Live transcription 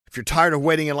If you're tired of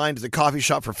waiting in line to the coffee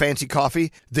shop for fancy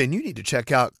coffee, then you need to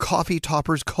check out Coffee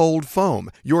Topper's Cold Foam,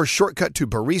 your shortcut to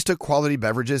barista quality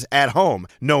beverages at home.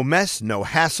 No mess, no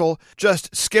hassle.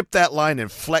 Just skip that line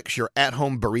and flex your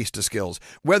at-home barista skills.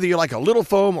 Whether you like a little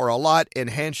foam or a lot,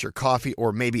 enhance your coffee,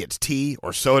 or maybe it's tea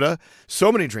or soda. So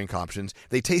many drink options.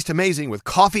 They taste amazing with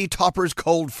Coffee Topper's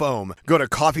Cold Foam. Go to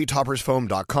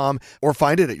coffeetoppersfoam.com or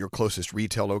find it at your closest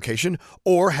retail location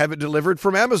or have it delivered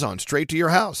from Amazon straight to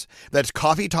your house. That's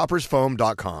coffeetoppersfoam.com.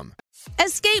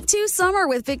 Escape to summer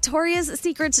with Victoria's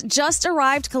Secret's just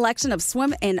arrived collection of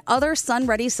swim and other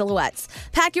sun-ready silhouettes.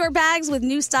 Pack your bags with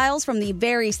new styles from the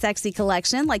Very Sexy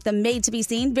collection, like the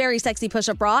made-to-be-seen Very Sexy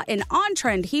push-up bra in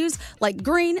on-trend hues like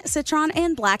green, citron,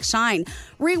 and black shine.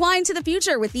 Rewind to the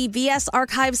future with the VS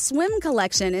Archive Swim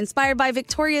collection, inspired by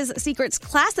Victoria's Secret's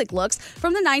classic looks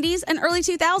from the 90s and early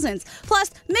 2000s. Plus,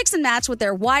 mix and match with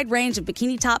their wide range of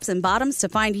bikini tops and bottoms to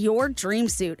find your dream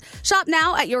suit. Shop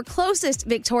now at your closest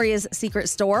Victoria's Secret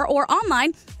store or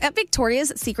online at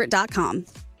victoriassecret.com.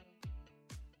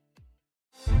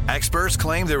 Experts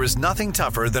claim there is nothing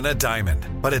tougher than a diamond.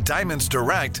 But at Diamonds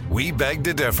Direct, we beg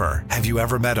to differ. Have you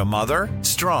ever met a mother?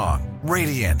 Strong,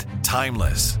 radiant,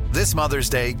 timeless. This Mother's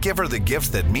Day, give her the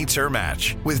gift that meets her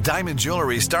match. With diamond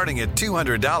jewelry starting at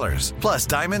 $200. Plus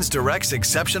Diamonds Direct's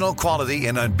exceptional quality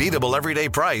and unbeatable everyday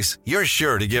price, you're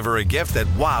sure to give her a gift that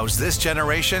wows this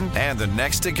generation and the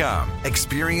next to come.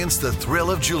 Experience the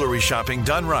thrill of jewelry shopping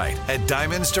done right at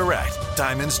Diamonds Direct.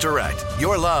 Diamonds Direct.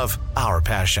 Your love, our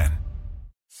passion.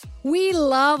 We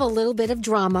love a little bit of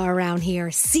drama around here.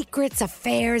 Secrets,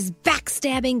 affairs,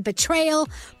 backstabbing, betrayal.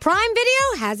 Prime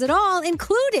Video has it all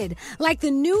included, like the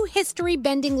new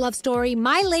history-bending love story,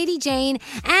 My Lady Jane,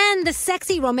 and the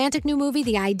sexy romantic new movie,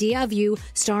 The Idea of You,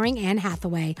 starring Anne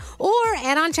Hathaway. Or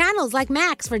add-on channels like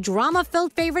Max for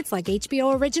drama-filled favorites like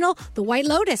HBO original, The White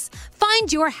Lotus.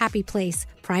 Find your happy place.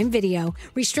 Prime Video.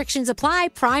 Restrictions apply.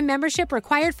 Prime membership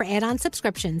required for add-on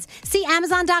subscriptions. See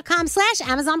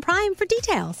Amazon.com/Amazon Prime for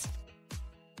details.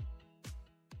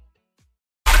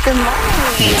 Good morning.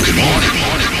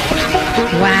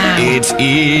 Wow. It's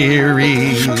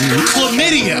eerie.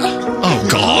 Chlamydia. Oh,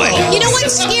 God. You know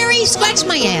what's scary? Scratch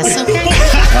my ass, okay?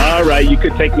 All right, you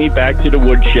could take me back to the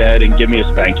woodshed and give me a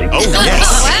spanking. Oh,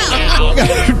 yes.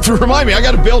 Wow. Remind me, I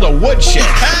got to build a woodshed.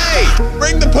 Hey,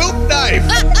 bring the poop knife.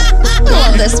 I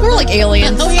love this. We're like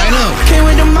aliens. Oh, yeah. I know. Came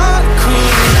with the mob crew.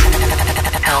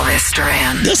 Elvis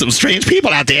Duran. There's some strange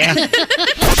people out there.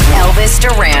 Elvis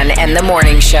Duran and the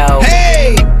Morning Show.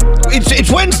 Hey,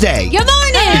 it's Wednesday. Good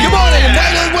morning. Good morning.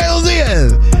 Buenos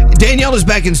dias. Danielle is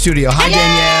back in studio. Hi,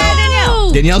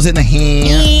 Danielle. Danielle's in the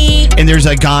hand. And there's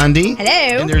a Gandhi.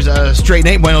 Hello. And there's a Straight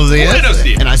Nate. Buenos dias.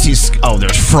 And I see,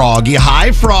 there's Froggy.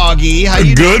 Hi, Froggy. How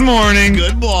you doing? Good morning.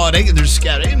 Good morning. And there's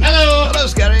Scotty. Hello,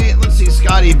 Scotty. Let's see,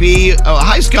 Scotty B. Oh,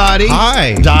 hi, Scotty.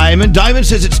 Hi. Diamond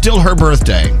says it's still her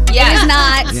birthday. Yeah. It is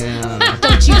not. Yeah.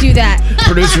 Don't you do that.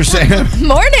 Producer Sam.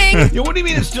 Morning. Yeah, what do you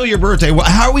mean it's still your birthday?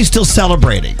 How are we still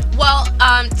celebrating? Well,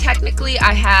 technically,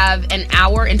 I have an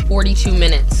hour and 42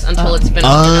 minutes until it's been.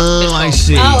 Oh, I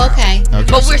see. Oh, okay.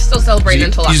 But we're still celebrating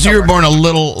until October. So you were born a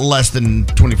little less than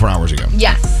 24 hours ago.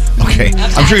 Yes. Okay.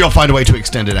 I'm sure you'll find a way to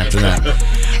extend it after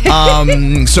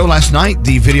that. So last night,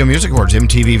 the Video Music Awards,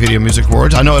 MTV Video Music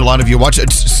Awards. I know a lot of you watched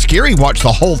it. Scary watched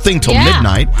the whole thing till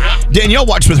midnight. Danielle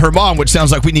watched with her mom, which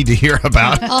sounds like we need to hear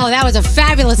about. Oh, that was a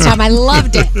fabulous time. I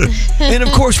loved it. And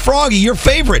of course, Froggy, your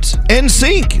favorites,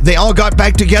 NSYNC. They all got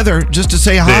back together just to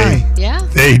say hi. Yeah.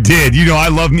 They did. You know, I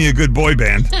love me a good boy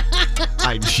band.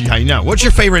 I know. What's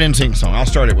your favorite NSYNC song? I'll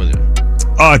start it with you.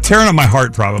 Tearing Up My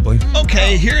Heart, probably.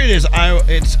 Okay, here it is.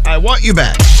 I Want You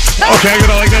Back. Okay, good.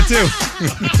 I like that too.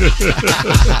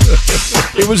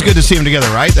 It was good to see them together,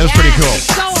 right? That was pretty cool.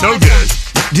 So good.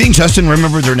 Do you think Justin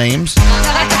remembered their names?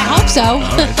 I hope so.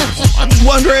 I'm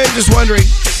just wondering.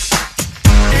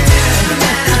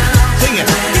 Sing it.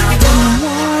 I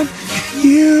want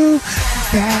you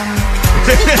back.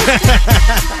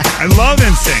 I love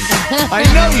NSYNC. I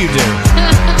know you do.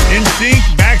 NSYNC,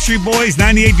 Backstreet Boys,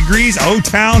 98 Degrees,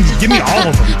 O-Town. Give me all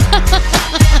of them.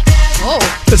 Oh.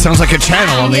 That sounds like a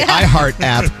channel on the iHeart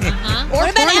app. What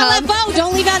about LFO?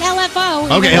 Don't leave out LFO.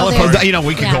 Okay, LFO. You know,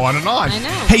 we could go on and on. I know.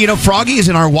 Hey, Froggy is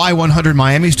in our Y100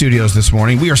 Miami studios this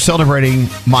morning. We are celebrating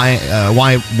my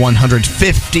Y100's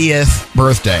 50th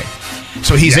birthday.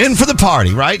 So he's in for the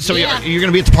party, right? So you're going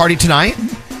to be at the party tonight?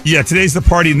 Yeah, today's the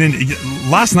party. And then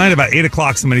last night about 8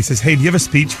 o'clock, somebody says, hey, do you have a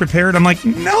speech prepared? I'm like,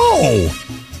 no.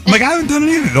 I'm like, I haven't done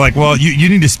anything. They're like, well, you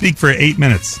need to speak for 8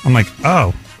 minutes. I'm like,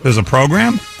 oh, there's a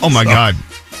program? Oh, my God.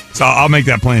 So I'll make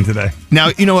that plan today. Now,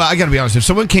 I got to be honest. If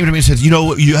someone came to me and said,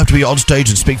 you have to be on stage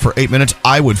and speak for 8 minutes,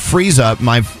 I would freeze up.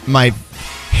 My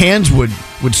hands would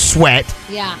sweat.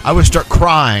 Yeah. I would start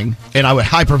crying, and I would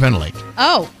hyperventilate.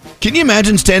 Oh. Can you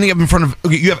imagine standing up in front of?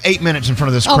 Okay, you have 8 minutes in front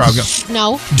of this crowd.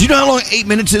 No. Do you know how long 8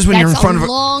 minutes is when you're in front of? That's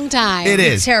a long time. It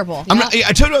is It's terrible. I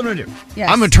tell you what I'm going to do. Yes.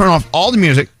 I'm going to turn off all the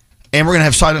music, and we're going to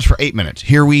have silence for 8 minutes.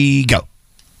 Here we go.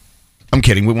 I'm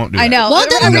kidding. We won't do that. I know. Well,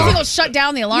 Everything will shut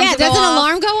down. The alarm. Yeah, does an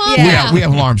alarm go off? Yeah. We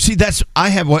have alarms. See, I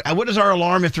have what is our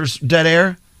alarm if there's dead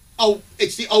air? Oh,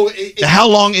 it's the How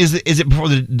long is it before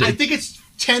the? I think it's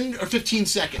 10 or 15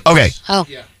 seconds. Okay. Oh.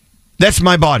 Yeah. That's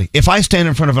my body. If I stand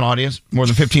in front of an audience more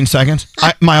than 15 seconds,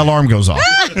 my alarm goes off.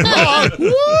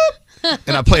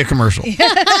 And I play a commercial.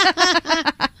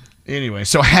 Anyway,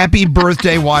 so happy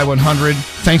birthday, Y100.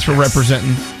 Thanks for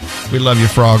representing. We love you,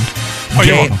 Frog.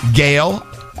 Gail.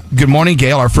 Good morning,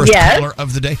 Gail, our first caller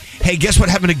of the day. Hey, guess what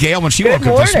happened to Gail when she woke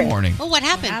up this morning? Oh, what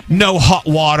happened? No hot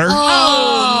water.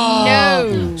 Oh,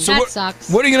 no. So that sucks.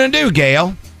 What are you going to do,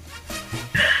 Gail?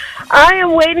 I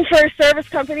am waiting for a service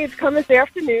company to come this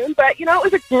afternoon, but, it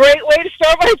was a great way to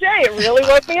start my day. It really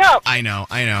woke me up. I know.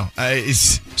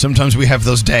 Sometimes we have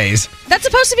those days. That's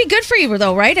supposed to be good for you,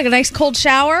 though, right? A nice cold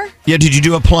shower. Yeah, did you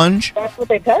do a plunge? That's what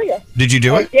they tell you. Did you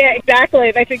do it? Yeah,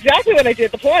 exactly. That's exactly what I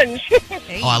did, the plunge.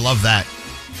 Oh, I love that.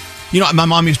 My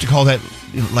mom used to call that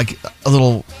like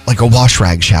a wash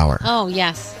rag shower. Oh,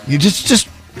 yes. You just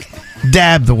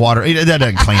dab the water. That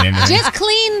doesn't clean anything. Just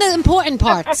clean the important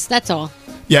parts. That's all.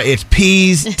 Yeah, it's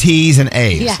P's, T's, and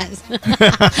A's. Yes.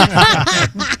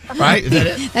 Right? Is that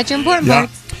it? That's your important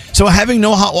parts. So having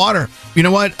no hot water, you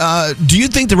know what? Do you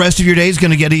think the rest of your day is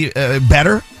going to get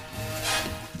better?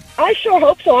 I sure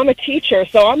hope so. I'm a teacher,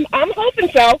 so I'm hoping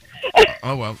so.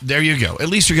 Oh, well, there you go. At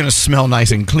least you're going to smell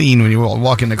nice and clean when you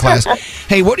walk into class.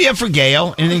 Hey, what do you have for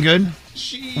Gail? Anything good?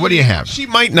 What do you have? She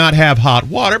might not have hot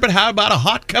water, but how about a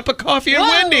hot cup of coffee at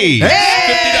Wendy's?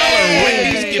 Hey! $50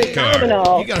 Wendy's gift card.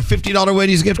 Phenomenal. You got a $50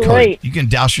 Wendy's gift card. Great. You can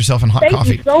douse yourself in hot Thank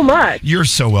coffee. you so much. You're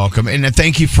so welcome. And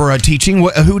thank you for teaching.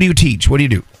 Who do you teach? What do you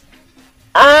do?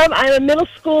 I'm a middle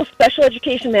school special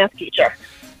education math teacher.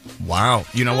 Wow.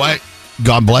 You know what?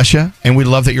 God bless you. And we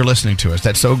love that you're listening to us.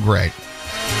 That's so great.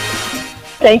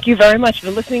 Thank you very much for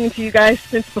listening to you guys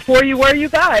since before you were you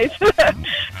guys.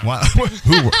 Wow.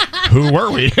 Who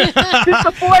were we?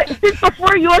 since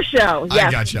before your show. Yes,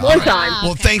 I got you. One All right. time.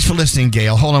 Well, thanks for listening,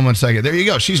 Gail. Hold on one second. There you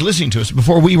go. She's listening to us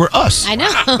before we were us. I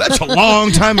know. That's a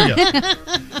long time ago.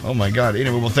 Oh, my God.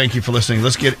 Anyway, well, thank you for listening.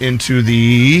 Let's get into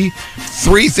the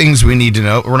 3 things we need to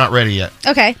know. We're not ready yet.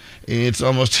 Okay. It's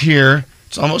almost here.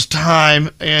 It's almost time.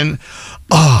 And,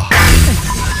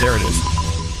 there it is.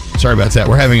 Sorry about that.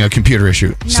 We're having a computer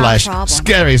issue. Not a problem.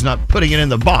 Scary's not putting it in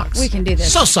the box. We can do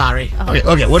this. So sorry.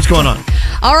 Okay, what's going on?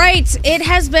 All right. It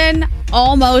has been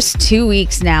almost 2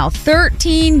 weeks now.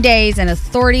 13 days, and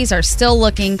authorities are still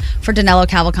looking for Danilo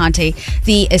Cavalcante,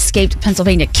 the escaped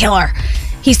Pennsylvania killer.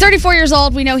 He's 34 years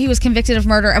old. We know he was convicted of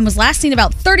murder and was last seen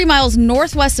about 30 miles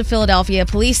northwest of Philadelphia.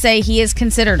 Police say he is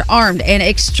considered armed and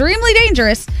extremely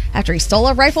dangerous after he stole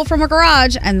a rifle from a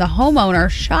garage and the homeowner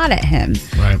shot at him.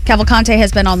 Right. Cavalcante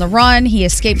has been on the run. He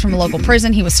escaped from a local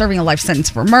prison. He was serving a life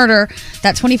sentence for murder.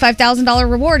 That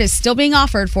 $25,000 reward is still being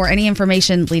offered for any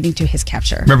information leading to his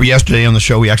capture. Remember yesterday on the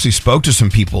show, we actually spoke to some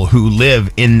people who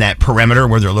live in that perimeter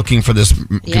where they're looking for this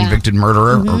convicted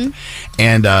murderer.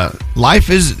 And life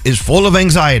is full of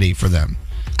anxiety for them.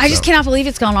 I just cannot believe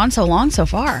it's gone on so long so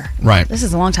far. Right. This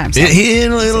is a long time.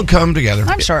 It'll come together.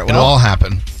 I'm sure it will. It'll all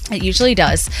happen. It usually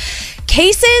does.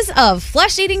 Cases of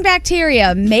flesh-eating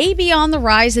bacteria may be on the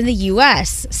rise in the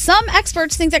U.S. Some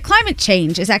experts think that climate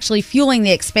change is actually fueling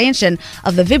the expansion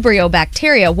of the Vibrio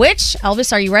bacteria, which,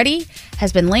 Elvis, are you ready,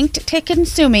 has been linked to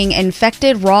consuming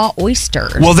infected raw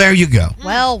oysters. Well, there you go.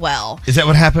 Well. Is that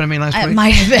what happened to me last week? It might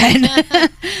have been.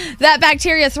 That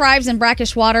bacteria thrives in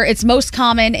brackish water. It's most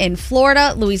common in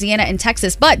Florida, Louisiana, and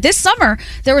Texas. But this summer,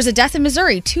 there was a death in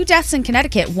Missouri, 2 deaths in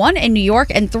Connecticut, 1 in New York,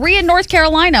 and 3 in North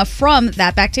Carolina from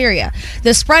that bacteria.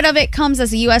 The spread of it comes as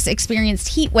the U.S. experienced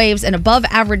heat waves and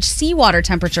above-average seawater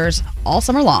temperatures all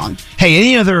summer long. Hey,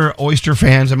 any other oyster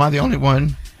fans? Am I the only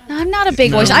one? I'm not a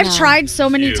big oyster. I've tried so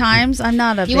many times. I'm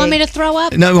not a big... You want me to throw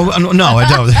up? No, I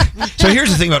don't. So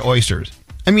here's the thing about oysters.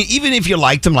 I mean, even if you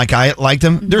like them like I like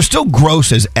them, they're still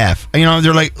gross as F. You know,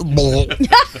 they're like,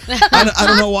 I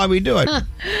don't know why we do it.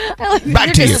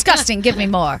 Back to you. Disgusting. Give me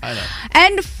more. I know.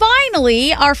 And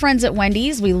finally, our friends at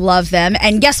Wendy's, we love them.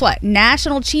 And guess what?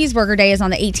 National Cheeseburger Day is on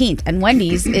the 18th, and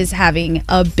Wendy's is having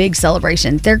a big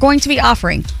celebration. They're going to be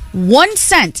offering 1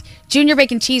 cent. Junior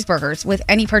Bacon Cheeseburgers with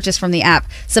any purchase from the app,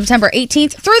 September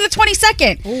 18th through the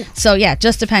 22nd. Ooh. So yeah,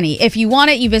 just a penny. If you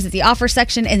want it, you visit the offer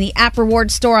section in the app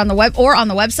rewards store on the web or on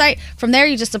the website. From there,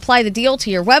 you just apply the deal to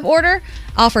your web order,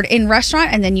 offered in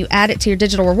restaurant, and then you add it to your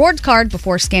digital rewards card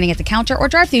before scanning at the counter or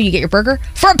drive-thru. You get your burger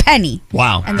for a penny.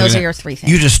 Wow. And those are your 3 things.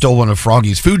 You just stole one of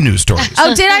Froggy's food news stories.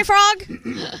 Oh, did I,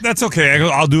 Frog? That's okay.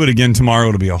 I'll do it again tomorrow.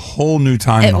 It'll be a whole new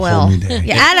time It and a will. whole new day.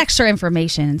 Yeah, add extra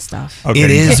information and stuff. Okay.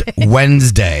 It is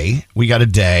Wednesday. We got a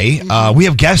day. We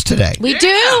have guests today. We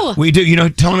do. We do. You know,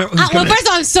 tell them who's Well, coming. first of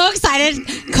all, I'm so excited.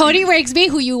 Cody Rigsby,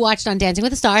 who you watched on Dancing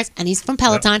with the Stars, and he's from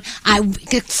Peloton.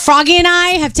 Froggy and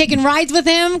I have taken rides with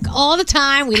him all the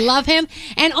time. We love him.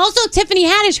 And also Tiffany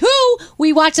Haddish, who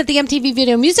we watched at the MTV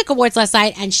Video Music Awards last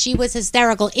night, and she was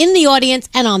hysterical in the audience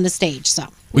and on the stage. So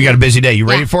We got a busy day. You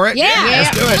ready for it? Yeah.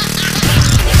 Let's do it.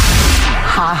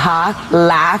 Ha ha,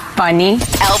 laugh, funny.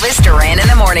 Elvis Duran in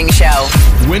the Morning Show.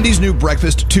 Wendy's new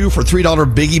breakfast 2 for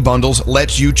 $3 Biggie bundles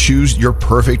lets you choose your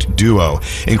perfect duo,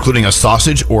 including a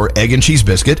sausage or egg and cheese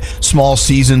biscuit, small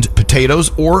seasoned potatoes,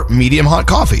 or medium hot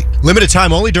coffee. Limited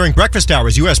time only during breakfast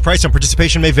hours. U.S. price and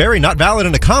participation may vary. Not valid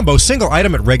in a combo. Single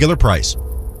item at regular price.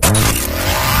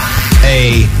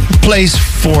 A place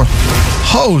for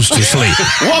hoes to sleep.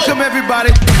 Welcome,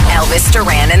 everybody. Elvis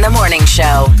Duran in the Morning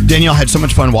Show. Danielle had so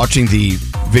much fun watching the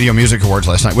Video Music Awards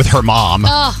last night with her mom.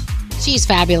 Oh, she's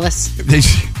fabulous.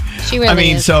 She really I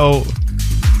mean, is. so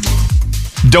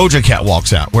Doja Cat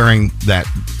walks out wearing that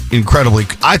incredibly,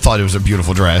 I thought it was a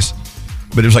beautiful dress,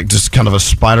 but it was like just kind of a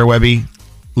spiderwebby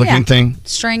looking thing.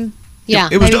 String. Yeah.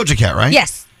 It was Doja Cat, right?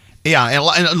 Yes. Yeah,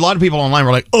 and a lot of people online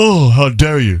were like, "Oh, how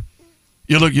dare you!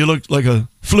 You look like a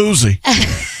floozy."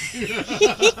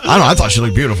 I don't know. I thought she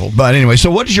looked beautiful. But anyway, so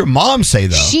what does your mom say,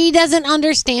 though? She doesn't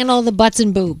understand all the butts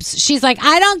and boobs. She's like,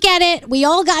 I don't get it. We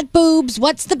all got boobs.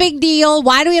 What's the big deal?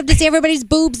 Why do we have to say everybody's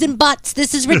boobs and butts?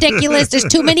 This is ridiculous. There's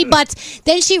too many butts.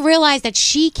 Then she realized that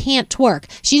she can't twerk.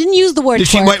 She didn't use the word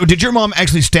twerk. Did your mom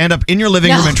actually stand up in your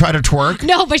living room and try to twerk?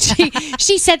 No, but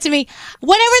she said to me,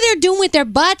 whatever they're doing with their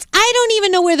butts, I don't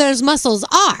even know where those muscles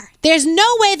are. There's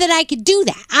no way that I could do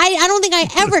that. I don't think I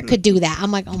ever could do that.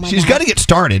 I'm like, oh my God. She's got to get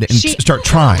started and start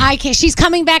trying. I can't. She's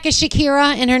coming back as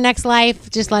Shakira in her next life.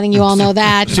 Just letting you all know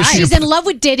that. So she's in love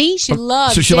with Diddy. She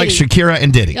loves So she likes Diddy. Shakira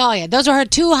and Diddy. Oh, yeah. Those are her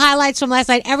 2 highlights from last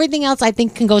night. Everything else, I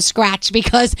think, can go scratch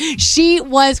because she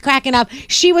was cracking up.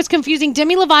 She was confusing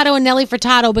Demi Lovato and Nelly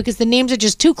Furtado because the names are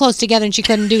just too close together and she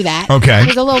couldn't do that. Okay. It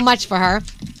was a little much for her.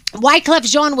 Wyclef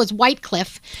Jean was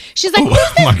Whitecliff. She's like,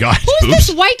 my God. who's this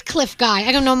Whitecliff guy?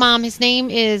 I don't know, Mom. His name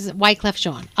is Wyclef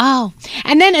Jean. Oh.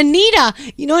 And then Anita.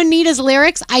 You know Anita's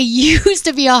lyrics? I used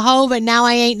to be a hoe, but now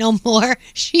I ain't no more.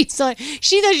 She said,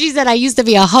 I used to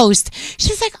be a host.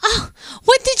 She's like, oh,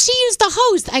 what did she use to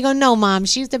host? I go, no, Mom.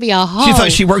 She used to be a hoe. She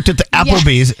thought she worked at the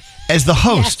Applebee's as the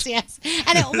host. Yes.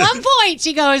 And at one point,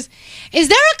 she goes, is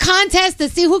there a contest to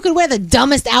see who could wear the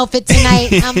dumbest outfit tonight?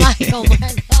 I'm like, oh, my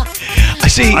God.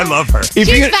 I love her.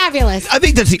 She's fabulous. I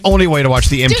think that's the only way to watch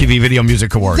the MTV Video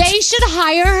Music Awards. They should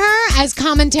hire her as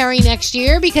commentary next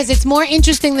year because it's more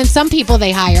interesting than some people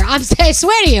they hire. I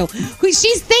swear to you.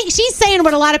 She's saying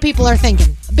what a lot of people are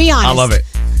thinking. Be honest. I love it.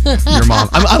 Your mom.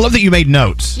 I love that you made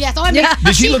notes. Yes.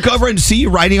 Did she look over and see you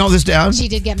writing all this down? She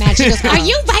did get mad. She goes, are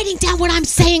you writing down what I'm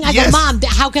saying? I go, Mom,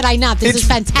 how could I not? This is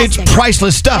fantastic. It's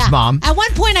priceless stuff, Mom. At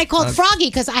one point, I called Froggy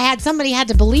because somebody had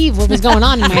to believe what was going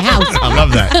on in my house. I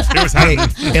love that. Hey,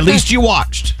 at least you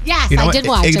watched. Yes, You know, I did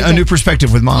watch. A new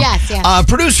perspective with Mom. Yes.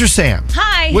 Producer Sam.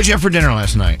 Hi. What'd you have for dinner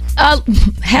last night?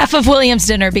 Half of William's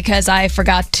dinner because I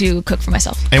forgot to cook for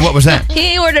myself. And what was that?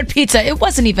 He ordered pizza. It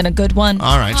wasn't even a good one.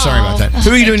 All right, sorry about that. Who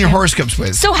are you doing your horoscopes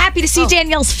with? So happy to see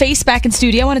Danielle's face back in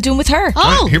studio. I want to do them with her.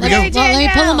 All right, here we go. Well, let me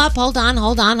pull them up. Hold on.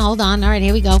 All right,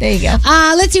 here we go. There you go.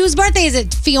 Let's see whose birthday is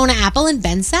it. Fiona Apple and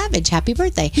Ben Savage. Happy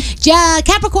birthday.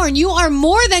 Capricorn, you are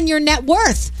more than your net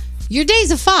worth. Your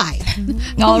day's a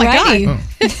 5. All my righty. God.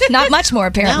 Not much more,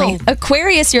 apparently. No.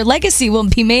 Aquarius, your legacy will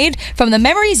be made from the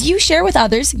memories you share with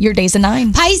others. Your day's a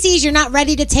 9. Pisces, you're not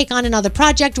ready to take on another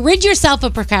project. Rid yourself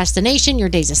of procrastination. Your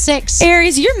day's a 6.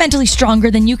 Aries, you're mentally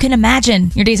stronger than you can imagine.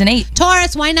 Your day's an 8.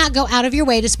 Taurus, why not go out of your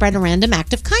way to spread a random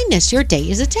act of kindness? Your day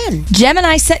is a 10.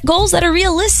 Gemini, set goals that are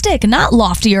realistic, not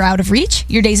lofty or out of reach.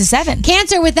 Your day's a 7.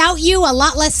 Cancer, without you, a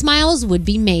lot less smiles would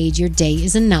be made. Your day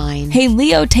is a 9. Hey,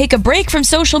 Leo, take a break from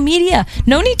social media media.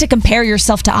 No need to compare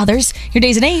yourself to others. Your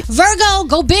day's an 8. Virgo,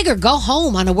 go big or go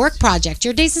home on a work project.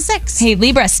 Your day's a 6. Hey,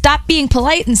 Libra, stop being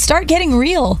polite and start getting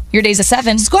real. Your day's a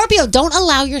 7. Scorpio, don't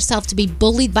allow yourself to be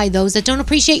bullied by those that don't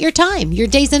appreciate your time. Your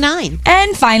day's a 9.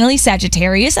 And finally,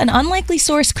 Sagittarius, an unlikely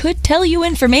source could tell you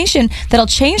information that'll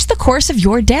change the course of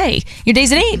your day. Your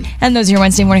day's an 8. And those are your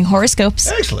Wednesday morning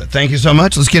horoscopes. Excellent. Thank you so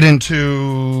much. Let's get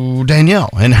into Danielle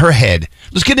and her head.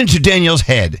 Let's get into Danielle's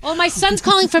head. Oh, my son's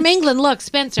calling from England. Look,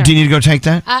 Spencer. Do you need to go take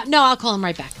that? No, I'll call him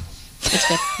right back.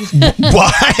 It's good.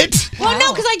 What? Well,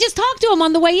 no, because I just talked to him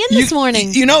on the way in this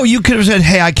morning. You know, you could have said,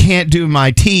 hey, I can't do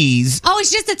my tease. Oh,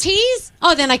 it's just a tease?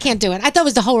 Oh, then I can't do it. I thought it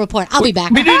was the whole report. I'll be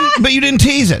back. But you didn't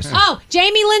tease us. Oh,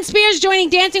 Jamie Lynn Spears joining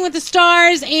Dancing with the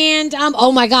Stars, and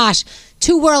oh my gosh,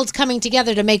 2 worlds coming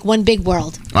together to make one big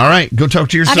world. All right, go talk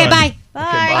to your son. Okay, bye. Bye.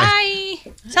 Okay,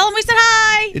 Bye. Tell him we said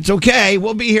hi. It's okay.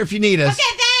 We'll be here if you need us.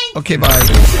 Okay, thanks. Okay,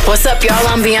 bye. What's up, y'all?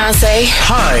 I'm Beyonce.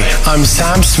 Hi, I'm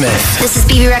Sam Smith. This is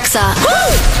BB Rexa.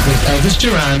 With Elvis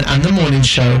Duran and The Morning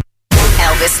Show.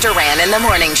 Elvis Duran in the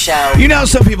Morning Show. You know how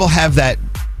some people have that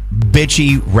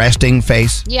bitchy resting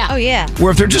face? Yeah. Oh, yeah.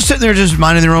 Where if they're just sitting there just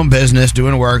minding their own business,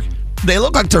 doing work, they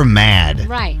look like they're mad.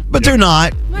 Right. But they're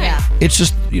not. Yeah. It's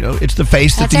just, it's the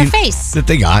face That's their face. that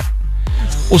they got.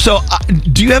 Well, so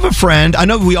do you have a friend? I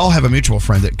know we all have a mutual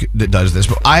friend that does this,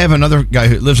 but I have another guy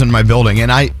who lives in my building,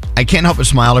 and I can't help but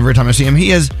smile every time I see him. He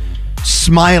has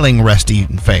smiling, resty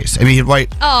face. I mean,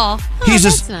 right? Oh, he's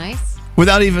that's just nice.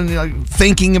 Without even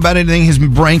thinking about anything, his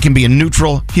brain can be in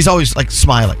neutral. He's always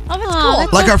smiling. Oh, that's cool.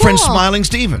 That's Like so our friend cool. Smiling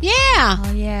Steven. Yeah.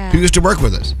 Oh, yeah. Who used to work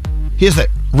with us. He has that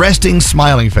resting,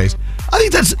 smiling face. I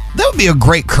think that would be a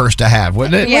great curse to have,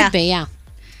 wouldn't it? It would be, yeah.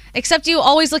 Except you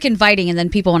always look inviting, and then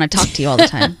people want to talk to you all the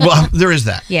time. Well, there is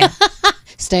that. Yeah.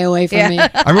 Stay away from me.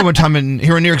 I remember one time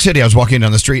here in New York City, I was walking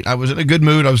down the street. I was in a good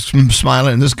mood. I was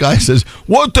smiling, and this guy says,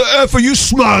 "What the F are you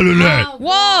smiling at?"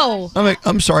 Whoa. I'm like,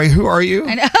 "I'm sorry, who are you?"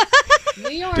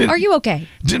 Are you okay?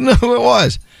 Didn't know who it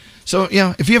was. So,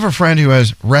 if you have a friend who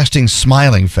has resting,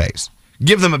 smiling face,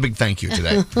 give them a big thank you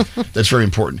today. That's very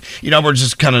important. We're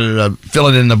just kind of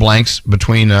filling in the blanks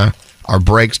between our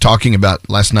breaks, talking about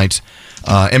last night's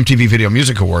MTV Video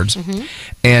Music Awards. Mm-hmm.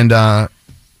 And I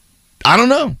don't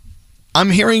know. I'm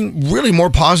hearing really more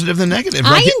positive than negative.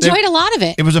 I enjoyed a lot of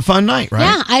it. It was a fun night, right?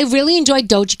 Yeah, I really enjoyed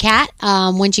Doja Cat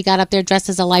when she got up there dressed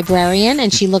as a librarian,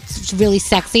 and she looked really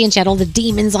sexy, and she had all the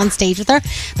demons on stage with her.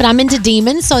 But I'm into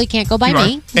demons, so you can't go by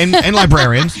me. And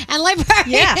librarians. And librarians.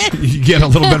 Yeah. You get a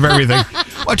little bit of everything.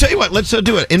 Well, I'll tell you what, let's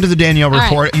do it. Into the Danielle All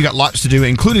report. right. You got lots to do,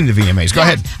 including the VMAs. Go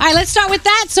ahead. All right, let's start with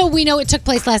that. So we know it took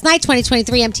place last night,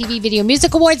 2023 MTV Video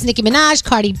Music Awards. Nicki Minaj,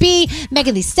 Cardi B,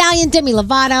 Megan Thee Stallion, Demi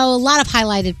Lovato. A lot of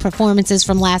highlighted performances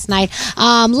from last night.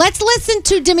 Let's listen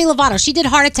to Demi Lovato. She did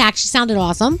Heart Attack. She sounded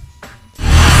awesome.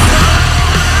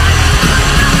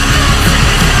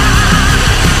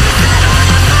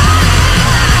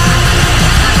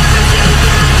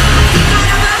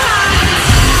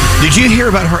 Did you hear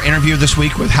about her interview this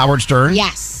week with Howard Stern?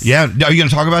 Yes. Yeah. Are you going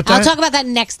to talk about that? I'll talk about that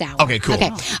next hour. Okay, cool.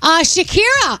 Okay.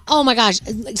 Shakira. Oh my gosh.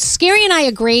 Scary and I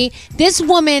agree. This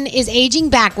woman is aging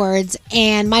backwards,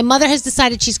 and my mother has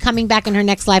decided she's coming back in her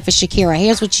next life as Shakira.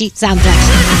 Here's what she sounds like.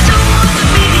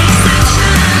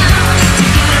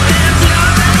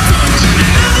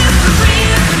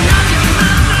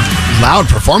 Loud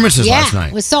performances last night.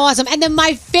 It was so awesome. And then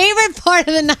my favorite part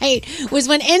of the night was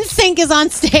when NSYNC is on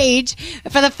stage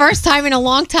for the first time in a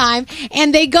long time,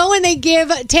 and they go and they give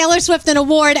Taylor Swift an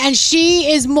award, and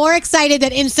she is more excited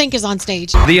that NSYNC is on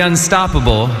stage. The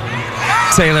unstoppable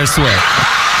Taylor Swift.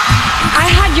 I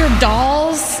had your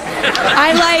dolls.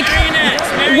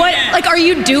 Are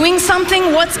you doing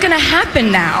something? What's gonna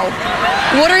happen now?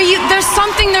 There's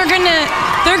something they're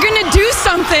gonna do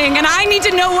something, and I need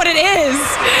to know what it is.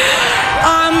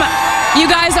 You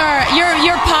guys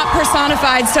you're pop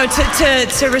personified, so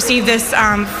to receive this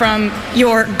from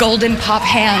your golden pop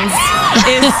hands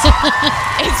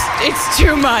it's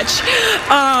too much.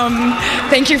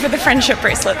 Thank you for the friendship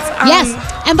bracelets. Yes,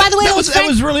 and by the way, that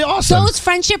was really awesome. Those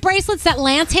friendship bracelets that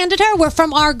Lance handed her were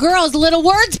from our girls' Little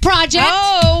Words project.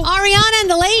 Oh, Ariana and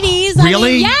the ladies.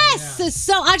 Really? Yes.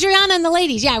 So Adriana and the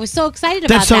ladies. Yeah, I was so excited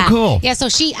about that. That's so cool. Yeah. So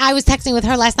I was texting with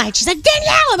her last night. She's like,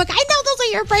 Danielle. I'm like, I know those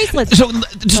are your bracelets. So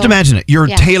just imagine it. You're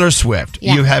Yeah. Taylor Swift.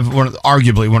 Yeah. You have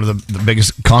arguably one of the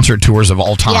biggest concert tours of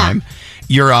all time.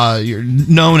 you're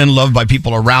known and loved by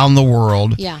people around the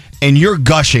world. Yeah. And you're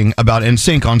gushing about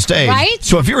NSYNC on stage. Right?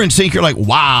 So if you're NSYNC, you're like,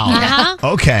 wow.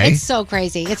 Uh-huh. Okay. It's so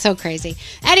crazy. It's so crazy.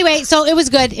 Anyway, so it was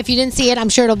good. If you didn't see it, I'm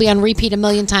sure it'll be on repeat a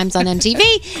million times on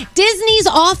MTV. Disney's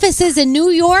offices in New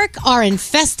York are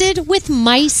infested with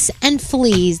mice and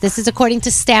fleas. This is according to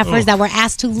staffers that were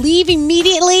asked to leave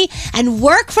immediately and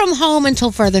work from home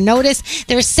until further notice.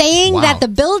 They're saying that the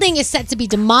building is set to be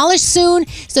demolished soon,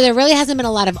 so there really hasn't been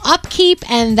a lot of upkeep,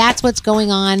 and that's what's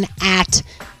going on at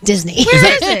Disney. Where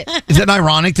is it? Is it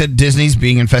ironic that Disney's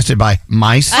being infested by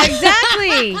mice?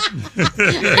 Exactly.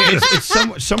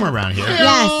 It's somewhere around here.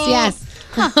 Yes.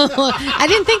 I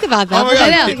didn't think about that. Oh my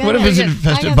God. What if it's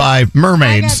infested by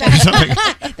mermaids or something?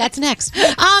 That's next.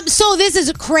 So this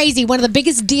is crazy. One of the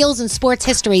biggest deals in sports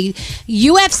history.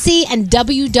 UFC and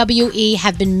WWE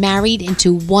have been married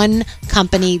into one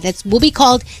company that will be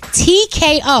called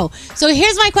TKO. So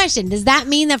here's my question. Does that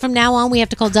mean that from now on we have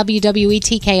to call WWE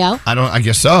TKO? I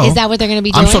guess so. Is that what they're going to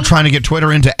be doing? I'm still trying to get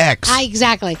Twitter into X.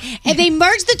 Exactly. And they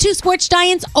merged the two sports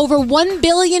giants, over 1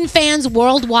 billion fans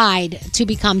worldwide, to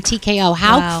become TKO.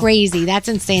 How crazy. That's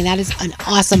insane. That is an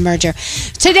awesome merger.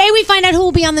 Today we find out who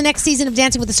will be on the next season of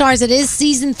Dancing with the Stars. It is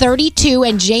season 32,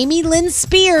 and Jamie Lynn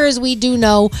Spears, we do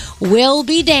know, will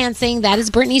be dancing. That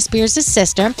is Britney Spears'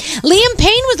 sister. Liam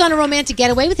Payne was on a romantic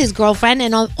getaway with his girlfriend,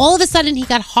 and all of a sudden he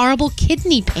got horrible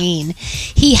kidney pain.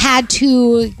 He had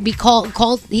to be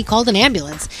called an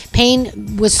ambulance.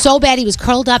 Pain was so bad he was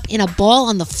curled up in a ball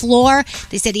on the floor.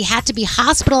 They said he had to be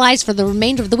hospitalized for the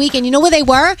remainder of the week. And you know where they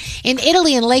were? In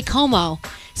Italy, in Lake Como.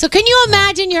 So can you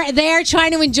imagine you're there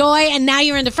trying to enjoy, and now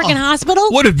you're in the freaking hospital?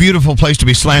 What a beautiful place to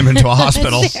be slammed into a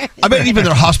hospital. I bet even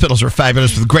their hospitals are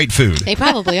fabulous with great food. They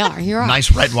probably are. You're right. Nice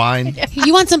red wine.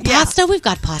 You want some pasta? We've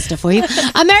got pasta for you.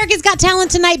 America's Got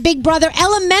Talent tonight. Big Brother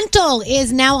Elemental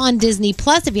is now on Disney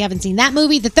Plus. If you haven't seen that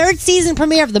movie, the third season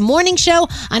premiere of The Morning Show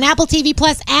on Apple TV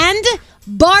Plus, and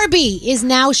Barbie is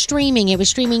now streaming. It was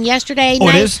streaming yesterday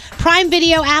night. It is? Prime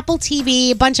Video, Apple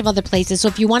TV, a bunch of other places. So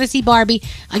if you want to see Barbie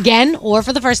again or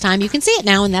for the first time, you can see it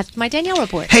now. And that's my Danielle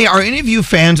report. Hey, are any of you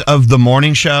fans of The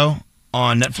Morning Show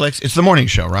on Netflix? It's The Morning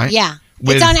Show, right? Yeah.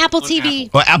 It's on Apple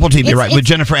TV. Well, Apple TV, right, with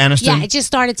Jennifer Aniston. Yeah, it just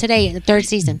started today, the third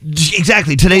season.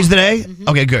 Exactly. Today's the day? Mm-hmm.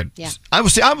 Okay, good. Yeah. I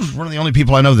was one of the only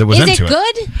people I know that was into it. Is it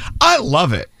good? I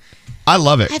love it. I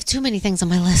have too many things on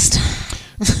my list.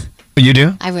 You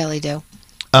do? I really do.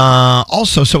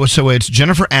 Also, so it's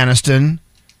Jennifer Aniston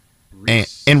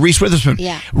and Reese Witherspoon.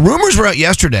 Yeah. Rumors were out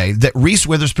yesterday that Reese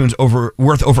Witherspoon's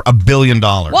worth over $1 billion.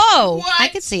 Whoa. What? I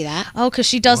could see that. Oh, because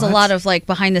she does a lot of like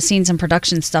behind the scenes and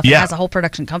production stuff. Yeah. And has a whole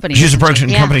production company. She's a production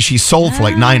company. She sold for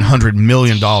like $900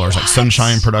 million, like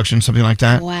Sunshine Productions, something like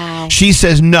that. Wow. She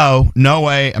says, no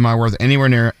way am I worth anywhere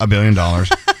near $1 billion.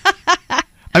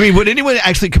 I mean, would anyone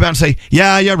actually come out and say,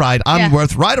 yeah, you're right, I'm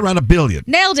worth right around $1 billion?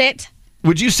 Nailed it.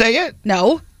 Would you say it?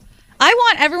 No. I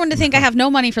want everyone to think I have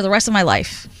no money for the rest of my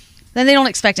life. Then they don't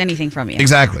expect anything from you.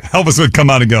 Exactly. Elvis would come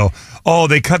out and go, oh,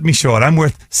 they cut me short. I'm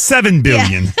worth $7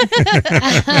 billion.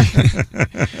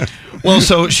 Yeah. Well,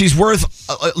 so she's worth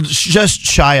just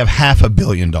shy of $500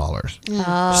 million. Oh.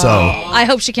 So I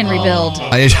hope she can rebuild.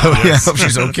 I hope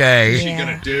she's okay. What's she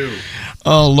gonna do?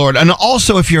 Oh, Lord. And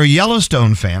also, if you're a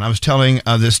Yellowstone fan, I was telling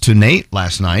this to Nate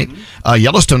last night.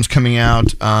 Yellowstone's coming out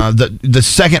the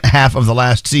second half of the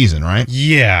last season, right?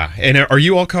 Yeah. And are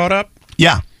you all caught up?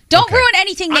 Yeah. Don't ruin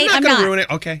anything, Nate. I'm not going to ruin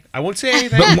it. Okay. I won't say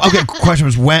anything. But, okay, question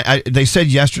was when. They said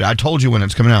yesterday. I told you when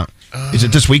it's coming out. Is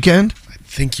it this weekend? I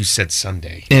think you said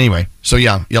Sunday. Anyway. So,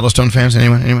 yeah. Yellowstone fans,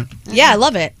 anyone? Yeah, I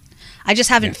love it. I just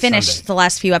haven't finished the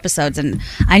last few episodes, and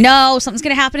I know something's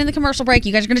going to happen in the commercial break.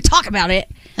 You guys are going to talk about it,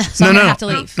 so I'm going to have to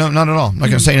leave. No, not at all. I'm not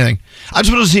going to say anything. I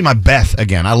just want to see my Beth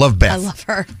again. I love Beth. I love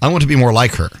her. I want to be more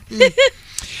like her.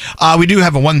 We do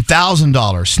have a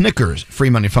 $1,000 Snickers free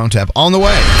money phone tap on the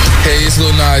way. Hey, it's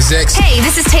Lil Nas X. Hey,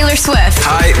 this is Taylor Swift.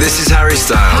 Hi, this is Harry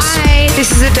Styles. Hi,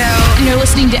 this is Adele. And you're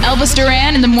listening to Elvis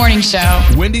Duran in the Morning Show.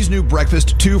 Wendy's new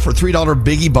breakfast 2 for $3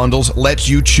 Biggie bundles lets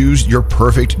you choose your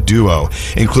perfect duo,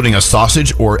 including a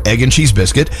sausage or egg and cheese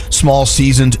biscuit, small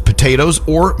seasoned potatoes,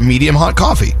 or medium hot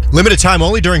coffee. Limited time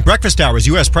only during breakfast hours.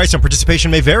 U.S. price and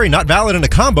participation may vary. Not valid in a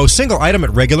combo. Single item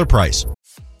at regular price.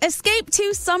 Escape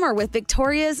to summer with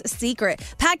Victoria's Secret.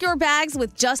 Pack your bags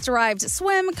with just arrived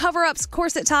swim, cover-ups,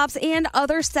 corset tops, and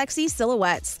other sexy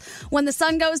silhouettes. When the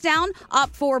sun goes down,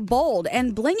 opt for bold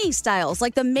and blingy styles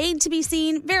like the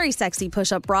made-to-be-seen, very sexy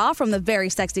push-up bra from the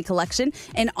Very Sexy collection,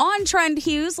 and on-trend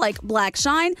hues like black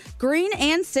shine, green,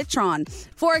 and citron.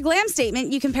 For a glam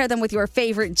statement, you can pair them with your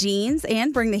favorite jeans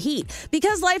and bring the heat.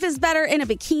 Because life is better in a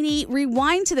bikini,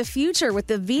 rewind to the future with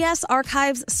the VS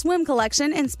Archives swim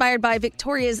collection inspired by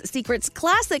Victoria's Victoria's Secret's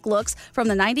classic looks from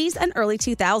the 90s and early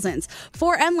 2000s.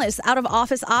 4 endless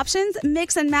out-of-office options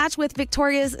mix and match with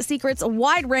Victoria's Secret's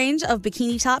wide range of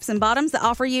bikini tops and bottoms that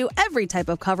offer you every type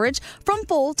of coverage, from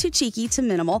full to cheeky to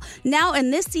minimal, now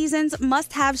in this season's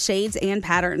must-have shades and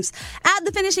patterns. Add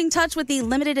the finishing touch with the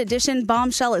limited edition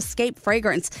Bombshell Escape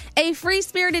fragrance, a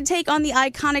free-spirited take on the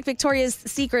iconic Victoria's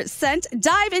Secret scent.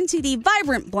 Dive into the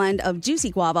vibrant blend of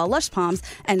juicy guava, lush palms,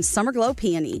 and summer glow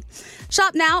peony.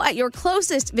 Shop now at your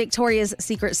closest Victoria's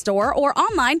Secret store or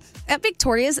online at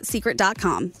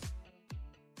victoriassecret.com.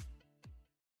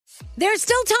 There's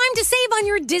still time to save on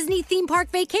your Disney theme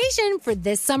park vacation for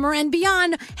this summer and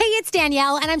beyond. Hey, it's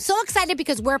Danielle, and I'm so excited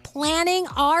because we're planning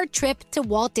our trip to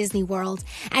Walt Disney World.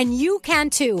 And you can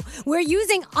too. We're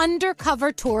using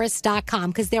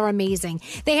undercovertourist.com because they're amazing.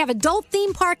 They have adult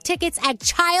theme park tickets at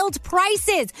child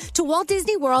prices to Walt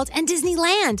Disney World and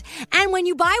Disneyland. And when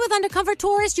you buy with Undercover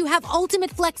Tourist, you have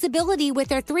ultimate flexibility with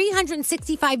their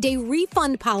 365-day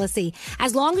refund policy.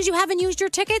 As long as you haven't used your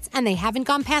tickets and they haven't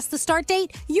gone past the start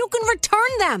date, you can return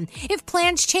them. If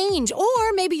plans change,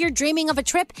 or maybe you're dreaming of a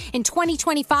trip in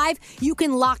 2025, you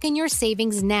can lock in your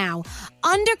savings now.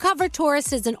 Undercover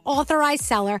Tourist is an authorized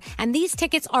seller, and these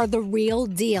tickets are the real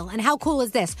deal. And how cool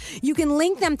is this? You can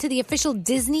link them to the official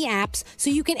Disney apps, so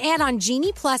you can add on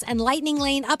Genie Plus and Lightning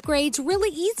Lane upgrades really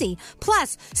easy.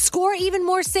 Plus, score even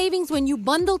more savings when you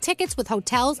bundle tickets with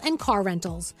hotels and car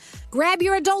rentals. Grab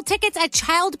your adult tickets at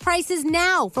child prices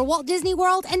now for Walt Disney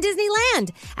World and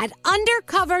Disneyland at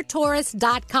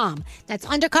undercovertourist.com. That's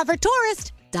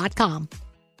undercovertourist.com.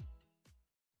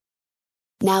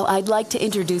 Now I'd like to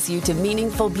introduce you to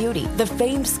Meaningful Beauty, the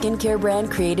famed skincare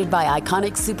brand created by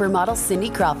iconic supermodel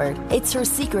Cindy Crawford. It's her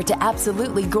secret to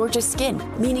absolutely gorgeous skin.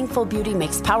 Meaningful Beauty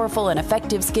makes powerful and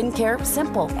effective skincare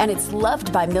simple, and it's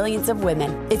loved by millions of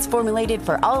women. It's formulated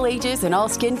for all ages and all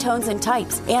skin tones and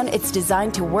types, and it's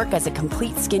designed to work as a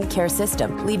complete skincare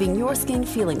system, leaving your skin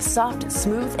feeling soft,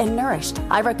 smooth, and nourished.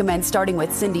 I recommend starting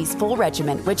with Cindy's full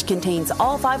regimen, which contains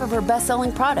all 5 of her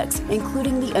best-selling products,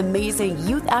 including the amazing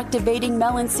youth-activating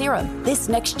Melon Serum. This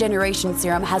next generation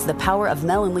serum has the power of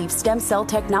melon leaf stem cell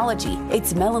technology.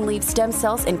 It's melon leaf stem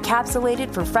cells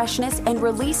encapsulated for freshness and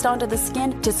released onto the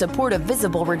skin to support a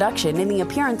visible reduction in the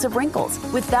appearance of wrinkles.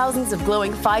 With thousands of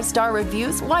glowing 5-star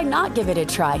reviews, why not give it a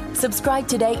try? Subscribe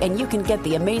today and you can get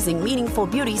the amazing Meaningful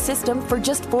Beauty system for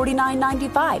just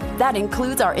 $49.95. That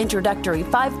includes our introductory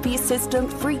 5-piece system,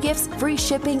 free gifts, free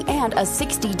shipping, and a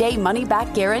 60-day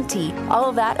money-back guarantee. All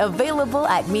of that available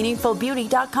at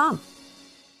meaningfulbeauty.com.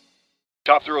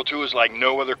 Top Thrill 2 is like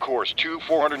no other course. 2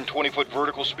 420-foot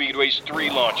vertical speedways, 3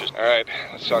 launches. All right,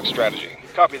 let's talk strategy.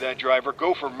 Copy that, driver.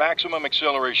 Go for maximum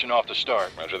acceleration off the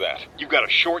start. Roger that. You've got a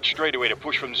short straightaway to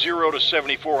push from 0 to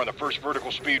 74 on the first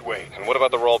vertical speedway. And what about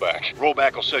the rollback?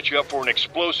 Rollback will set you up for an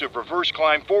explosive reverse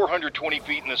climb 420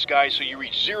 feet in the sky so you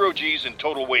reach 0 Gs in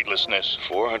total weightlessness.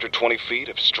 420 feet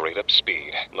of straight-up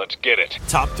speed. Let's get it.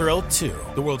 Top Thrill 2,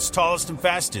 the world's tallest and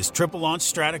fastest triple-launch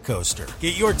stratocoaster.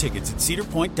 Get your tickets at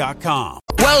cedarpoint.com.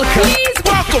 Welcome.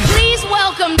 Please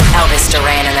welcome Elvis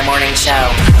Duran in the Morning Show.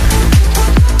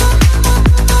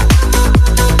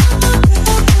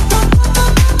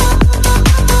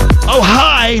 Oh,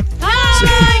 hi.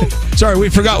 Hi. Sorry, we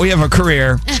forgot we have a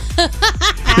career.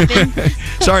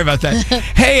 Sorry about that.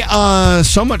 Hey,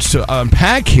 so much to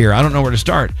unpack here. I don't know where to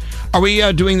start. Are we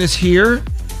doing this here?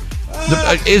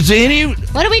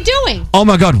 What are we doing? Oh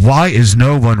my God! Why is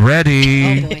no one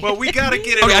ready? Well, we gotta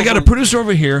get it. Okay, I got a producer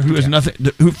over here who is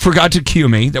who forgot to cue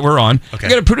me that we're on. Okay. I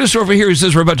got a producer over here who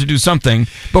says we're about to do something,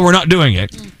 but we're not doing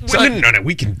it. So, no,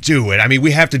 we can do it. I mean,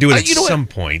 we have to do it at some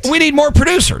point. We need more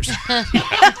producers. Is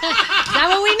that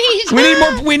what we need?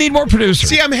 We need more producers.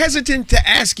 See, I'm hesitant to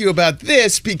ask you about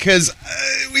this because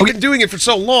we've been doing it for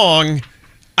so long.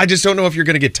 I just don't know if you're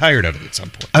going to get tired of it at some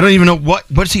point. I don't even know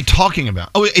what's he talking about.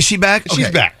 Oh, is she back?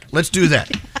 She's back. Let's do that.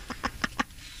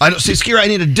 I don't see, Skira. I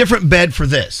need a different bed for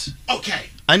this. Okay.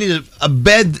 I need a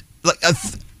bed, like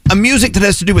a music that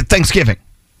has to do with Thanksgiving.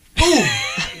 Ooh,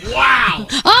 wow.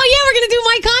 Oh yeah, we're gonna do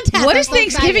my contest. What is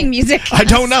Thanksgiving music? I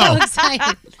don't know. So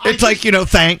excited. It's like,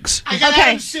 thanks. I got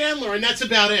Adam Sandler, and that's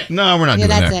about it. No, we're not doing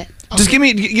that. That's it. Just give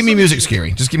me music,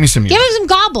 Scary. Just give me some music. Give him some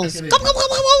gobbles. Gobble, gobble,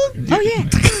 gobble, gobble. Oh, yeah.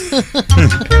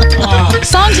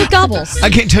 Songs with gobbles. I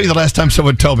can't tell you the last time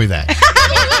someone told me that.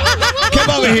 Come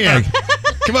over here.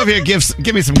 Come over here.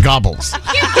 Give me some gobbles. You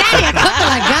gave me a couple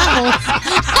of gobbles.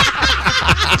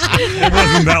 It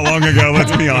wasn't that long ago,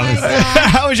 let's be honest.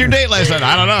 How was your date last night?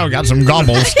 I don't know. Got some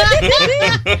gobbles.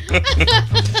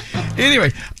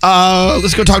 Anyway,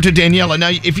 let's go talk to Daniela. Now,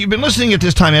 if you've been listening at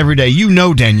this time every day, you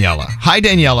know Daniela. Hi,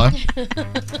 Daniela.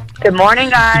 Good morning,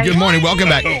 guys. Good morning. Welcome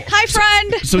back. Hi,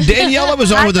 friend. So Daniela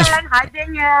was on with us. Hi,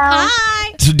 Danielle.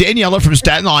 Hi. So Daniela from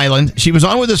Staten Island, she was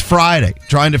on with us Friday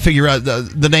trying to figure out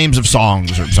the names of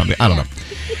songs or something. I don't know.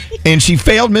 And she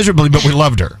failed miserably, but we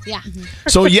loved her. Yeah.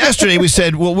 So yesterday we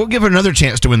said, well, we'll give her another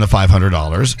chance to win the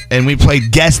 $500. And we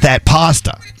played Guess That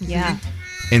Pasta. Yeah.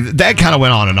 And that kind of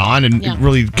went on and it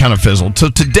really kind of fizzled. So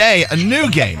today, a new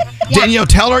game. Danielle,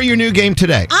 tell her your new game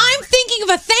today. I'm thinking of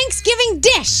a Thanksgiving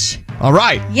dish. All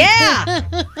right. Yeah.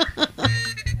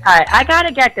 All right, I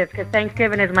gotta get this because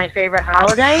Thanksgiving is my favorite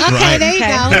holiday. Okay, there you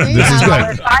go. This is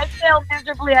good. If I fail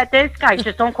miserably at this, guys,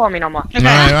 just don't call me no more. All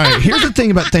right. Here's the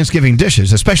thing about Thanksgiving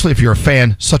dishes, especially if you're a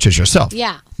fan such as yourself.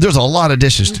 Yeah. There's a lot of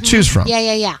dishes to choose from.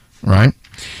 Yeah. Right?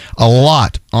 A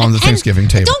lot on the Thanksgiving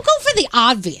table. Don't go for the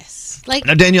obvious. Like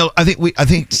Now, Danielle, I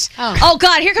think. Oh,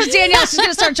 God, here comes Danielle. She's going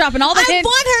to start dropping all the hints.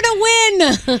 I want her to win.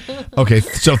 Okay,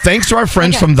 so thanks to our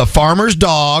friends from The Farmer's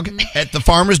Dog at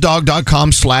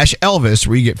thefarmersdog.com/Elvis,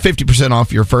 where you get 50%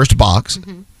 off your first box.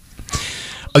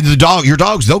 Your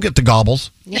dogs, they'll get the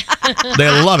gobbles. They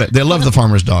love it. They love The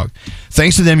Farmer's Dog.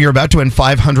 Thanks to them, you're about to win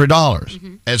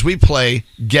 $500 as we play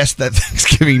Guess That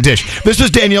Thanksgiving Dish. This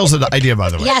was Danielle's idea, by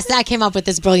the way. Yes, I came up with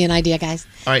this brilliant idea, guys.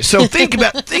 All right, so think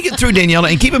it through, Danielle,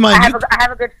 and keep in mind. I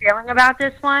have a good feeling about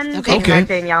this one. Okay. Because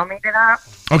Danielle made it up.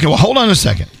 Okay, well, hold on a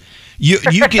second. You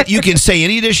can say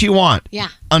any dish you want. Yeah.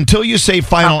 Until you say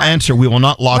final answer, we will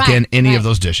not lock in any of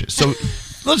those dishes. So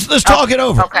let's talk it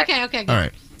over. Okay. All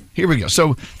right. Here we go.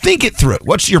 So think it through.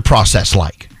 What's your process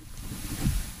like?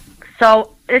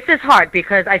 So this is hard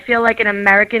because I feel like an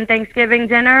American Thanksgiving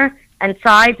dinner and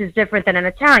sides is different than an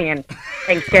Italian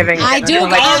Thanksgiving dinner. I do agree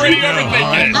with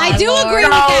that.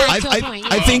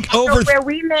 I think So where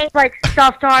we make like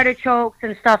stuffed artichokes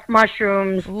and stuffed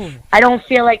mushrooms, I don't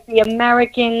feel like the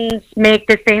Americans make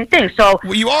the same thing. So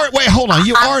hold on.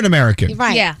 You are an American.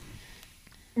 Right. Yeah.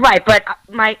 Right, but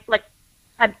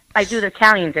I do the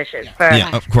Italian dishes for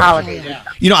of course. holidays.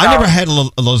 You know, I never had a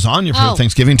lasagna for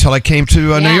Thanksgiving until I came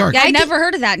to New York. Yeah, I never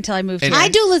heard of that until I moved here. I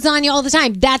do lasagna all the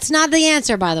time. That's not the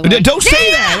answer, by the way. Don't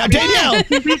say that, Danielle.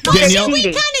 Danielle, we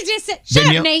kind of just said,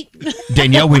 shut up, Nate.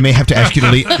 Danielle, we may have to ask you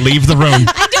to leave the room.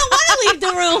 I don't want to leave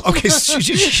the room. Okay.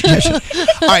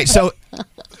 All right. So,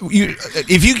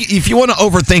 if you want to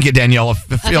overthink it, Danielle,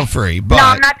 feel free. But No,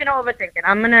 I'm not going to overthink it.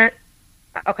 I'm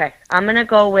going to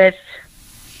go with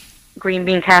green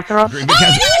bean casserole. Green bean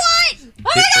casserole.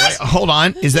 Wait, hold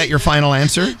on. Is that your final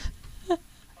answer?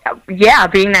 Yeah,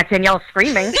 being that Danielle's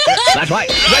screaming. That's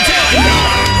right.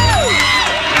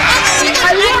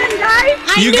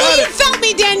 I knew you felt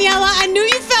me, Daniela. I knew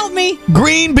you felt me.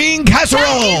 Green bean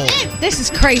casserole. This is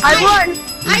crazy. I won.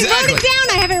 Exactly. I wrote it down.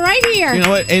 I have it right here. You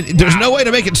know what? And there's no way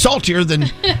to make it saltier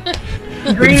than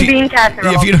green bean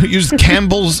casserole. If you don't use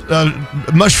Campbell's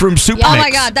mushroom soup mix. Oh my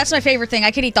God, that's my favorite thing.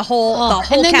 I could eat the whole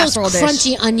and then casserole those dish.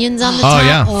 crunchy onions on the Oh top.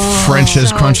 yeah,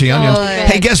 French's crunchy good. onions.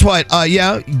 Hey, guess what?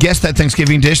 Guess that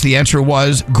Thanksgiving dish. The answer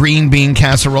was green bean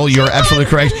casserole. You're absolutely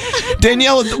correct,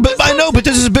 Danielle. But I know, but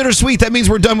this is bittersweet. That means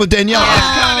we're done with Danielle.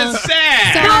 Kind of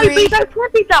sad. No, you guys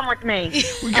can't be done with me.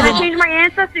 Can I change my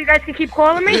answer so you guys can keep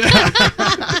calling me?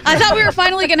 I thought we were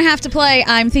finally going to have to play.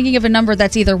 I'm thinking of a number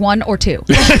that's either 1 or 2.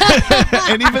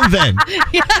 And even then,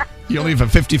 you only have a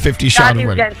 50-50 shot of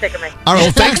winning. Getting sick of me. All right,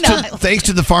 well, thanks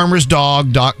to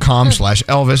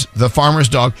thefarmersdog.com/Elvis, The Farmer's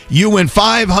Dog, you win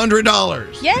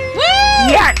 $500. Yay!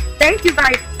 Yes, thank you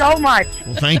guys so much.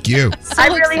 Well, thank you. I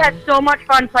really had so much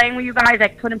fun playing with you guys. I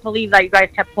couldn't believe that you guys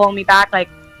kept calling me back. Like,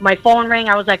 my phone rang.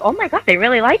 I was like, oh my God, they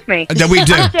really like me. That we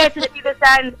do. I'm scared to be this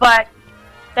end, but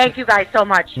thank you guys so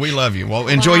much. We love you. Well,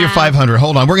 enjoy your $500.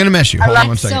 Hold on. We're going to miss you. Hold on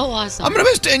one second. So awesome. I'm going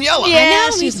to miss Daniela. Yeah,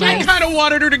 I kind of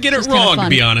wanted her to get it wrong, to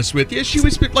be honest with you. She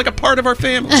was like a part of our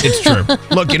family. It's true.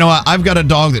 Look, you know what? I've got a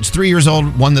dog that's 3 years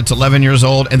old, one that's 11 years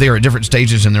old, and they are at different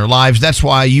stages in their lives. That's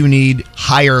why you need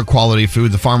higher quality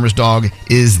food. The Farmer's Dog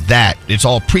is that. It's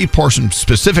all pre-portioned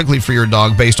specifically for your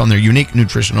dog based on their unique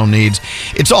nutritional needs.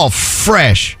 It's all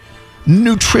fresh,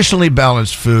 nutritionally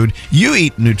balanced food. You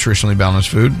eat nutritionally balanced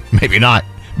food. Maybe not.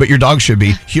 But your dog should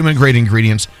be. Human-grade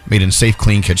ingredients made in safe,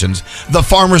 clean kitchens. The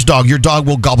Farmer's Dog. Your dog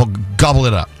will gobble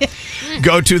it up.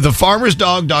 Go to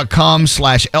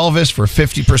thefarmersdog.com/Elvis for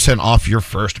 50% off your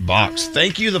first box.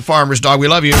 Thank you, The Farmer's Dog. We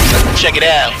love you. Check it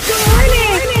out.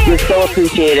 You're so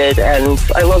appreciated, and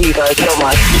I love you guys so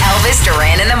much. Elvis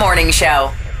Duran in the Morning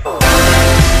Show.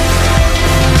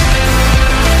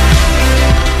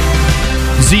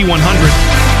 Z100.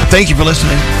 Thank you for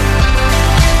listening.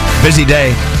 Busy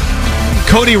day.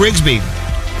 Cody Rigsby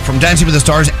from Dancing with the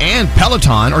Stars and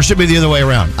Peloton, or should it be the other way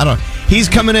around? I don't know. He's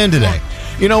coming in today.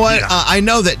 You know what? I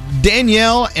know that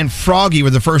Danielle and Froggy were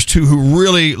the first two who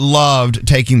really loved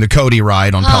taking the Cody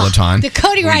ride on Peloton. The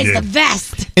Cody ride's the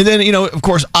best. And then, of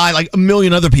course, I, like a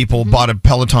million other people, bought a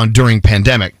Peloton during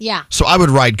pandemic. Yeah. So I would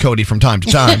ride Cody from time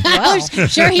to time. Well,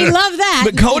 sure, he loved that.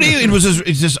 But Cody,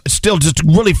 it's just still just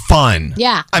really fun.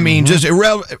 Yeah. I mean, just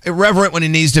irreverent when he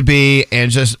needs to be,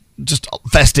 and just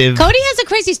festive. Cody has a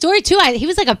crazy story too. He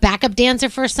was like a backup dancer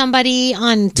for somebody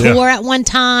on tour at one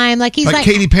time. Like he's like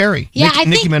Katy Perry,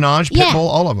 Nicki Minaj, Pitbull,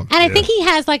 all of them. And I think he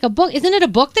has like a book. Isn't it a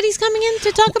book that he's coming in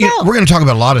to talk about? We're going to talk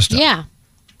about a lot of stuff. Yeah.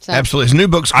 So. Absolutely. His new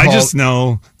book's called... I just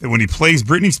know that when he plays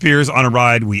Britney Spears on a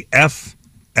ride, we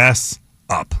FS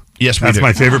up. Yes, we That's do.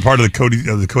 my favorite part of the Cody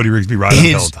Rigsby ride on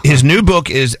Peloton. His new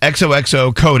book is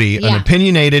XOXO Cody, an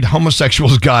opinionated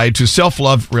homosexual's guide to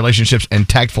self-love, relationships, and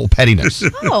tactful pettiness.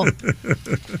 Oh.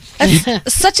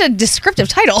 That's such a descriptive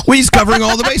title. Well, he's covering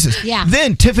all the bases. Yeah.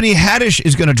 Then Tiffany Haddish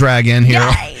is going to drag in here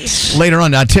later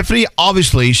on. Now, Tiffany,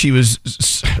 obviously, she was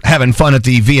having fun at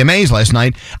the VMAs last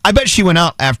night. I bet she went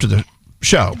out after the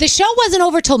show. The show wasn't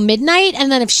over till midnight,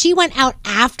 and then if she went out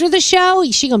after the show,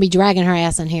 she's going to be dragging her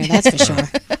ass in here, that's for sure.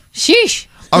 Sheesh.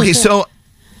 Okay, so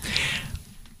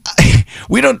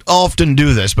we don't often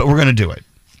do this, but we're going to do it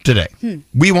today.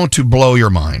 We want to blow your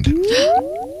mind.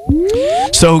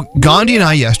 So Gandhi and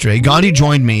I yesterday, Gandhi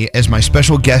joined me as my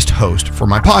special guest host for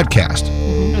my podcast.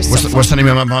 What's the name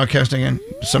of my podcast again?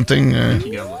 Something...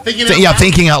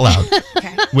 Thinking Out Loud.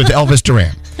 With Elvis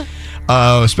Duran.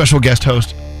 Special guest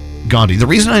host, Gandhi. The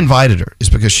reason I invited her is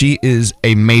because she is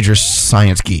a major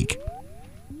science geek.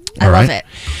 I love it.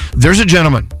 There's a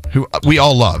gentleman who we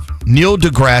all love. Neil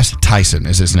deGrasse Tyson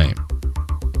is his name.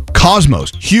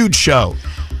 Cosmos, huge show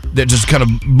that just kind of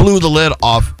blew the lid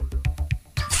off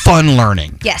fun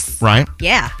learning. Yes. Right?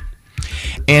 Yeah.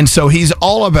 And so he's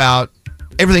all about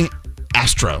everything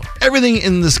astro, everything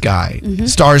in the sky,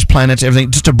 stars, planets,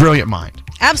 everything. Just a brilliant mind.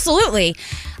 Absolutely.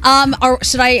 Or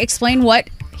should I explain what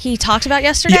he talked about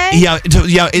yesterday?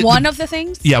 One of the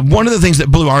things? Yeah, one of the things that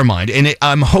blew our mind, and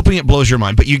I'm hoping it blows your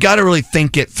mind, but you got to really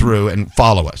think it through and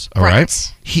follow us, all right?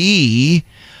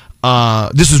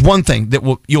 This is one thing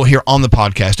that you'll hear on the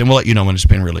podcast, and we'll let you know when it's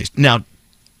been released. Now,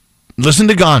 listen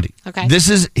to Gandhi. Okay. This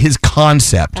is his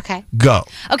concept. Okay. Go.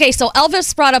 Okay, so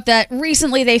Elvis brought up that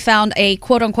recently they found a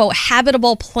quote-unquote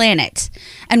habitable planet.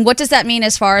 And what does that mean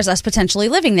as far as us potentially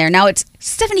living there? Now, it's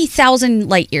 70,000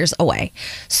 light years away.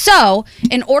 So,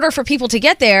 in order for people to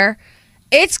get there,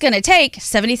 it's going to take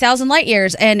 70,000 light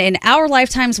years, and in our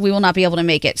lifetimes, we will not be able to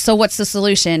make it. So what's the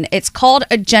solution? It's called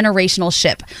a generational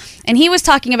ship. And he was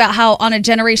talking about how on a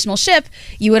generational ship,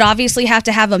 you would obviously have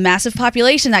to have a massive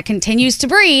population that continues to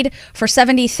breed for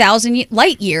 70,000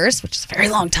 light years, which is a very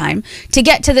long time, to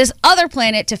get to this other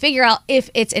planet to figure out if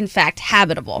it's in fact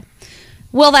habitable.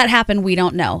 Will that happen? We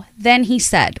don't know. Then he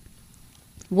said,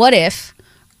 what if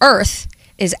Earth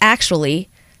is actually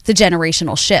the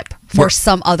generational ship for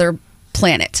some other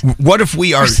planet? What if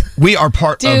we are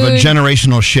part of a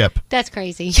generational ship That's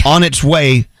crazy. on its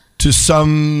way to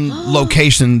some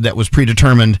location that was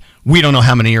predetermined we don't know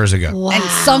how many years ago? Wow. And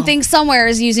something somewhere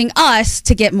is using us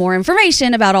to get more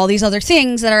information about all these other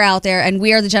things that are out there, and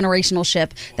we are the generational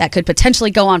ship that could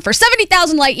potentially go on for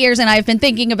 70,000 light years, and I've been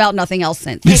thinking about nothing else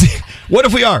since. What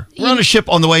if we are? We're on a ship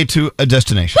on the way to a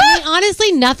destination. I mean,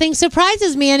 honestly, nothing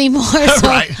surprises me anymore. So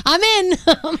Right. I'm in.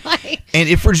 And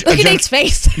if we're Look at Nate's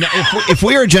face. Now, if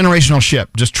we are a generational ship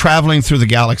just traveling through the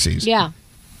galaxies, Yeah.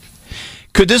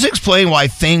 could this explain why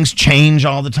things change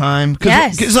all the time?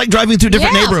 Yes. It's like driving through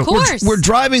different Yeah, of neighborhoods. course. We're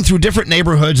driving through different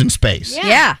neighborhoods in space.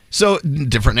 Yeah. So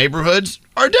different neighborhoods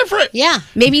are different. Yeah.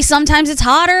 Maybe sometimes it's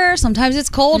hotter, sometimes it's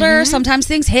colder, sometimes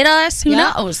things hit us. Who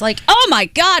knows? Like, oh my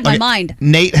God, my Okay, mind.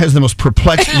 Nate has the most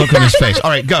perplexed look on his face. All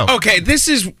right, go. Okay, this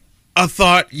is a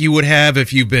thought you would have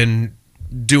if you've been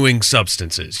doing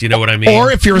substances. You know what I mean?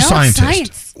 Or if you're a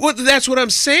scientist. Well, that's what I'm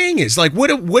saying. Is like what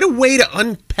a way to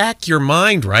unpack your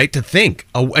mind, right? To think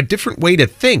a different way to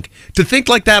think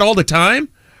like that all the time.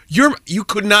 You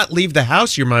could not leave the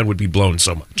house. Your mind would be blown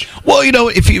so much. Well,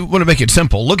 if you want to make it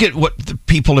simple, look at what the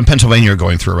people in Pennsylvania are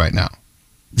going through right now.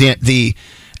 The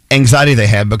anxiety they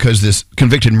have because this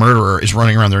convicted murderer is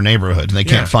running around their neighborhood and they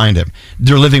can't find him.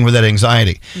 They're living with that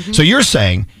anxiety. So you're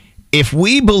saying, if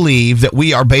we believe that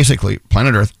we are basically,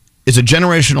 planet Earth is a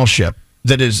generational ship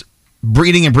that is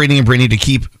breeding and breeding and breeding to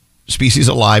keep species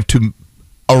alive to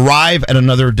arrive at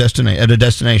another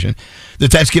destination,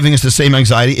 that's giving us the same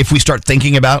anxiety if we start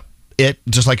thinking about it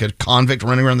just like a convict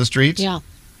running around the streets?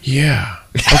 Yeah.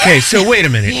 Okay, so wait a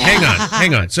minute.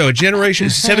 Hang on. So a generation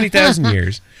is 70,000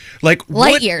 years. Like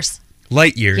Light years.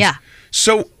 Light years. Yeah.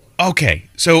 So, okay.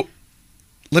 So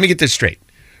let me get this straight.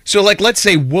 So, like, let's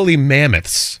say woolly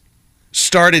mammoths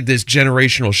started this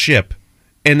generational ship,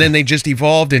 and then they just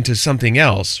evolved into something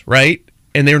else, right?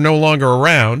 And they're no longer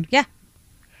around. Yeah.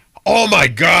 Oh my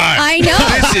God! I know.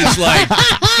 This is like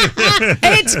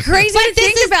it's crazy to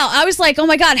think about. I was like, oh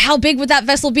my God, how big would that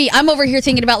vessel be? I'm over here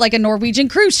thinking about like a Norwegian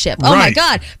cruise ship. Oh my Right.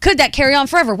 God, could that carry on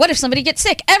forever? What if somebody gets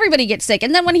sick? Everybody gets sick.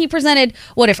 And then when he presented,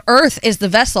 what if Earth is the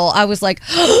vessel? I was like,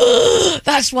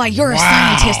 that's why you're a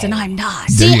scientist and I'm not.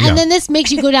 See, and then this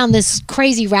makes you go down this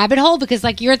crazy rabbit hole because,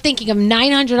 like, you're thinking of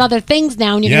 900 other things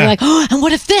now, and you're gonna be like, oh, and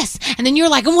what if this? And then you're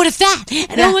like, and what if that?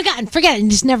 And oh my God, and forget it. And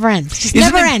it just never ends. Just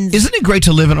never ends. Isn't it great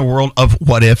to live in a world of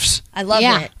what ifs? I love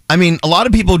it. I mean, a lot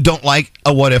of people don't like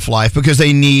a what if life because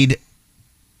they need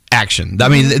action. I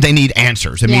mean, they need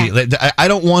answers immediately. I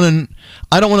don't want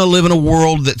to live in a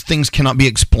world that things cannot be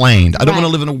explained. I don't want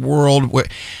to live in a world where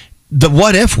the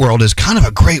what if world is kind of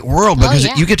a great world because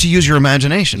you get to use your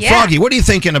imagination. Froggy, what are you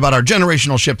thinking about our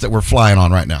generational ship that we're flying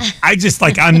on right now? I just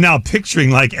I'm now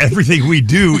picturing like everything we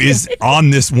do is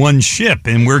on this one ship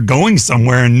and we're going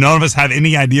somewhere and none of us have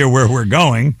any idea where we're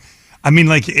going. I mean,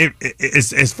 like,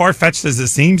 as far-fetched as it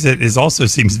seems, it also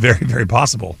seems very, very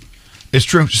possible. It's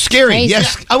true. Scary. Crazy.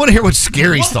 Yes. I want to hear what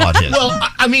Scary's thought is. Well,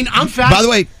 I mean, I'm By the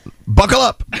way, buckle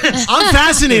up. I'm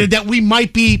fascinated that we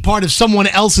might be part of someone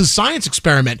else's science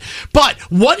experiment. But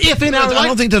what if in our I life...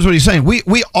 don't think that's what he's saying. We're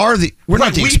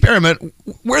not the experiment.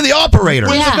 We're the operator.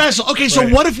 We're the vessel. Okay, so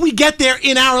what if we get there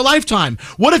in our lifetime?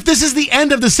 What if this is the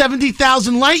end of the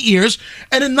 70,000 light years,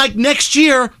 and then like next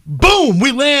year, boom,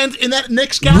 we land in that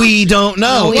next galaxy? We don't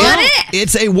know.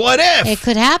 It's a what if. It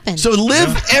could happen. So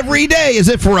live every day as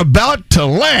if we're about to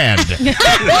land.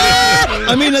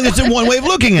 I mean, it's one way of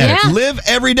looking at it. Live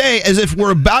every day as if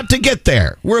we're about to get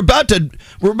there. We're about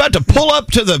to pull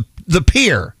up to the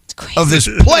pier of this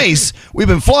place we've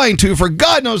been flying to for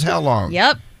God knows how long.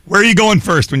 Yep. Where are you going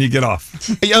first when you get off?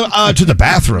 To the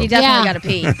bathroom. You definitely got to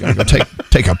pee. Gotta go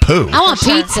take a poo. I want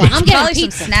pizza. I'm getting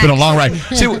pizza. It's been a long ride.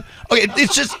 See, okay,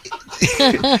 it's just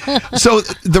so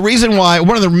the reason why,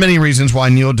 one of the many reasons why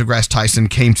Neil deGrasse Tyson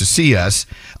came to see us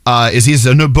is he has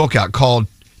a new book out called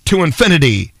To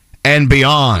Infinity and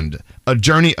Beyond, a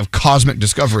journey of cosmic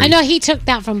discovery. I know he took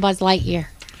that from Buzz Lightyear.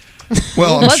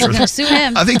 Well, I'm sure. Gonna sue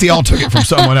him. I think they all took it from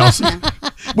someone else.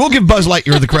 We'll give Buzz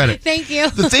Lightyear the credit. Thank you.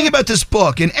 The thing about this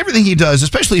book and everything he does,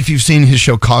 especially if you've seen his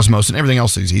show Cosmos and everything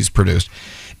else he's produced,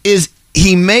 is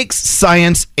he makes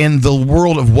science and the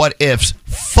world of what ifs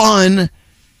fun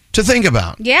to think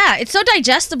about. Yeah, it's so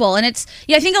digestible, and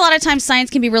I think a lot of times science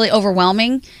can be really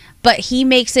overwhelming, but he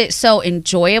makes it so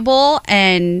enjoyable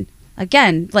and,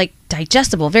 again, like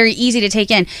digestible, very easy to take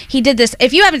in. He did this.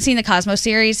 If you haven't seen the Cosmos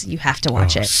series, you have to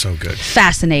watch it. So good.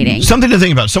 Fascinating. Something to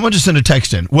think about. Someone just sent a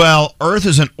text in. Well, Earth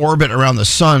is in orbit around the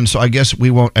sun, so I guess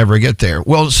we won't ever get there.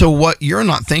 Well, so what you're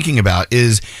not thinking about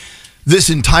is this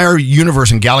entire universe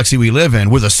and galaxy we live in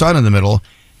with a sun in the middle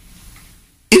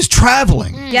is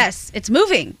traveling. Yes, it's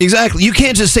moving. Exactly. You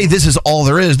can't just say this is all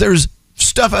there is. There's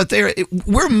stuff out there.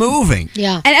 We're moving.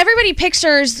 Yeah. And everybody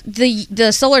pictures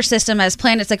the solar system as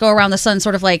planets that go around the sun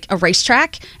sort of like a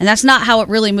racetrack, and that's not how it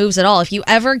really moves at all. If you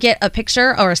ever get a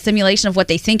picture or a simulation of what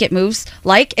they think it moves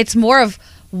like, it's more of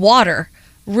water,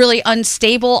 really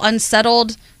unstable,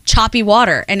 unsettled, choppy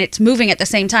water, and it's moving at the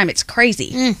same time. It's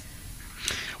crazy.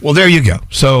 Well, there you go.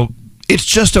 So it's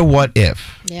just a what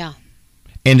if. Yeah.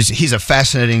 And he's a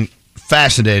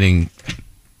fascinating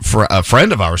for a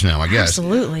friend of ours now, I guess.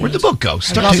 Absolutely. Where'd the book go?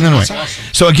 Stop taking that away.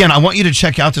 So again, I want you to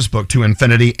check out this book, To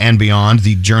Infinity and Beyond,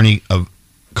 the journey of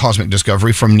cosmic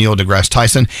discovery from Neil deGrasse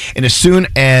Tyson. And as soon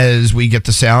as we get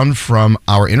the sound from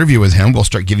our interview with him, we'll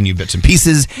start giving you bits and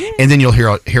pieces, and then you'll hear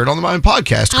it on my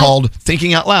podcast called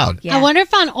Thinking Out Loud. I wonder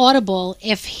if on Audible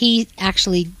if he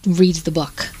actually reads the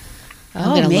book.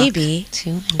 Oh, maybe.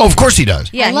 Oh, of course he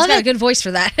does. Yeah, he's got a good voice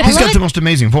for that. He's got the most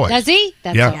amazing voice. Does he?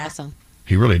 That's awesome.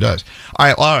 He really does.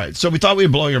 All right. So we thought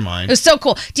we'd blow your mind. It was so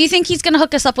cool. Do you think he's going to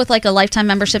hook us up with like a lifetime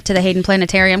membership to the Hayden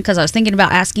Planetarium? Because I was thinking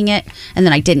about asking it, and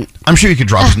then I didn't. I'm sure you could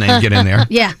drop his name and get in there.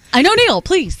 Yeah. I know Neil,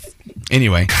 please.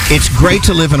 Anyway, it's great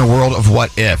to live in a world of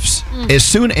what ifs. As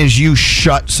soon as you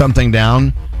shut something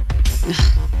down,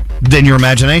 then your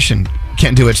imagination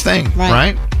can't do its thing,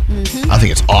 right? I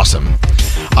think it's awesome.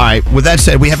 All right, with that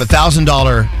said, we have a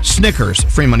 $1,000 Snickers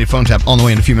free money phone tap on the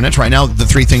way in a few minutes. Right now, the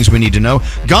three things we need to know.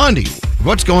 Gandhi,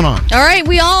 what's going on? All right,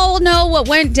 we all know what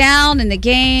went down in the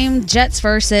game. Jets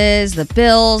versus the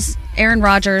Bills. Aaron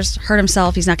Rodgers hurt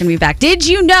himself. He's not going to be back. Did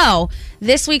you know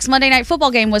this week's Monday Night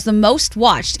Football game was the most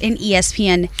watched in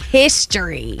ESPN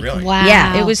history. Really? Wow.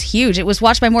 Yeah, it was huge. It was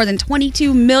watched by more than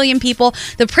 22 million people.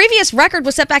 The previous record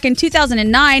was set back in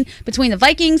 2009 between the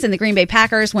Vikings and the Green Bay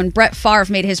Packers when Brett Favre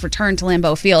made his return to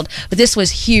Lambeau Field. But this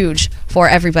was huge for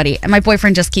everybody. And my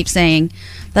boyfriend just keeps saying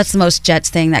that's the most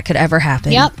Jets thing that could ever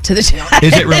happen to the Jets.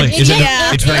 Is it really? Is it?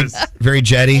 Yeah. It's very, very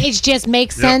jetty. It just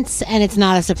makes sense, and it's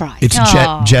not a surprise. It's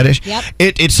jetish. Yep.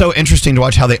 It's so interesting to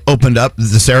watch how they opened up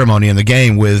the ceremony in the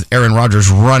game with Aaron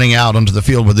Rodgers running out onto the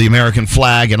field with the American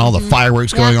flag and all the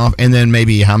fireworks going off, and then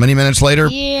maybe how many minutes later?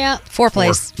 Yeah, four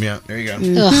plays. Yeah, there you go.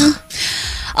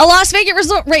 A Las Vegas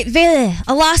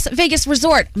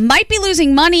resort might be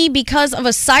losing money because of a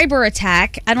cyber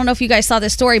attack. I don't know if you guys saw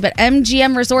this story, but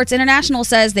MGM Resorts International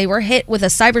says they were hit with a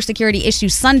cybersecurity issue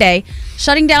Sunday,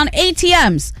 shutting down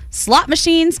ATMs, slot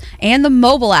machines, and the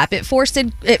mobile app. It forced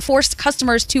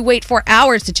customers to wait for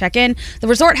hours to check in. The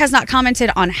resort has not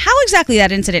commented on how exactly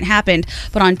that incident happened,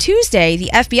 but on Tuesday, the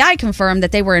FBI confirmed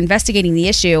that they were investigating the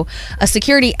issue. A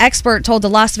security expert told the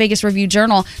Las Vegas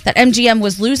Review-Journal that MGM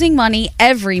was losing money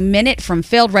every minute from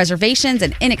failed reservations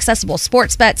and inaccessible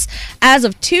sports bets. As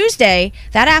of Tuesday,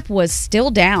 that app was still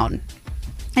down.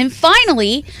 And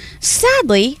finally,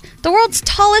 sadly, the world's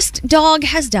tallest dog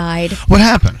has died. What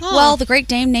happened? Well, the Great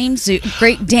Dane named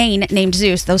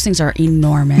Zeus. Those things are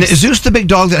enormous. Now, is Zeus the big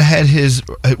dog that had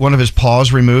one of his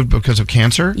paws removed because of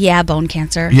cancer? Yeah, bone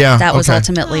cancer. Yeah, that was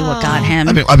ultimately what got him.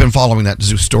 I've been following that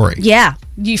Zeus story. Yeah,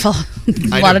 you follow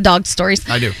a lot of dog stories.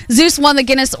 I do. Zeus won the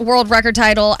Guinness World Record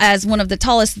title as one of the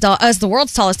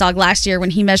world's tallest dog last year when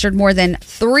he measured more than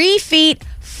 3 feet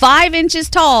 5 inches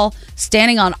tall,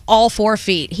 standing on all 4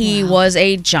 feet. He was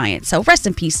a giant. So rest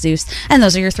in peace, Zeus. And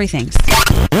those are your 3 things.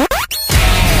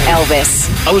 Elvis.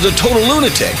 I was a total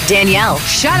lunatic. Danielle.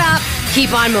 Shut up.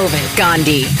 Keep on moving.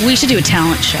 Gandhi. We should do a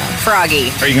talent show.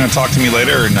 Froggy. Are you going to talk to me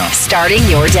later or no? Starting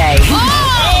your day.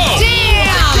 Oh,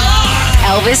 damn!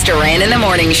 Elvis Duran in the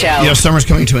Morning Show. You know, summer's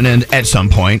coming to an end at some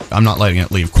point. I'm not letting it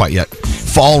leave quite yet.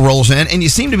 Fall rolls in, and you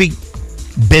seem to be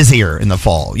busier in the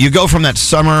fall. You go from that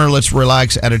summer, let's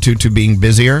relax attitude to being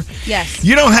busier. Yes.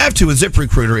 You don't have to with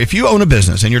ZipRecruiter. If you own a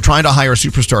business and you're trying to hire a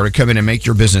superstar to come in and make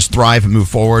your business thrive and move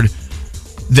forward,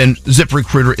 then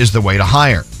ZipRecruiter is the way to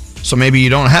hire. So maybe you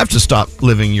don't have to stop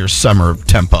living your summer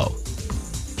tempo.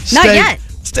 Not yet.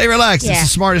 Stay relaxed. Yeah. It's the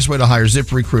smartest way to hire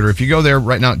ZipRecruiter. If you go there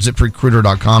right now at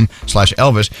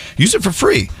ZipRecruiter.com/Elvis, use it for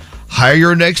free. Hire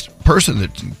your next person that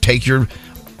take your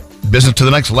business to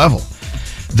the next level.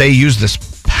 They use this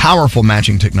powerful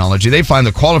matching technology. They find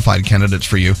the qualified candidates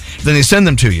for you, then they send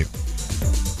them to you.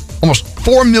 Almost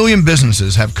 4 million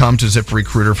businesses have come to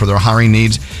ZipRecruiter for their hiring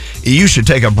needs. You should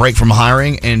take a break from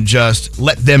hiring and just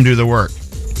let them do the work.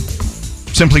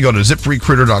 Simply go to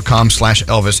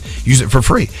ZipRecruiter.com/Elvis. Use it for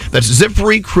free. That's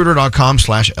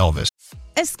ZipRecruiter.com/Elvis.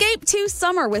 Escape to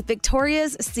summer with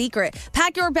Victoria's Secret.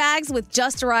 Pack your bags with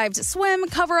just arrived swim,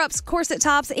 cover-ups, corset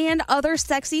tops, and other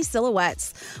sexy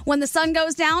silhouettes. When the sun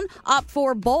goes down, opt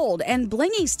for bold and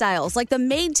blingy styles like the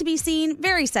made-to-be-seen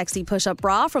very sexy push-up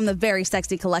bra from the Very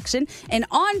Sexy collection and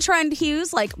on-trend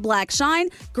hues like black shine,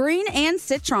 green, and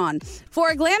citron. For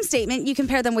a glam statement, you can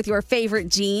pair them with your favorite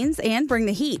jeans and bring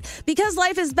the heat. Because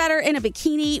life is better in a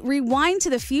bikini, rewind to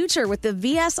the future with the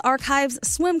VS Archives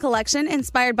swim collection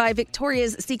inspired by Victoria's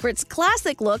Secret's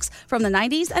classic looks from the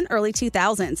 90s and early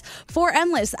 2000s. For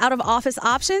endless out-of-office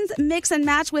options, mix and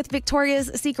match with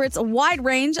Victoria's Secret's wide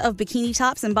range of bikini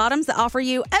tops and bottoms that offer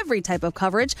you every type of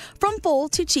coverage, from full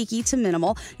to cheeky to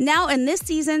minimal, now in this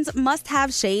season's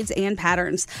must-have shades and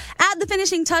patterns. Add the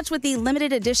finishing touch with the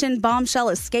limited edition Bombshell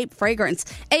Escape fragrance,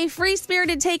 a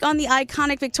free-spirited take on the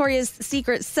iconic Victoria's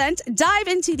Secret scent. Dive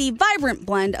into the vibrant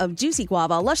blend of juicy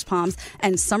guava, lush palms,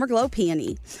 and summer glow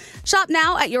peony. Shop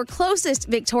now at your closest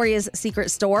Victoria's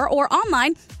Secret store or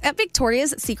online at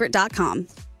victoriassecret.com.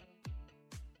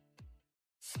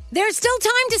 There's still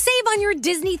time to save on your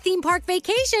Disney theme park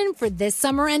vacation for this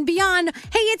summer and beyond.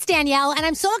 Hey, it's Danielle, and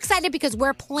I'm so excited because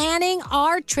we're planning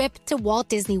our trip to Walt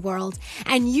Disney World,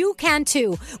 and you can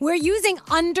too. We're using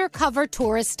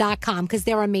undercovertourist.com because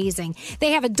they're amazing.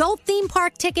 They have adult theme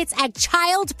park tickets at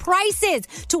child prices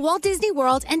to Walt Disney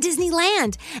World and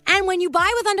Disneyland. And when you buy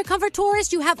with Undercover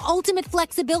Tourist, you have ultimate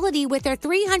flexibility with their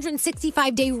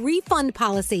 365-day refund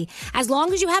policy. As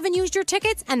long as you haven't used your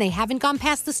tickets and they haven't gone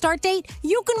past the start date,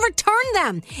 you can return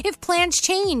them. If plans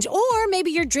change, or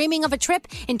maybe you're dreaming of a trip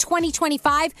in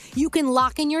 2025, you can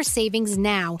lock in your savings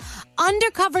now.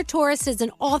 Undercover Tourist is an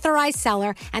authorized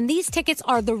seller, and these tickets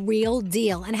are the real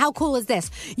deal. And how cool is this?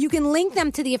 You can link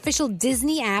them to the official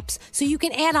Disney apps, so you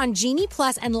can add on Genie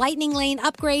Plus and Lightning Lane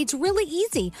upgrades really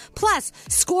easy. Plus,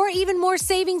 score even more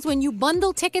savings when you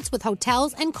bundle tickets with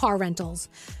hotels and car rentals.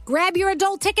 Grab your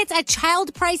adult tickets at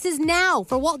child prices now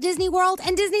for Walt Disney World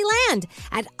and Disneyland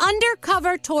at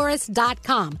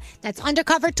undercovertourist.com. That's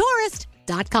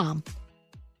undercovertourist.com.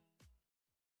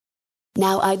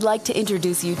 Now I'd like to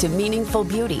introduce you to Meaningful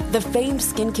Beauty, the famed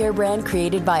skincare brand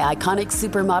created by iconic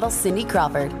supermodel Cindy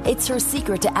Crawford. It's her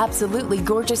secret to absolutely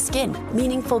gorgeous skin.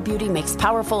 Meaningful Beauty makes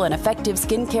powerful and effective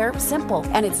skincare simple,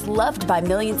 and it's loved by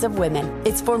millions of women.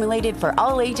 It's formulated for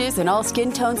all ages and all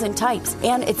skin tones and types,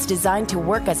 and it's designed to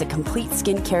work as a complete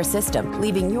skincare system,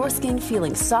 leaving your skin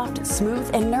feeling soft, smooth,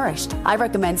 and nourished. I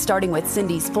recommend starting with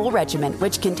Cindy's full regimen,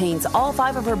 which contains all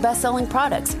 5 of her best-selling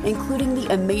products, including the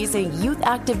amazing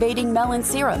youth-activating Melon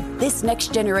Serum. This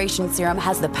next generation serum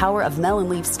has the power of melon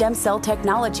leaf stem cell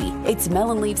technology. It's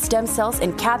melon leaf stem cells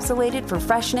encapsulated for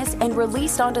freshness and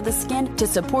released onto the skin to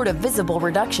support a visible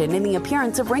reduction in the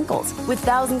appearance of wrinkles. With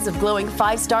thousands of glowing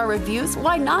 5-star reviews,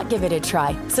 why not give it a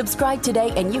try? Subscribe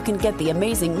today and you can get the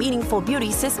amazing Meaningful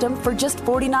Beauty system for just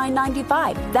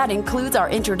 $49.95. That includes our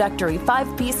introductory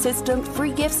 5-piece system,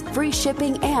 free gifts, free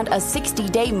shipping, and a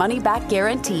 60-day money-back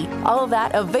guarantee. All of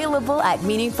that available at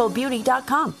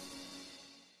meaningfulbeauty.com.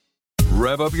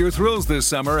 Rev up your thrills this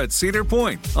summer at Cedar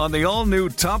Point on the all-new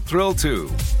Top Thrill 2.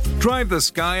 Drive the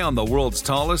sky on the world's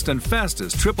tallest and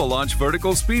fastest triple-launch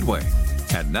vertical speedway.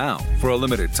 And now, for a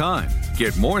limited time,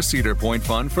 get more Cedar Point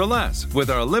fun for less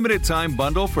with our limited-time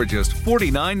bundle for just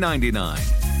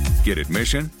 $49.99. Get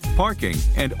admission, parking,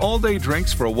 and all-day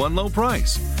drinks for one low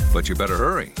price. But you better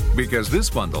hurry, because this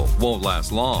bundle won't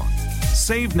last long.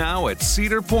 Save now at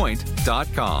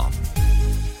cedarpoint.com.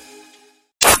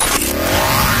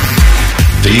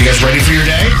 Are you guys ready for your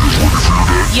day?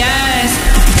 Yes.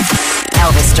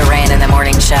 Elvis Duran in the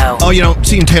morning show. Oh,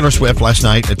 seeing Taylor Swift last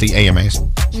night at the AMAs.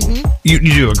 Mm-hmm. You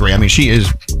do agree. I mean, she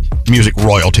is music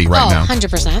royalty right now.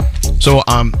 100%. So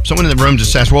someone in the room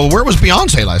just asked, well, where was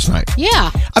Beyonce last night?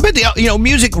 Yeah. I bet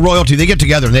music royalty, they get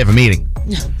together and they have a meeting.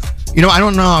 I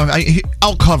don't know.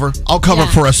 I'll cover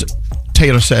for us.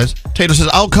 Taylor says,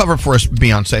 I'll cover for us,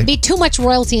 Beyonce. Be too much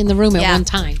royalty in the room at one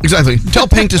time. Exactly. Tell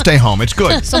Pink to stay home. It's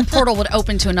good. Some portal would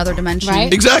open to another dimension.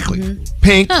 Right? Exactly. Mm-hmm.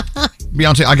 Pink,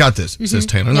 Beyonce, I got this, says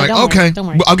Taylor. And Yeah, okay, don't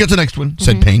worry. I'll get the next one,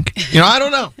 said Pink. I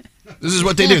don't know. This is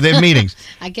what they do. They have meetings.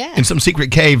 I guess. In some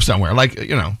secret cave somewhere. I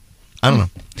don't know.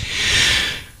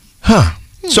 Huh.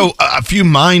 So a few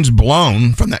minds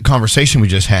blown from that conversation we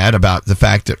just had about the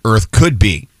fact that Earth could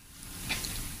be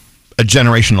a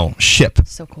generational ship.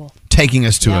 So cool. Taking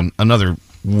us to another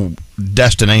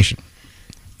destination.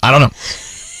 I don't know.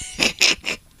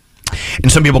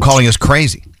 And some people calling us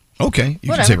crazy. Okay,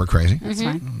 you can say we're crazy. That's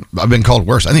fine. I've been called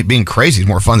worse. I think being crazy is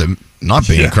more fun than not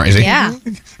being crazy. Yeah.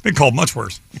 Been called much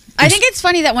worse. I think it's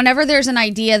funny that whenever there's an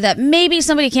idea that maybe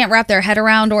somebody can't wrap their head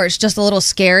around or it's just a little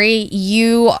scary,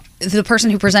 the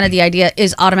person who presented the idea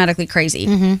is automatically crazy.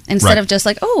 Instead of just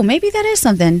like, oh, maybe that is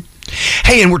something.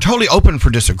 Hey, and we're totally open for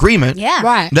disagreement. Yeah.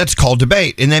 Right. That's called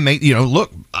debate. And they make,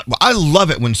 look, I love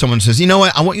it when someone says, you know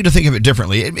what, I want you to think of it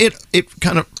differently. It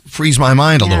kind of frees my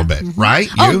mind a little bit, right?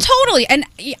 Oh, totally. And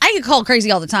I get called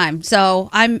crazy all the time. So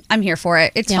I'm here for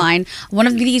it. It's fine. One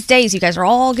of these days, you guys are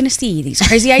all going to see these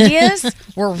crazy ideas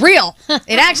were real.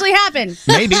 It actually happened.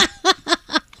 Maybe.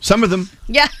 Some of them.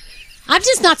 Yeah. I'm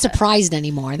just not surprised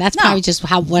anymore. That's probably just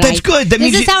That's good. That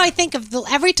means this is how I think of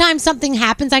every time something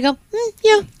happens. I go,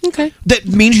 yeah, okay. That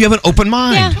means you have an open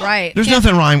mind. Yeah. Right. There's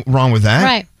nothing wrong with that.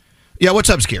 Right. Yeah, what's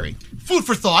up, Scary? Food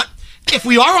for thought. If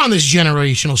we are on this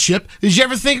generational ship, did you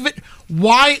ever think of it?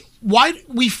 Why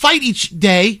we fight each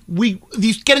day? We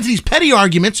get into these petty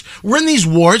arguments. We're in these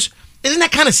wars. Isn't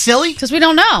that kind of silly? Because we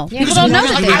don't know. People don't know.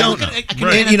 We don't know.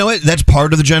 And you know what? That's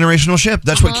part of the generational ship.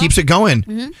 That's what keeps it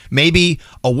going. Maybe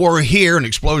a war here, an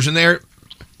explosion there,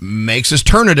 makes us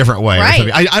turn a different way. Right.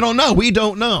 I don't know. We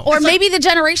don't know. Or maybe the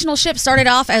generational ship started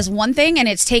off as one thing and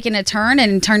it's taken a turn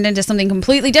and turned into something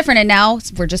completely different, and now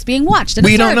we're just being watched. And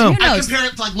we don't know. I compare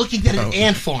it to like looking at an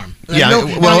ant farm. Yeah,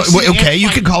 okay, you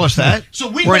can call us that.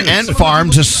 So we're an ant farm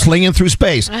just slinging through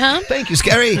space. Thank you,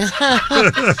 Scary.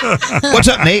 What's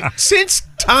up, Nate? Since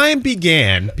time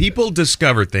began, people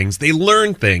discover things, they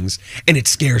learn things, and it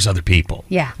scares other people.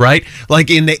 Yeah. Right? Like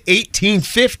in the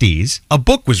 1850s, a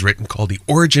book was written called The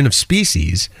Origin of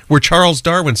Species, where Charles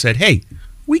Darwin said, hey,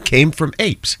 we came from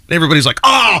apes. And everybody's like,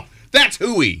 oh, that's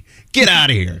hooey. Get out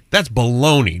of here. That's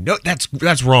baloney. No,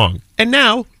 that's wrong. And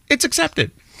now it's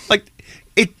accepted. Like,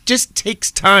 It just takes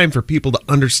time for people to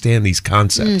understand these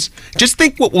concepts. Just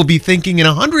think what we'll be thinking in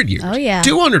 100 years. Oh, yeah.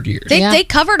 200 years. They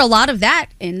covered a lot of that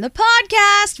in the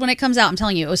podcast when it comes out. I'm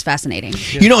telling you, it was fascinating.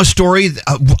 You know, a story,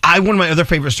 one of my other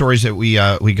favorite stories that we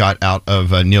got out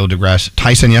of Neil deGrasse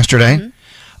Tyson yesterday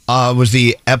was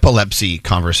the epilepsy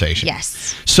conversation.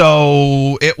 Yes.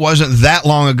 So it wasn't that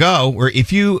long ago where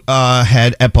if you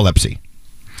had epilepsy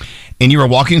and you were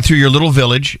walking through your little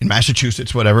village in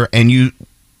Massachusetts, whatever, and you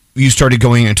started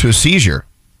going into a seizure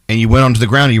and you went onto the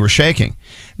ground and you were shaking.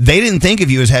 They didn't think of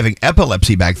you as having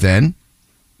epilepsy back then.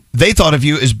 They thought of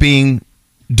you as being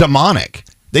demonic.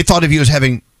 They thought of you as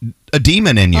having a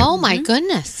demon in you. Oh, my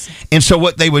goodness. And so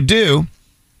what they would do,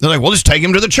 they're like, well, just take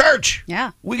him to the church.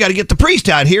 Yeah. We got to get the priest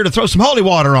out here to throw some holy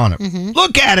water on him.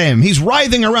 Look at him. He's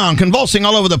writhing around, convulsing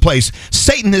all over the place.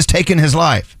 Satan has taken his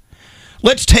life.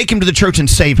 Let's take him to the church and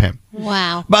save him.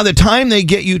 Wow. By the time they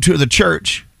get you to the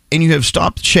church and you have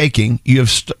stopped shaking, you have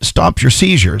stopped your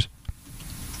seizures,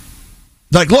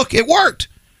 like, look, it worked.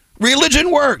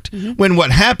 Religion worked. When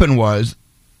what happened was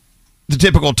the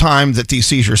typical time that these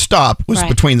seizures stop was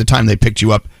between the time they picked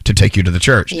you up to take you to the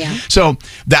church. Yeah. So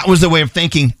that was the way of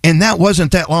thinking, and that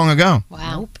wasn't that long ago.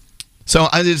 Wow. So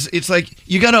it's like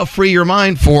you got to free your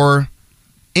mind for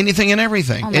anything and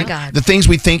everything. Oh, my God. The things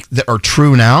we think that are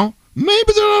true now,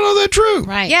 maybe they're not all that true.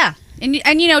 Right. Yeah.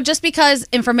 And you know, just because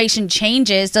information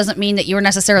changes doesn't mean that you were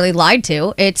necessarily lied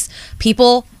to. It's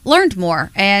people learned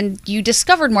more and you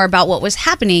discovered more about what was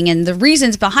happening and the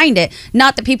reasons behind it.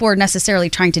 Not that people were necessarily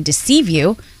trying to deceive you.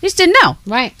 You just didn't know.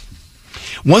 Right.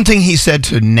 One thing he said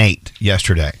to Nate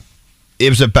yesterday, it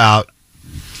was about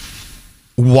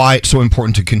why it's so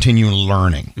important to continue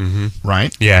learning,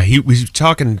 right? Yeah, he was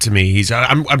talking to me.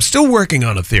 I'm still working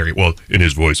on a theory. Well, in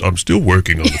his voice, I'm still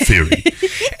working on a theory.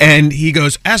 And he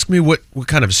goes, ask me what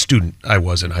kind of student I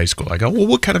was in high school. I go, well,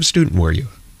 what kind of student were you?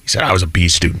 He said, I was a B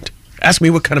student. Ask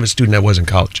me what kind of a student I was in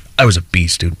college. I was a B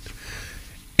student.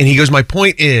 And he goes, my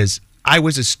point is, I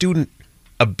was a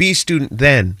B student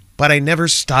then, but I never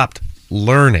stopped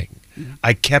learning.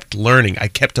 I kept learning. I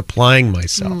kept applying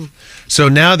myself. So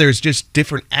now there's just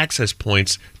different access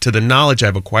points to the knowledge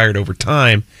I've acquired over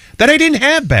time that I didn't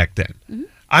have back then.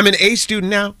 I'm an A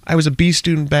student now. I was a B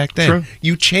student back then. True.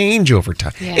 You change over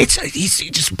time. Yeah. It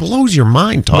just blows your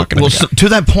mind talking well, about it. to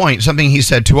that point, something he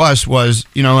said to us was,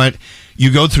 you know what? You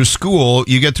go through school,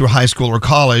 you get through high school or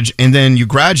college, and then you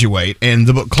graduate, and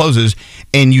the book closes,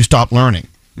 and you stop learning.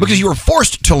 Because you were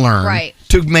forced to learn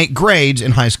to make grades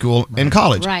in high school and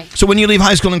college. Right. So when you leave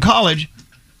high school and college,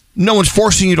 no one's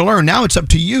forcing you to learn. Now it's up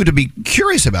to you to be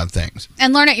curious about things.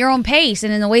 And learn at your own pace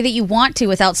and in the way that you want to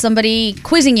without somebody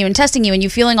quizzing you and testing you and you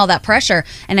feeling all that pressure.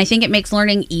 And I think it makes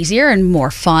learning easier and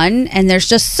more fun. And there's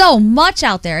just so much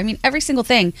out there. I mean, every single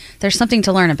thing, there's something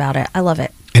to learn about it. I love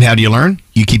it. And how do you learn?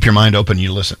 You keep your mind open,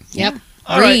 you listen. Yep.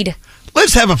 All right. Read.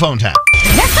 Let's have a phone tap.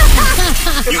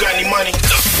 You got any money?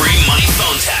 The free money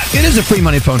phone tap. It is a free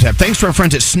money phone tap. Thanks to our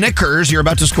friends at Snickers. You're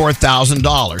about to score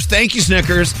 $1,000. Thank you,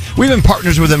 Snickers. We've been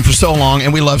partners with them for so long,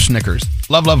 and we love Snickers.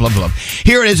 Love, love, love, love.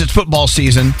 Here it is. It's football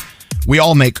season. We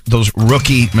all make those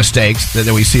rookie mistakes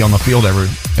that we see on the field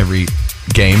every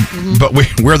game, but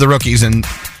we're the rookies in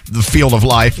the field of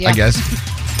life, I guess.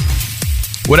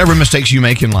 Whatever mistakes you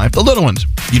make in life, the little ones.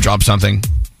 You drop something.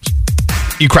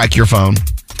 You crack your phone.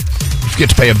 You forget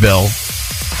to pay a bill.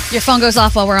 Your phone goes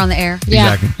off while we're on the air.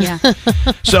 Yeah. Exactly. Yeah.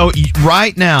 So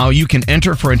right now, you can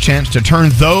enter for a chance to turn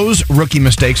those rookie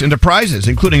mistakes into prizes,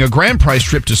 including a grand prize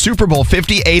trip to Super Bowl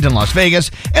 58 in Las Vegas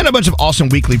and a bunch of awesome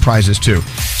weekly prizes, too.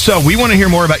 So we want to hear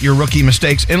more about your rookie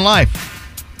mistakes in life.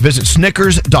 Visit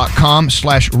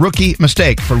Snickers.com/rookie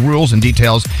mistake for rules and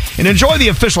details and enjoy the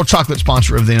official chocolate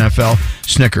sponsor of the NFL,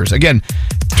 Snickers. Again,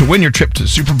 to win your trip to the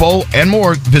Super Bowl and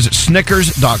more, visit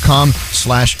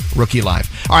Snickers.com/rookie life.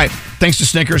 All right. Thanks to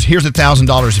Snickers. Here's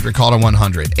 $1,000 if you're called on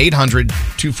 100.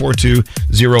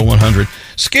 800-242-0100.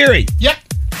 Scary. Yep.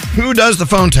 Who does the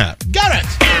phone tap? Got it.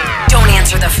 Don't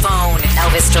answer the phone,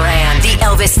 Elvis Duran. The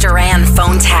Elvis Duran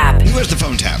phone tap. Who has the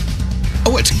phone tap?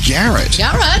 Oh, it's Garrett.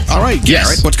 Garrett. All right,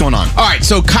 Garrett. Yes. What's going on? All right,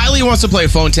 so Kylie wants to play a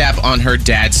phone tap on her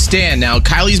dad's stand. Now,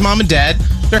 Kylie's mom and dad,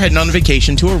 they're heading on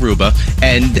vacation to Aruba,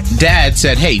 and Dad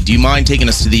said, hey, do you mind taking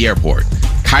us to the airport?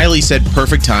 Kylie said,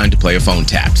 perfect time to play a phone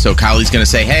tap. So Kylie's going to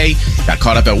say, hey, got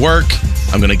caught up at work.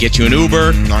 I'm going to get you an Uber,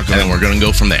 and then we're going to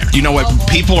go from there. You know what?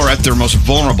 People are at their most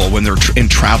vulnerable when they're in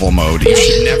travel mode. You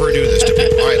should never do this to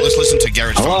people. All right, let's listen to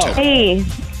Garrett's phone tap. Hey.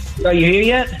 Are you here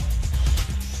yet?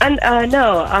 And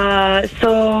no.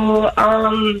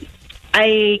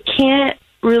 I can't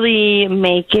really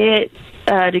make it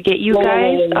to get you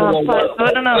guys. No. But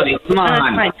no. Buddy, come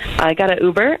on. No, it's fine. I got an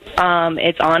Uber.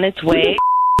 It's on its way.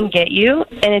 get you,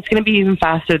 and it's going to be even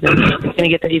faster than me. It's going to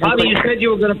get there even Bobby, you quicker. said you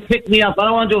were going to pick me up. I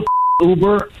don't want to do a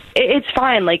Uber. It's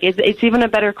fine. Like, it's even a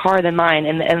better car than mine,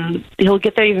 and he'll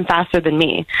get there even faster than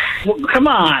me. Well, come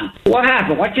on. What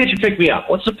happened? Why can't you pick me up?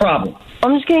 What's the problem?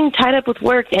 I'm just getting tied up with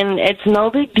work, and it's no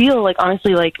big deal. Like,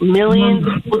 honestly, like, millions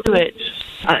of people do it.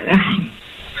 All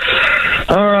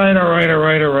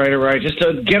right. Just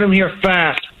get him here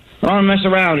fast. I don't want to mess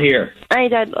around here. All right,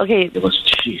 Dad. Okay.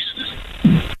 Jesus.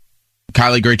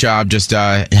 Kylie, great job. Just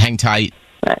hang tight.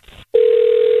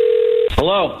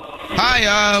 Hello.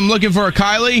 Hi, I'm looking for a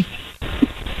Kylie.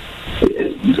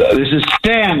 This is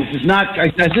Stan. This is not.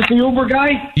 Is this the Uber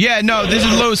guy? Yeah, no, this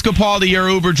is Louis Capaldi, your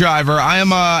Uber driver. I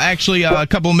am actually a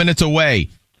couple minutes away.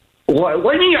 What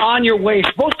do you mean you're on your way?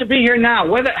 You're supposed to be here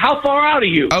now. How far out are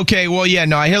you? Okay, well, yeah,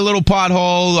 no, I hit a little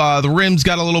pothole. The rims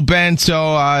got a little bent,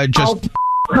 so just...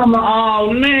 Come on.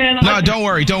 Oh, man. No, don't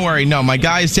worry. No, my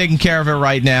guy is taking care of it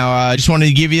right now. I just wanted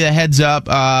to give you the heads up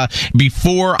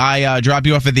before I drop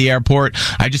you off at the airport.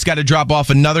 I just got to drop off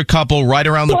another couple right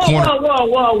around the corner. Whoa.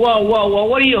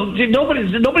 What are you...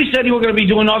 Nobody said you were going to be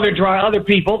doing other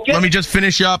people. Let me just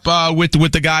finish up with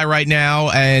the guy right now.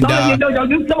 And No,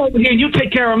 you come over here and you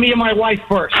take care of me and my wife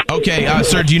first. Okay,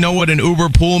 sir, do you know what an Uber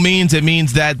pool means? It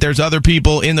means that there's other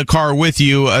people in the car with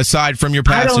you aside from your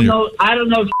passenger. I don't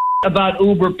know about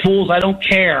Uber pools. I don't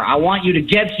care. I want you to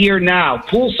get here now.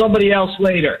 Pool somebody else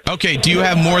later. Okay, do you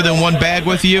have more than one bag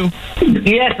with you?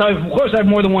 Yes, of course I have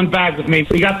more than one bag with me.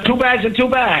 We got 2 bags and 2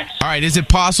 bags. All right, is it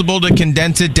possible to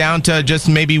condense it down to just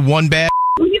maybe 1 bag?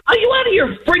 Are you out of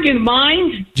your friggin'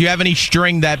 mind? Do you have any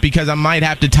string that, because I might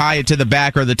have to tie it to the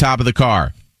back or the top of the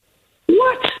car?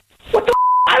 What? What the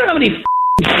I don't have any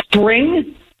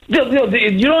string. You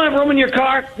don't have room in your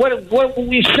car? What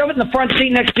we shove it in the front seat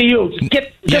next to you. We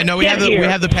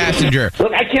have the passenger.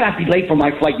 Look, I cannot be late for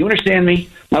my flight. You understand me?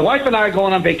 My wife and I are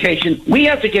going on vacation. We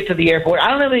have to get to the airport.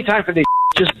 I don't have any time for this.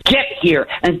 Just get here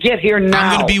and get here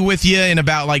now. I'm going to be with you in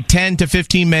about like 10 to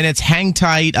 15 minutes. Hang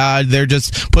tight. They're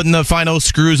just putting the final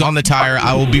screws on the tire.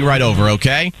 I will be right over,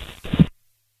 okay?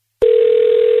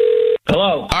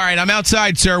 Hello. All right, I'm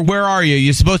outside, sir. Where are you?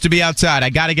 You're supposed to be outside. I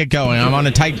got to get going. I'm on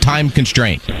a tight time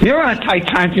constraint. You're on a tight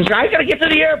time constraint. I got to get to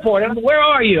the airport. Where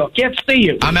are you? I can't see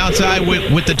you. I'm outside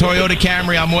with the Toyota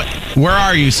Camry. Where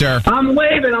are you, sir? I'm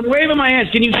waving my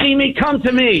hands. Can you see me? Come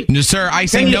to me. No, sir, I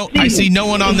see no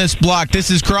one on this block. This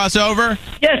is Crossover?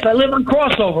 Yes, I live on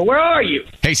Crossover. Where are you?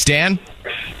 Hey, Stan.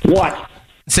 What?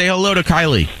 Say hello to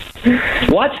Kylie.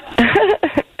 What?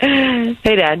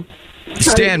 Hey, Dad.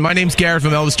 Stan, my name's Garrett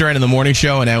from Elvis Duran in the Morning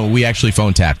Show, and we actually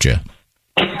phone tapped you.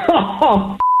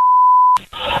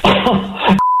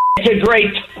 It's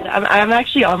great. I'm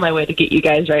actually on my way to get you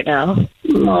guys right now.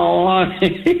 Oh,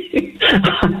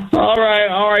 all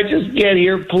right, just get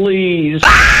here, please. The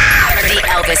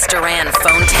Elvis Duran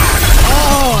phone tap.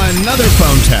 Oh, another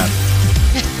phone tap.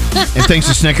 And thanks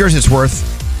to Snickers, it's worth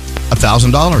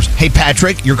 $1,000. Hey,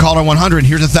 Patrick, you're caller 100.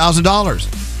 Here's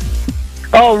 $1,000.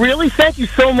 Oh, really? Thank you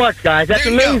so much, guys. That's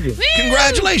amazing.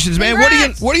 Congratulations, man. What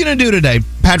are you going to do today?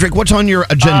 Patrick, what's on your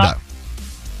agenda?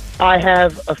 I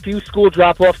have a few school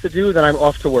drop-offs to do, then I'm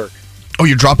off to work. Oh,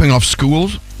 you're dropping off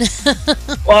schools?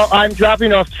 Well, I'm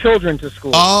dropping off children to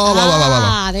school.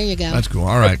 There you go. That's cool.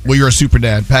 All right. Well, you're a super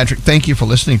dad. Patrick, thank you for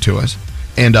listening to us.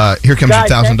 And here comes Guys,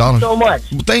 $1,000. thank you so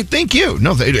much. Well, thank you.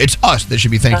 No, it's us that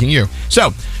should be thanking you.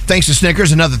 So, thanks to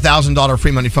Snickers, another $1,000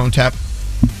 free money phone tap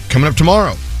coming up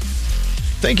tomorrow.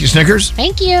 Thank you, Snickers.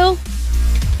 Thank you.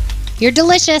 You're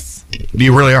delicious.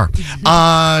 You really are.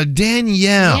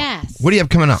 Danielle. Yes. What do you have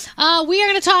coming up? We are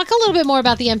going to talk a little bit more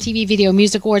about the MTV Video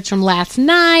Music Awards from last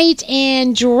night.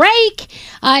 And Drake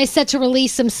is set to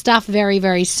release some stuff very,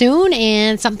 very soon.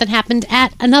 And something happened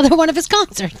at another one of his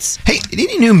concerts. Hey,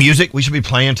 any new music we should be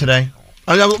playing today?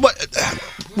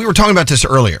 We were talking about this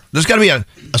earlier. There's got to be a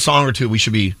song or two we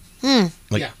should be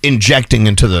injecting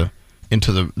into the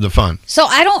fun. So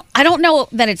I don't know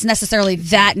that it's necessarily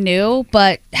that new,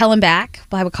 but Hell and Back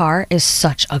by Bakar is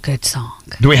such a good song.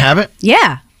 Do we have it?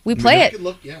 Yeah, we play it.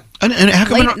 And how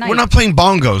come we're not playing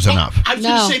bongos enough? I was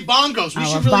going to say bongos. We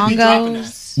should really be dropping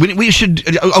that. We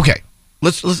should. Okay,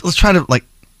 let's try to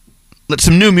let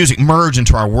some new music merge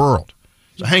into our world.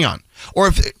 So hang on.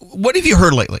 Or what have you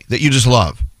heard lately that you just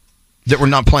love that we're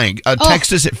not playing?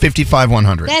 Text us at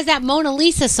 55100. There's that Mona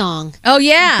Lisa song. Oh,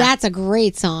 yeah. That's a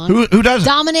great song. Who does it?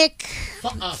 Dominic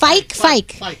Fike.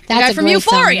 That's guy a from great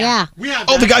Euphoria. Song. Yeah.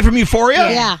 The guy from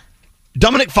Euphoria? Yeah.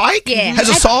 Dominic Fike has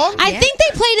a song? I think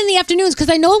they played in the afternoons because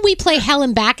I know we play Hell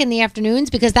and Back in the afternoons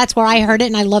because that's where I heard it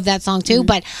and I love that song too.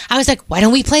 But I was like, why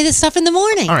don't we play this stuff in the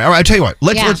morning? All right. I'll tell you what.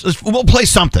 Let's we'll play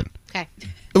something. Okay.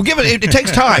 Well, it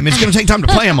takes time. It's going to take time to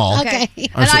play them all. Okay.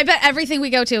 And I bet everything we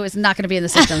go to is not going to be in the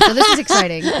system. So this is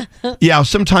exciting. Yeah,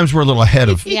 sometimes we're a little ahead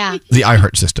of the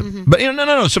iHeart system. But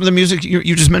no. Some of the music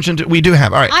you just mentioned, we do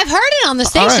have. All right. I've heard it on the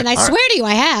station. I swear to you,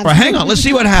 I have. All right, hang on. Let's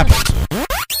see what happens.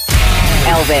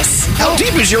 Elvis. How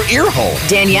deep is your ear hole?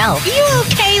 Danielle. You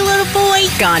okay, little boy?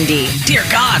 Gandhi. Dear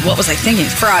God, what was I thinking?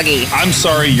 Froggy. I'm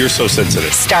sorry you're so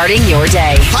sensitive. Starting your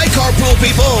day. Hi, carpool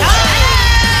people.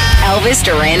 Elvis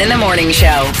Duran in the Morning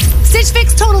Show. Stitch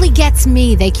Fix totally gets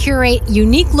me. They curate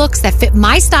unique looks that fit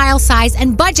my style, size,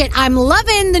 and budget. I'm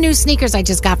loving the new sneakers I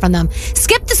just got from them.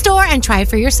 Skip the store and try it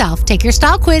for yourself. Take your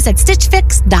style quiz at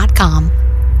StitchFix.com.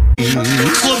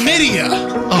 Chlamydia.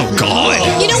 Oh,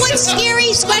 God. You know what's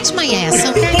scary? Scratch my ass,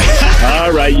 okay?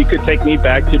 All right, you could take me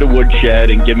back to the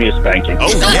woodshed and give me a spanking. Oh,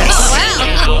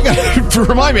 yes.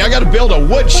 Remind me, I got to build a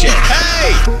woodshed.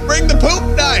 Hey, bring the poop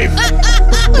knife.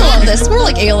 I love this. We're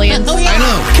like aliens. I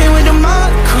know. Came with the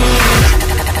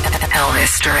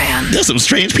Elvis Duran. There's some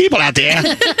strange people out there.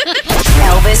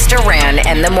 Elvis Duran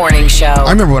and the Morning Show. I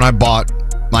remember when I bought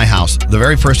my house, the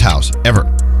very first house ever.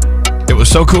 It was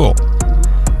so cool.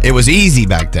 It was easy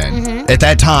back then. At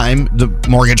that time, the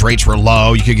mortgage rates were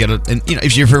low. You could get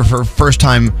if you're for a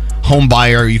first-time home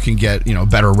buyer, you can get a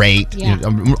better rate,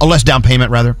 a less down payment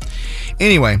rather.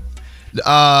 Anyway,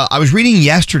 I was reading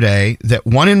yesterday that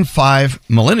 1 in 5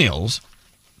 millennials,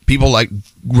 people like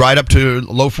right up to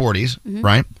low 40s,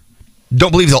 right, don't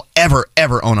believe they'll ever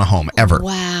own a home ever.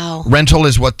 Wow. Rental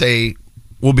is what they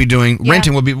will be doing. Yeah.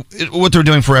 Renting will be what they're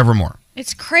doing forevermore.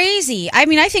 It's crazy. I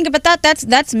mean, I think about that.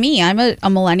 That's me. I'm a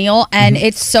millennial, and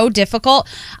it's so difficult.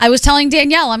 I was telling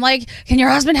Danielle, I'm like, can your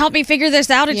husband help me figure this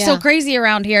out? It's so crazy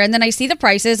around here. And then I see the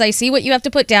prices. I see what you have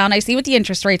to put down. I see what the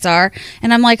interest rates are.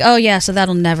 And I'm like, oh, yeah, so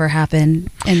that'll never happen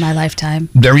in my lifetime.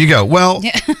 There you go. Well,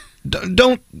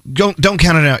 don't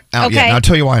count it out yet. And I'll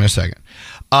tell you why in a second.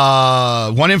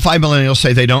 1 in 5 millennials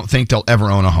say they don't think they'll ever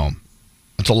own a home.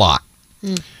 That's a lot.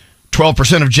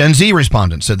 12% of Gen Z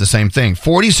respondents said the same thing.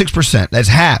 46%, that's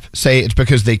half, say it's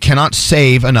because they cannot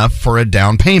save enough for a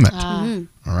down payment. All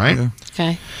right?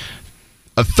 Okay.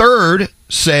 A third of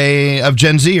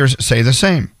Gen Zers say the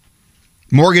same.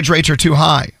 Mortgage rates are too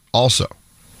high also.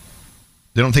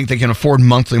 They don't think they can afford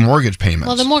monthly mortgage payments.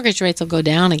 Well, the mortgage rates will go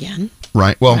down again.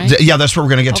 Right. Well, that's what we're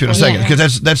going to get to in a second,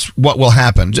 because that's what will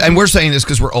happen. And we're saying this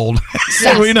because we're old.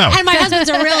 So we know. And my husband's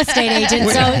a real estate agent,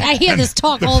 so I hear this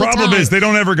talk all the time. The problem is they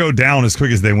don't ever go down as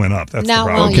quick as they went up. That's the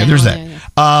problem. Okay, there's that.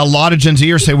 A lot of Gen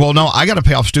Zers say, well, no, I got to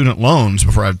pay off student loans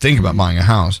before I think about buying a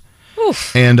house.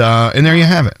 Oof. And there you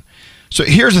have it. So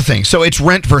here's the thing. So it's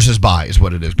rent versus buy is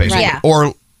what it is, basically. Right.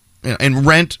 Or and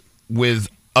rent with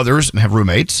others and have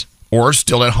roommates, or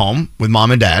still at home with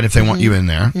mom and dad if they want you in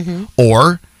there,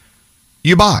 or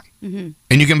you buy. And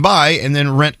you can buy and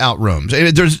then rent out rooms.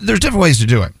 There's different ways to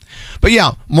do it. But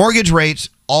yeah, mortgage rates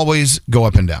always go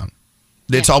up and down.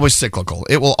 It's always cyclical.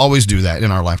 It will always do that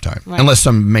in our lifetime, unless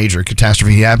some major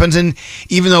catastrophe happens. And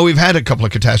even though we've had a couple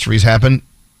of catastrophes happen,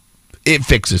 it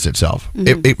fixes itself.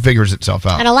 It figures itself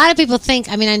out. And a lot of people think,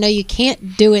 I mean, I know you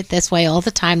can't do it this way all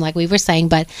the time, like we were saying,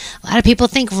 but a lot of people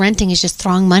think renting is just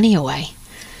throwing money away.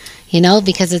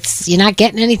 Because you're not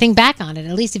getting anything back on it.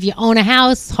 At least if you own a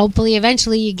house, hopefully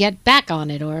eventually you get back on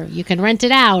it, or you can rent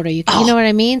it out, or you know what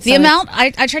I mean? The amount,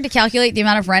 I tried to calculate the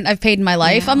amount of rent I've paid in my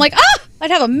life. I'm like, I'd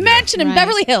have a mansion in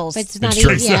Beverly Hills. But it's not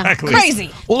even exactly.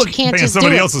 Crazy. Well, look, you can't paying just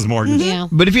somebody do it. else's mortgage. Yeah.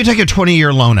 But if you take a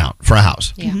 20-year loan out for a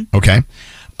house, okay,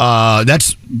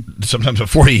 that's sometimes a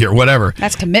 40-year, whatever.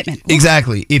 That's commitment.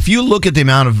 Exactly. If you look at the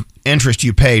amount of interest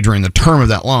you pay during the term of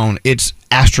that loan, it's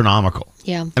astronomical.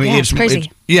 Yeah. I mean, it's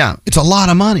crazy. It's a lot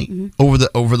of money over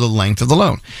the length of the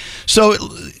loan. So,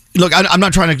 look, I'm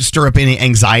not trying to stir up any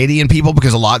anxiety in people,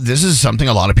 because this is something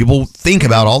a lot of people think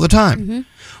about all the time.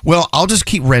 Well, I'll just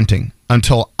keep renting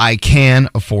until I can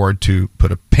afford to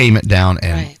put a payment down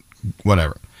and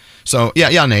whatever. So,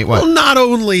 Nate, what? Well, not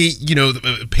only,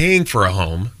 paying for a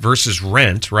home versus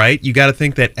rent, right? You got to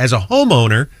think that as a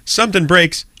homeowner, something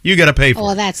breaks, you got to pay for it.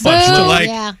 Oh, that's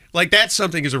like that's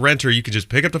something as a renter, you can just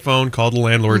pick up the phone, call the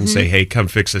landlord and say, hey, come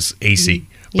fix this AC.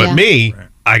 But me,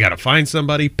 I got to find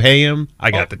somebody, pay him. I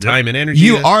got the time and energy.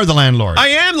 You are the landlord. I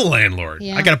am the landlord.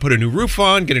 I got to put a new roof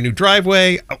on, get a new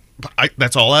driveway.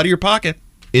 That's all out of your pocket.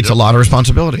 It's a lot of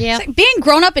responsibility. Yeah. Like being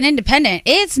grown up and independent,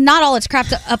 it's not all it's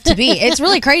cracked up to be. It's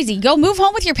really crazy. Go move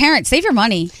home with your parents. Save your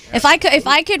money. If I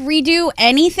could redo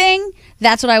anything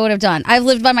That's what I would have done. I've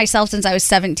lived by myself since I was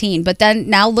 17, but then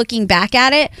now looking back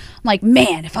at it, I'm like,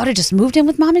 man, if I would have just moved in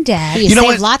with mom and dad. You know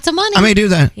what? Lots of money. I may do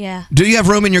that. Yeah. Do you have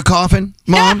room in your coffin,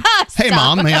 Mom? Hey,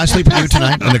 Mom, may I sleep with you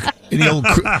tonight?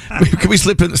 Can we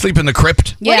sleep in the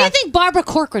crypt? What do you think Barbara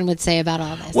Corcoran would say about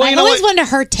all this? Well, I you know always what? wonder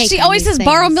her take. She on always these says,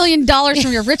 borrow $1 things. million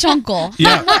from your rich uncle.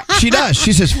 Yeah, she does.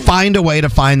 She says, find a way to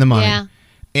find the money. Yeah.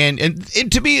 And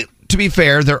to be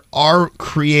fair, there are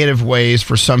creative ways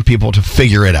for some people to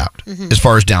figure it out, as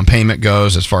far as down payment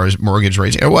goes, as far as mortgage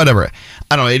rates, or whatever.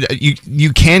 I don't know.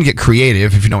 You can get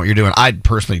creative if you know what you're doing. I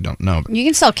personally don't know. You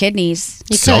can sell kidneys.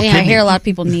 Sell I kidneys. hear a lot of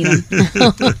people need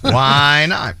them. Why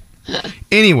not?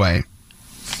 Anyway,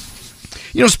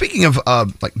 speaking of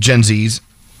like Gen Zs,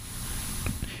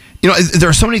 there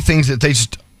are so many things that they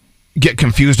just get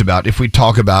confused about if we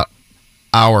talk about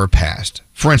our past.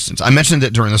 For instance, I mentioned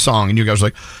it during the song, and you guys were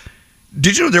like,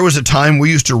 did you know there was a time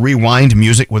we used to rewind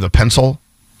music with a pencil?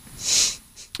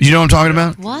 You know what I'm talking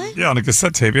about? What? Yeah, on a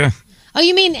cassette tape, yeah. Oh,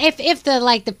 you mean if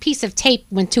the piece of tape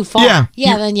went too far? Yeah.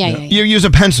 Then yeah. You use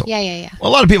a pencil. Yeah.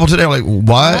 Well, a lot of people today are like,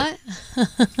 what?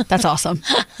 That's awesome.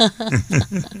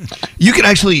 You could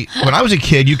actually, when I was a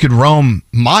kid, you could roam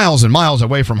miles and miles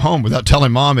away from home without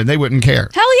telling mom, and they wouldn't care.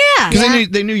 Hell yeah. Because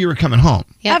they knew you were coming home.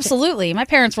 Absolutely. My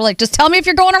parents were like, just tell me if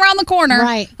you're going around the corner.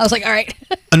 Right. I was like, all right.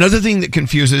 Another thing that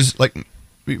confuses like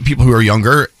people who are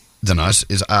younger than us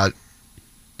is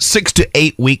 6 to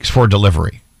 8 weeks for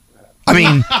delivery. I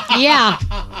mean, yeah.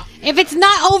 If it's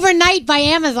not overnight by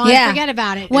Amazon, forget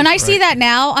about it. When I see that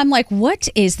now, I'm like, what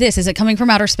is this? Is it coming from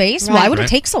outer space? Right. Why would Right. it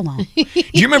take so long? do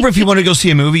you remember if you wanted to go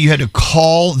see a movie, you had to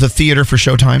call the theater for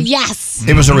showtime? Yes.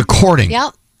 It was a recording.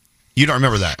 Yep. You don't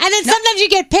remember that? And then sometimes you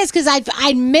get pissed because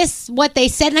I'd miss what they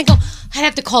said, and I go, I'd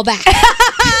have to call back.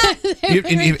 You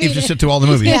just sit through all the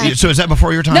movies. Yeah. So is that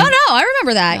before your time? No, I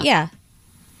remember that. Yeah.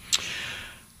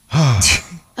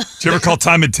 Did you ever call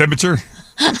time and temperature?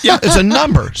 Yeah, it's a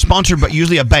number sponsored, but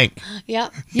usually a bank.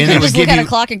 Yep. You And it can would just give look at you- a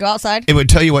clock and go outside. It would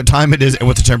tell you what time it is and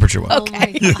what the temperature was.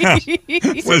 Okay.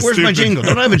 Where's my jingle?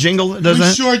 Don't I have a jingle that does We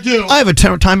that? sure do. I have a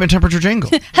time and temperature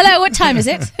jingle. Hello, what time is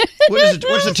it? What's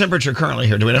the temperature currently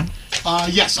here? Do we know?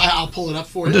 Yes, I'll pull it up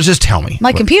for you. Just tell me.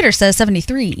 My computer says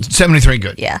 73. 73,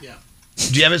 good. Yeah.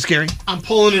 Do you have it, Scary? I'm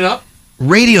pulling it up.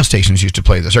 Radio stations used to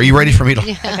play this. Are you ready for me to?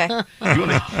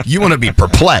 Okay. You want to be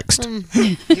perplexed.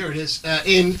 Here it is.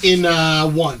 In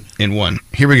one. In one.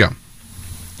 Here we go.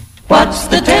 What's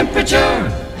the temperature?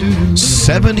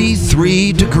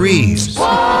 73 degrees.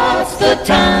 What's the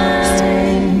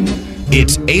time?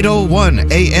 It's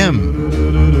 8:01 a.m.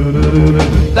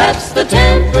 That's the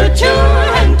temperature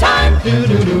and time.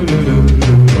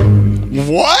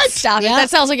 What? Stop it. That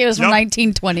sounds like it was from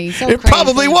 1920. So It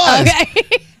probably was. Okay.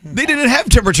 They didn't have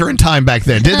temperature and time back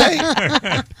then, did they?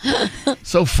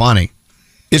 So funny.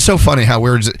 It's so funny how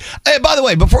weird. Hey, by the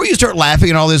way, before you start laughing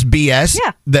at all this BS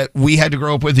that we had to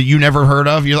grow up with that you never heard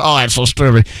of, you're like, oh, that's so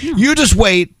stupid. No. You just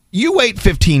wait. You wait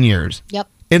 15 years. Yep.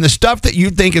 And the stuff that you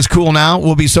think is cool now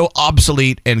will be so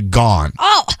obsolete and gone.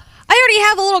 Oh, I already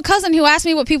have a little cousin who asked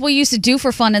me what people used to do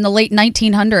for fun in the late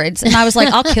 1900s. And I was like,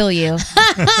 I'll kill you.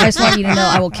 I just want you to know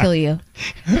I will kill you.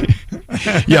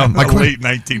 Yeah, my late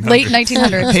 1900s. Late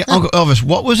 1900s. Hey, Uncle Elvis,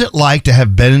 what was it like to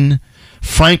have Ben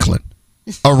Franklin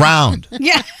around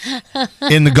Yeah.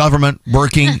 in the government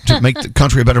working to make the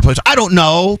country a better place? I don't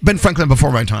know. Ben Franklin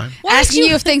before my time. Asking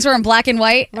you if things were in black and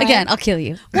white. Right. Again, I'll kill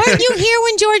you. Weren't you here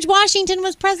when George Washington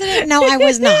was president? No, I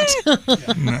was not. No.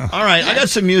 All right, I got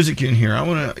some music in here.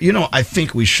 I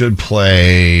think we should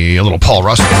play a little Paul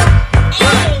Russell.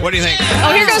 What do you think?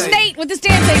 Oh, here goes Nate with this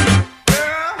dancing.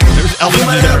 There's Elvis.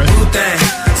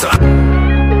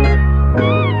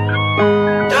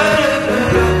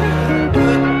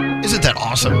 Isn't that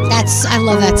awesome? I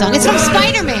love that song. It's from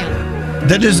Spider-Man.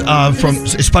 That is from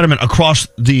Spider-Man Across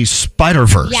the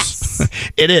Spider-Verse. Yes.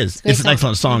 It is. It's an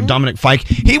excellent song. Mm-hmm. Dominic Fike.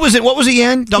 He was in, what was he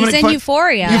in? Dominic He's in Fike?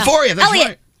 Euphoria. Euphoria, that's Elliot.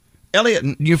 right. Elliot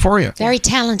in Euphoria. Very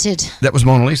talented. That was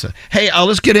Mona Lisa. Hey,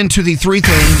 let's get into the three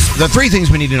things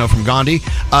we need to know from Gandhi.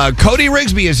 Cody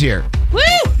Rigsby is here. Woo!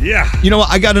 Yeah. You know what?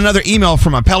 I got another email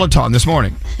from a Peloton this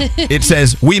morning. It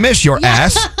says, we miss your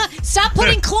ass. Stop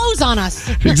putting clothes on us.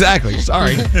 Exactly.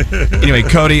 Sorry. Anyway,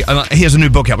 Cody, he has a new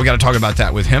book out. We got to talk about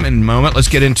that with him in a moment. Let's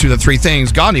get into the three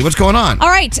things. Gandhi, what's going on? All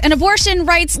right. An abortion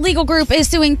rights legal group is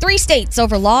suing 3 states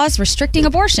over laws restricting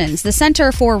abortions. The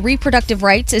Center for Reproductive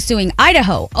Rights is suing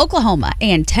Idaho, Oklahoma,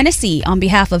 and Tennessee on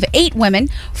behalf of 8 women,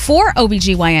 4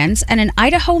 OBGYNs, and an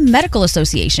Idaho Medical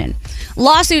Association.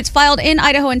 Lawsuits filed in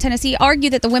Idaho and Tennessee argue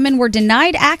that the women were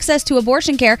denied access to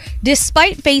abortion care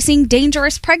despite facing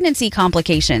dangerous pregnancy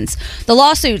complications. abortions. The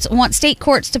lawsuits want state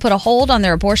courts to put a hold on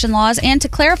their abortion laws and to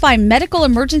clarify medical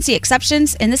emergency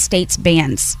exceptions in the state's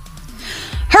bans.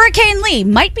 Hurricane Lee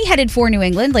might be headed for New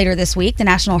England later this week. The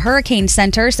National Hurricane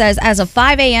Center says as of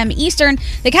 5 a.m. Eastern,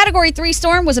 the Category 3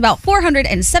 storm was about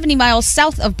 470 miles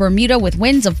south of Bermuda with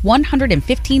winds of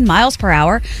 115 miles per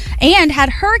hour and had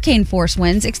hurricane force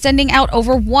winds extending out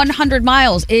over 100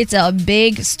 miles. It's a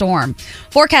big storm.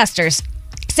 Forecasters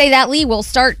say that Lee will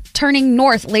start turning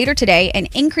north later today and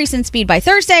increase in speed by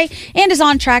Thursday and is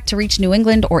on track to reach New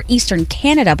England or eastern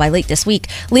Canada by late this week.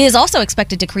 Lee is also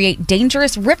expected to create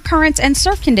dangerous rip currents and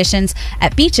surf conditions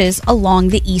at beaches along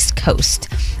the East Coast.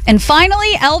 And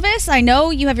finally, Elvis, I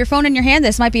know you have your phone in your hand.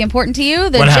 This might be important to you.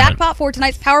 The jackpot for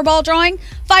tonight's Powerball drawing,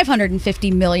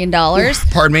 $550 million.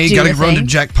 Pardon me, got to run to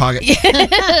Jack Pocket.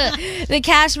 The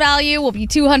cash value will be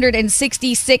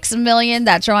 $266 million.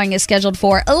 That drawing is scheduled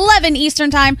for 11 Eastern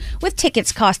Time with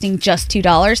tickets costing just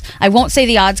 $2. I won't say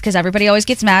the odds because everybody always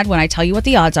gets mad when I tell you what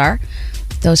the odds are.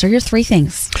 Those are your three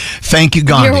things. Thank you,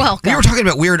 Gandhi. You're welcome. We were talking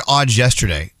about weird odds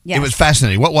yesterday. Yes. It was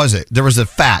fascinating. What was it? There was a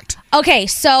fact. Okay,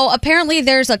 so apparently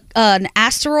there's an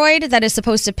asteroid that is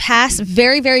supposed to pass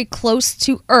very, very close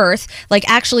to Earth, like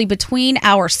actually between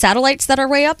our satellites that are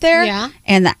way up there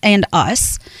and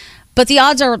us. But the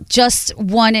odds are just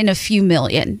 1 in a few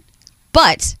million.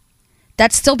 But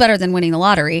that's still better than winning the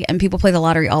lottery, and people play the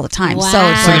lottery all the time. Wow.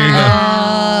 So it's So there you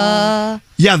go.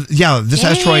 Yeah. This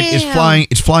asteroid is flying.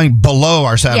 It's flying below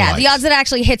our satellites. yeah, the odds that it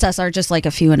actually hits us are just like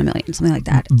a few in a million, something like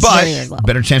that. It's But very, very low.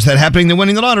 better chance of that happening than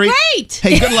winning the lottery. Great.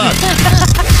 Hey, good luck.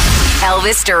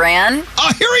 Elvis Duran.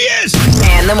 Oh, here he is.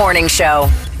 And the Morning Show.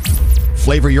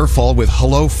 Flavor your fall with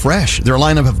Hello Fresh. Their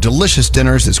lineup of delicious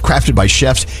dinners is crafted by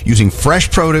chefs using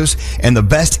fresh produce and the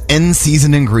best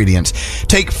in-season ingredients.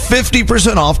 Take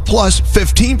 50% off plus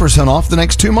 15% off the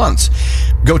next 2 months.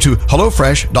 Go to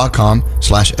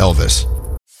HelloFresh.com/Elvis.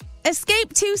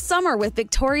 Escape to summer with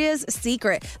Victoria's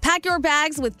Secret. Pack your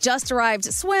bags with just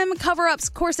arrived swim, cover-ups,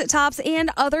 corset tops, and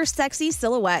other sexy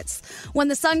silhouettes. When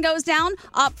the sun goes down,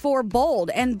 opt for bold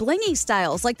and blingy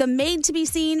styles like the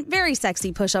made-to-be-seen, very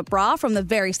sexy push-up bra from the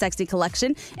Very Sexy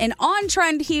collection and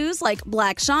on-trend hues like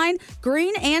black shine,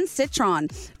 green, and citron.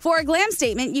 For a glam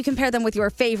statement, you can pair them with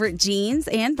your favorite jeans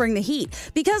and bring the heat.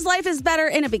 Because life is better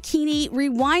in a bikini,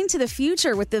 rewind to the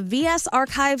future with the VS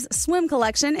Archives swim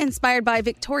collection inspired by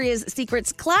Victoria's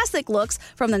Secret's classic looks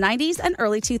from the 90s and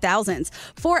early 2000s.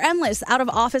 For endless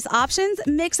out-of-office options,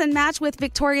 mix and match with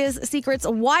Victoria's Secret's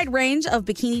wide range of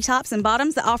bikini tops and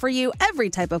bottoms that offer you every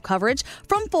type of coverage,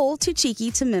 from full to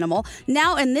cheeky to minimal,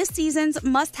 now in this season's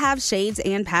must-have shades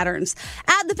and patterns.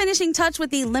 Add the finishing touch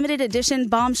with the limited edition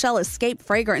Bombshell Escape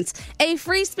fragrance, a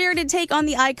free-spirited take on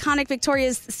the iconic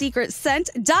Victoria's Secret scent.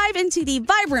 Dive into the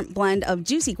vibrant blend of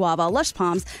juicy guava, lush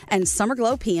palms, and summer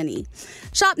glow peony.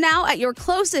 Shop now at your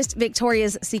closest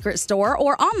Victoria's Secret store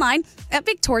or online at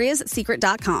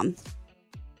victoriassecret.com.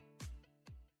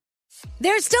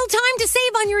 There's still time to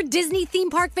save on your Disney theme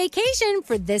park vacation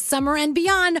for this summer and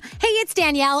beyond. Hey, it's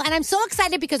Danielle, and I'm so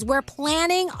excited because we're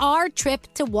planning our trip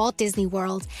to Walt Disney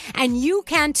World, and you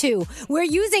can too. We're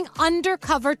using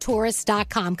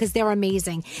undercovertourist.com because they're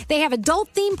amazing. They have adult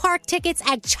theme park tickets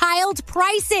at child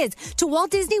prices to Walt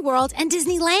Disney World and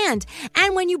Disneyland.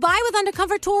 And when you buy with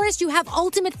Undercover Tourist, you have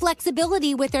ultimate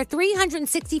flexibility with their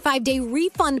 365-day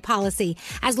refund policy.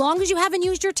 As long as you haven't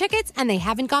used your tickets and they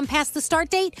haven't gone past the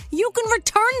start date, you can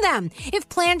return them. If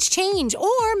plans change,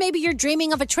 or maybe you're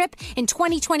dreaming of a trip in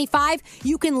 2025,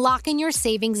 you can lock in your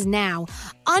savings now.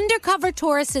 Undercover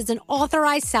Tourist is an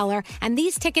authorized seller, and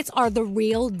these tickets are the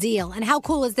real deal. And how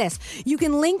cool is this? You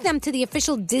can link them to the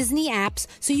official Disney apps,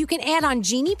 so you can add on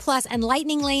Genie Plus and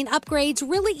Lightning Lane upgrades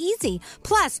really easy.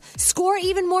 Plus, score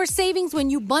even more savings when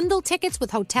you bundle tickets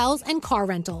with hotels and car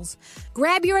rentals.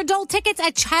 Grab your adult tickets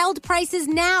at child prices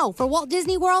now for Walt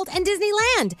Disney World and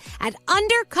Disneyland at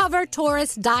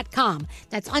undercovertourist.com.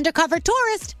 That's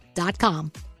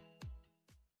undercovertourist.com.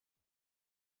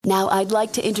 Now I'd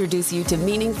like to introduce you to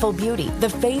Meaningful Beauty, the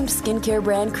famed skincare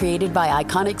brand created by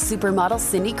iconic supermodel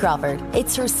Cindy Crawford.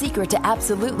 It's her secret to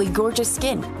absolutely gorgeous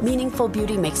skin. Meaningful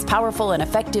Beauty makes powerful and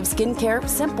effective skincare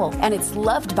simple, and it's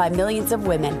loved by millions of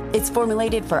women. It's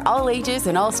formulated for all ages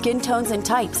and all skin tones and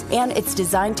types, and it's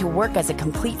designed to work as a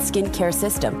complete skincare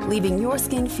system, leaving your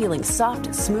skin feeling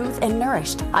soft, smooth, and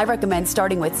nourished. I recommend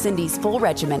starting with Cindy's full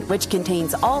regimen, which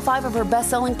contains all 5 of her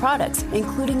best-selling products,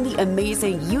 including the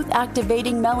amazing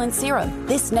youth-activating melanin Melon Serum.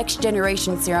 This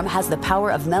next-generation serum has the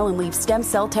power of melon leaf stem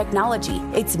cell technology.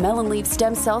 It's melon leaf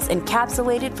stem cells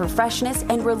encapsulated for freshness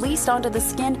and released onto the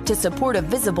skin to support a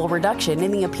visible reduction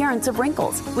in the appearance of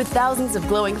wrinkles. With thousands of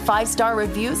glowing 5-star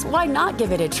reviews, why not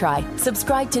give it a try?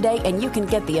 Subscribe today and you can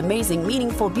get the amazing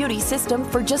Meaningful Beauty system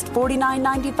for just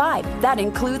 $49.95. That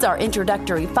includes our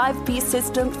introductory 5-piece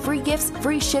system, free gifts,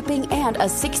 free shipping, and a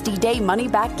 60-day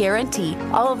money-back guarantee.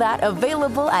 All of that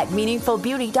available at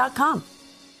meaningfulbeauty.com.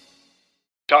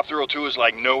 Top Thrill 2 is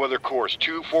like no other course.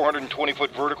 2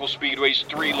 420-foot vertical speedways,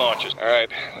 3 launches. All right,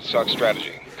 let's talk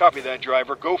strategy. Copy that,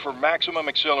 driver. Go for maximum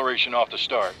acceleration off the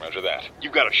start. Roger that.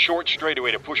 You've got a short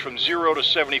straightaway to push from 0 to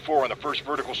 74 on the first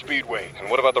vertical speedway. And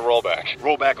what about the rollback?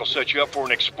 Rollback will set you up for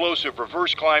an explosive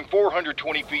reverse climb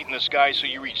 420 feet in the sky so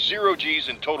you reach 0 G's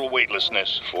in total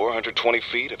weightlessness. 420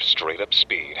 feet of straight-up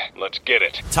speed. Let's get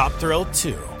it. Top Thrill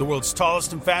 2, the world's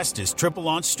tallest and fastest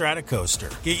triple-launch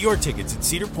Stratocoaster. Get your tickets at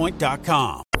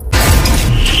cedarpoint.com.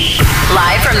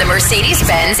 Live from the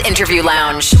Mercedes-Benz Interview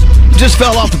Lounge. Just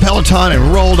fell off the Peloton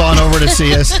and rolled on over to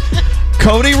see us.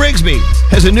 Cody Rigsby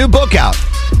has a new book out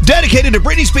dedicated to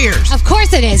Britney Spears. Of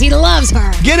course it is. He loves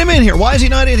her. Get him in here. Why is he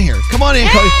not in here? Come on in,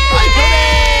 Cody.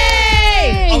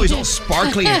 Hey! Oh, he's all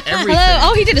sparkly and everything. Hello.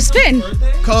 Oh, he did a spin.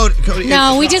 Cody.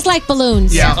 No, we just like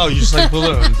balloons. Yeah. Oh, you just like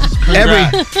balloons.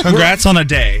 Congrats on a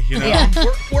day, you know? Yeah.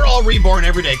 We're all reborn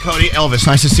every day. Cody, Elvis,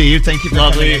 nice to see you. Thank you for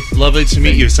coming in. Lovely to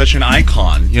meet you. Such an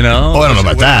icon, you know? Oh, I don't know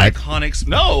about that. Iconic.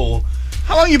 No.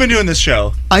 How long have you been doing this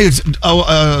show? A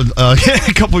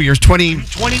couple of years,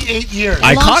 28 years.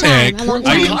 Iconic. A long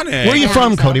time. Iconic. Where are you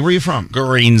from, Cody? Where are you from?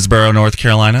 Greensboro, North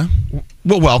Carolina.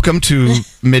 Well, welcome to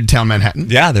Midtown Manhattan.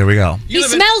 Yeah, there we go. He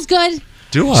smells good.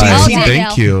 Do Oh, I? Danielle.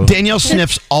 Thank you. Danielle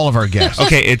sniffs all of our guests.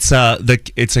 Okay, it's a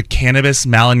cannabis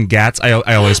malingats. I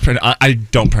always I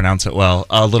don't pronounce it well.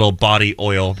 A little body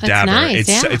oil That's dabber. nice,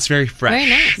 It's very fresh. Very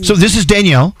nice. So this is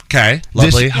Danielle. Okay,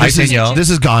 lovely. Hi, Danielle. This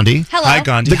is Gandhi. Hello. Hi,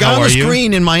 Gandhi. The guy How on are the you?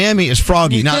 screen in Miami is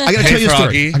Froggy. Now I got to tell you a story.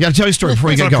 Froggy. I got to tell you a story before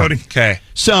we get going. Okay.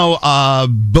 So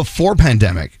before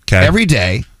pandemic, every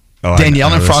day, Oh, Danielle I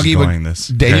know and this Froggy is would. going this.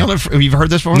 Danielle, Okay. have you heard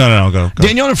this before? No, go.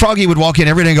 Danielle and Froggy would walk in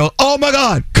every day and go, "Oh my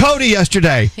God, Cody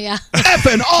yesterday, Yeah.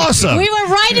 effing awesome." We were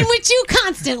riding with you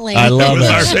constantly. I love It was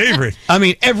that. our favorite. I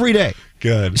mean, every day.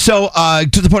 Good. So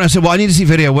to the point, I said, "Well, I need to see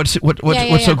video. What's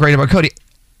so great about Cody?"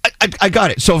 I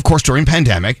got it. So of course, during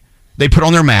pandemic, they put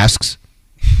on their masks.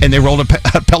 And they rolled a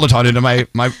Peloton into my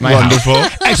Wonderful.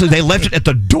 house. Actually, they left it at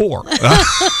the door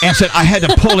and said I had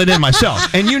to pull it in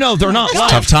myself. And you know they're not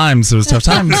live. Tough times. It was tough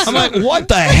times. I'm like, what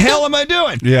the hell am I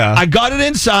doing? Yeah. I got it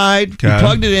inside. Okay. We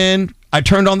plugged it in. I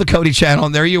turned on the Cody channel,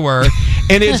 and there you were.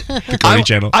 And it's The Cody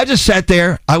channel. I just sat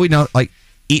there. I would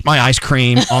eat my ice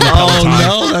cream on the Peloton.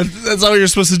 Oh no, that's not what you're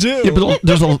supposed to do. Yeah, but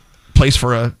there's a place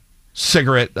for a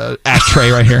cigarette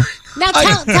ashtray right here. Now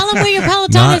tell them where your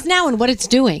Peloton is now and what it's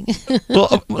doing.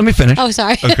 Well, let me finish. Oh,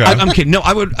 sorry. Okay. I'm kidding. No,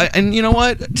 I would. And you know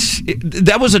what?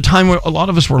 That was a time where a lot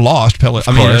of us were lost.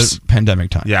 Pandemic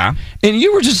time. Yeah. And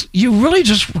you really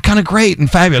just were kind of great and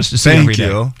fabulous to see every day.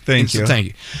 Thank you. Thank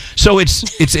you. So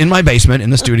it's in my basement in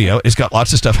the studio. It's got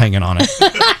lots of stuff hanging on it.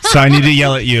 So I need to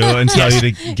yell at you and tell you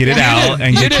to get it out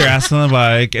and get your ass on the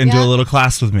bike and do a little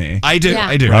class with me. I do. Yeah.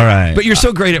 I do. All right. But you're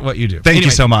so great at what you do. Thank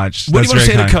you so much. What do you want That's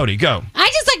to say very to kind. Cody? Go. I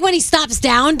just like when he stops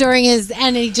down during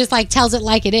and he just tells it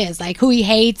like it is, like who he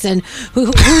hates and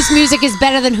whose music is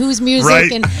better than whose music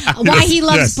Right. and why he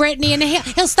loves Yes. Britney, and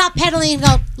he'll stop pedaling and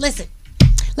go, listen,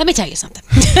 let me tell you something.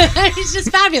 He's just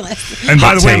fabulous. And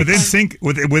by the way, takes.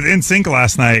 with NSYNC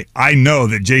last night, I know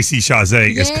that JC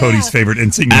Chazé is Yeah. Cody's favorite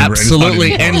NSYNC member.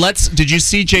 Absolutely. And And did you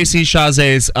see JC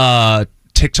Chazé's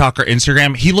TikTok or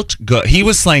Instagram? He looked good. He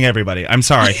was slaying everybody. I'm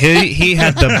sorry. He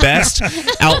had the best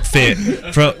outfit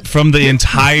from the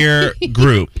entire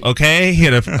group. Okay, he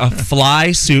had a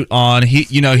fly suit on. He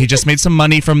just made some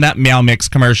money from that Meow Mix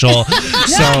commercial,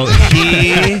 so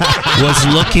he was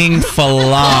looking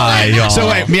fly, y'all. So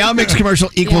wait, Meow Mix commercial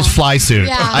equals fly suit.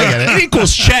 Yeah. I get It it.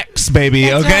 equals checks, baby.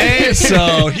 That's okay, right.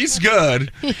 so he's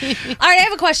good. All right, I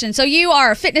have a question. So you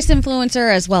are a fitness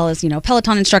influencer as well as,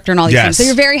 Peloton instructor and all these Yes. things. So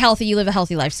you're very healthy. You live a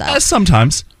healthy lifestyle.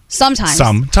 Sometimes.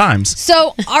 Sometimes.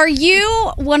 So are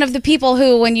you one of the people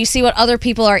who, when you see what other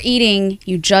people are eating,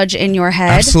 you judge in your head?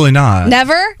 Absolutely not.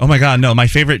 Never? Oh my God, no! My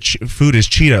favorite food is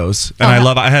Cheetos, and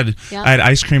I had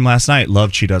ice cream last night.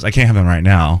 Love Cheetos. I can't have them right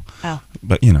now. Oh.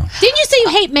 But Didn't you say you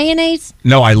hate mayonnaise?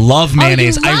 No, I love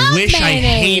mayonnaise. you love I wish I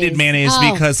mayonnaise. hated mayonnaise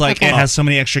Oh, because okay. it has so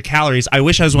many extra calories. I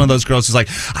wish I was one of those girls who's like,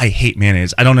 I hate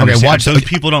mayonnaise. I don't understand. watch Those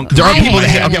people don't. There are I people hate that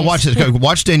hate. Okay, mayonnaise. watch this. Go,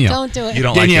 watch Danielle. Don't do it. You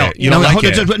don't Danielle, like it. You don't like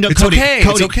it. No, It's Cody, okay.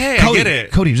 Cody, It's okay. Cody, I get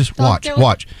it. Cody, just Don't watch. do it.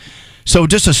 Watch. So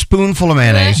just a spoonful of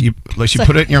mayonnaise. You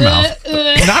put it in your mouth.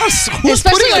 Not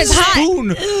Especially when it's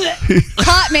hot.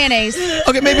 Hot mayonnaise.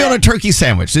 Okay, maybe on a turkey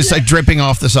sandwich, just like dripping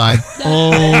off the side.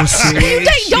 Oh, see,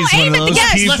 Don't aim at the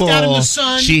guest. Left out in the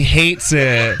sun. She hates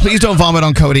it. Please don't vomit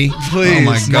on Cody. Please. Oh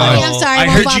my God. I'm sorry, I I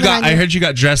won't heard vomit you got. on I you. heard you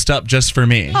got dressed up just for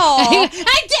me. I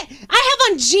did. I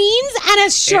have on jeans and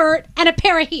a shirt and a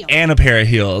pair of heels. And a pair of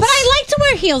heels. But I like to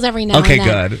wear heels every now Okay, and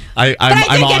then. good. I did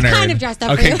I'm get honored. kind of dressed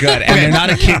up for Okay, you. good. And they're not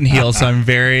a kitten heel, so I'm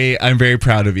very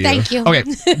proud of you. Thank you. Okay,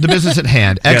 the business at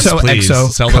hand. Yes, please.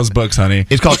 Sell those books, honey.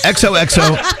 It's called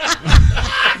XOXO.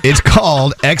 It's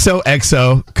called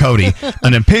XOXO Cody,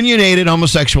 an opinionated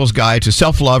homosexual's guide to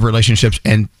self-love, relationships,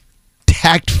 and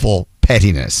tactful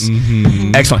pettiness.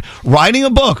 Mm-hmm. Excellent. Writing a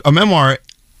book, a memoir,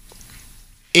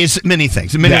 is many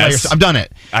things. Many layers. I've done it.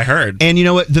 I heard. And you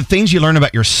know what? The things you learn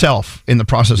about yourself in the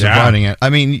process of writing it. I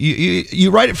mean,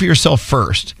 you write it for yourself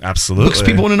first. Absolutely. Because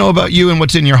people want to know about you and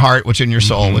what's in your heart, what's in your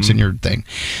soul, what's in your thing.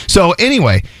 So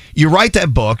anyway, you write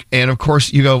that book, and of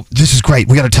course you go, this is great.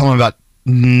 We got to tell them about...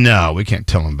 No, we can't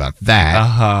tell them about that.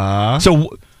 Uh-huh.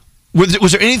 So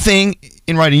was there anything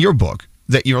in writing your book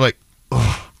that you were like,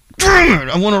 oh, darn it,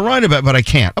 I want to write about it, but I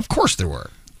can't? Of course there were.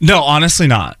 No, honestly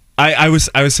not. I was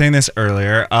saying this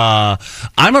earlier.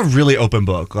 I'm a really open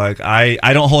book. Like I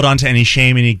don't hold on to any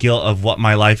shame, any guilt of what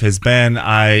my life has been.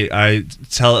 I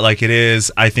tell it like it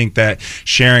is. I think that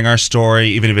sharing our story,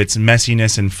 even if it's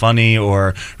messiness and funny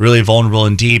or really vulnerable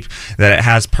and deep, that it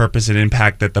has purpose and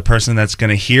impact, that the person that's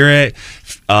going to hear it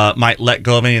might let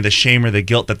go of any of the shame or the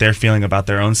guilt that they're feeling about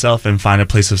their own self and find a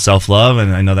place of self-love.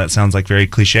 And I know that sounds like very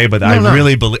cliche, but I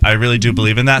really do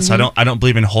believe in that. So I don't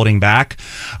believe in holding back.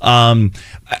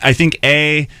 I think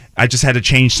I just had to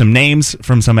change some names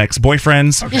from some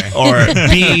ex-boyfriends. Okay. Or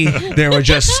B, there were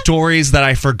just stories that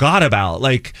I forgot about.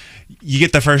 Like, you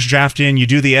get the first draft in, you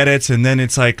do the edits, and then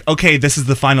it's like, okay, this is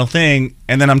the final thing.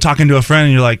 And then I'm talking to a friend,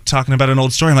 and you're like talking about an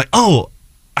old story. I'm like, oh,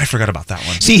 I forgot about that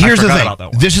one. See, here's the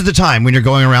thing. This is the time when you're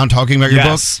going around talking about your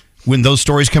book. When those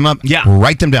stories come up,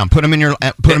 write them down. Put them in your.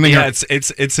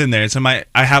 It's in there. It's in my.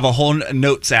 I have a whole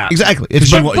notes app. Exactly.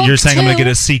 You're saying I'm going to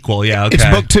get a sequel. Yeah. Okay. It's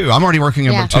book 2. I'm already working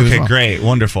on book 2. Okay. as well. Great.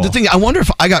 Wonderful. The thing, I wonder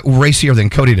if I got racier than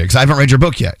Cody did because I haven't read your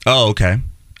book yet. Oh, okay.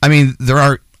 I mean, there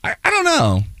are. I don't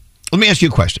know. Let me ask you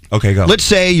a question. Okay, go. Let's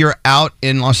say you're out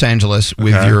in Los Angeles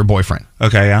with your boyfriend.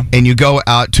 Okay, yeah. And you go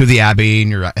out to the Abbey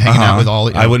and you're hanging out with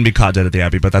all. I wouldn't be caught dead at the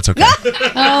Abbey, but that's okay.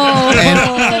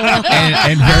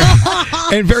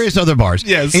 and various other bars.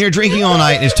 Yes. And you're drinking all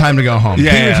night and it's time to go home.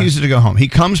 Yeah, he refuses to go home. He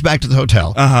comes back to the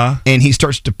hotel and he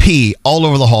starts to pee all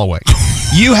over the hallway.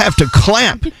 You have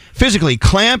to physically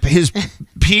clamp his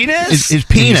penis? His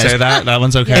Can you penis. say that? That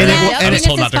one's okay. I was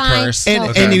told not to curse.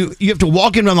 And you have to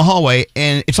walk him down the hallway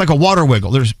and it's like a water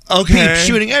wiggle. There's pee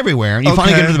shooting everywhere. And you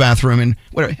finally get into the bathroom and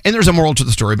whatever. And there's a moral to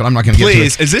the story, but I'm not going to get to it.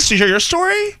 Please, is this your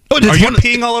story? Oh, Are you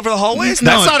peeing all over the hallways?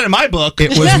 No, That's not in my book. It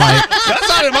was my. That's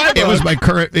not in my book.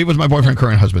 It was my boyfriend,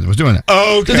 current husband that was doing that.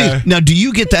 Okay. Now, do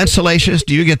you get that salacious?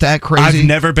 Do you get that crazy? I've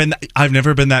never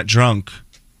been that drunk.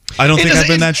 I don't think I've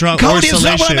been that drunk Cody, or it's not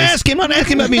salacious. what I'm asking. I'm not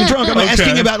asking about being drunk. I'm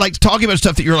asking about like talking about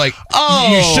stuff that you're like,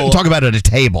 you shouldn't talk about at a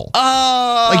table.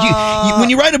 Like you when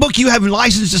you write a book, you have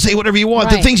license to say whatever you want.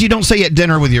 Right. The things you don't say at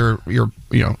dinner with your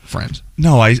friends.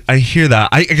 No, I hear that.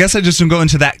 I guess I just don't go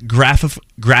into that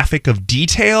graphic of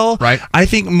detail. Right. I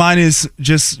think mine is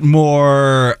just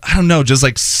more, I don't know, just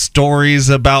like stories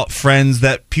about friends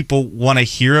that people want to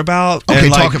hear about. Okay,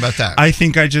 and talk about that. I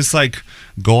think I just like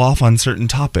go off on certain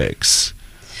topics.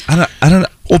 I don't know.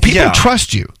 Well, people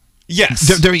trust you. Yes.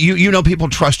 You know people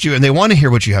trust you and they want to hear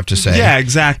what you have to say. Yeah,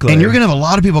 exactly. And you're going to have a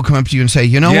lot of people come up to you and say,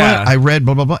 you know what, I read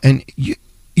blah, blah, blah. And you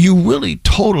really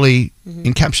totally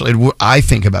encapsulated what I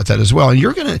think about that as well. And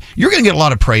you're gonna get a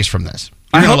lot of praise from this.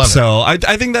 I hope so. I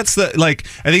think that's I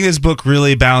think this book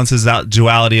really balances out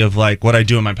duality of like what I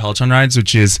do in my Peloton rides,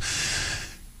 which is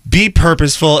be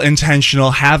purposeful, intentional,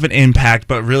 have an impact,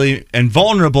 but really and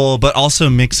vulnerable, but also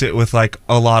mix it with like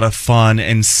a lot of fun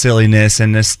and silliness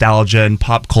and nostalgia and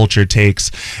pop culture takes.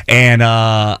 And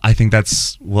I think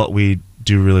that's what we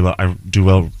do really well. I do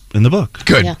well in the book.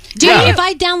 Good. Yeah. If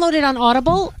I download it on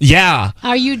Audible? Yeah.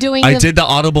 Are you doing I did the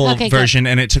Audible version, good.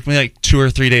 and it took me like 2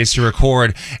 or 3 days to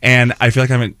record. And I feel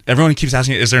like everyone keeps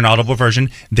asking, is there an Audible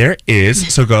version? There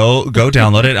is. So go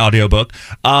download it, audiobook.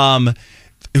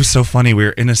 It was so funny. We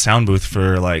were in a sound booth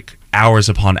for like hours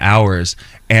upon hours,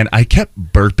 and I kept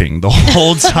burping the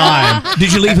whole time.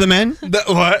 Did you leave them in? Those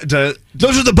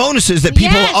are the bonuses that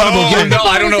people Audible get. No,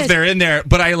 I don't know if they're in there,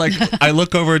 but I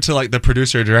look over to like the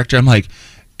producer or director. I'm like,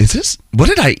 is this? What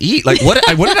did I eat? Like, what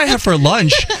did I have for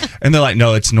lunch? And they're like,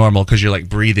 no, it's normal because you're like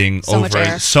breathing so much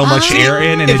air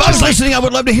in. And if it's I was just listening, I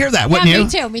would love to hear that, wouldn't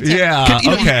you? Me too. Yeah.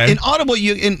 Okay. In Audible,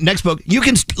 in next book, you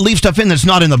can leave stuff in that's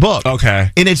not in the book. Okay.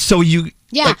 And it's so you.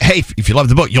 Yeah. Like, hey, if you love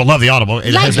the book, you'll love the Audible. There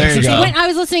you go. When I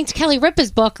was listening to Kelly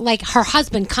Ripa's book, like her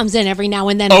husband comes in every now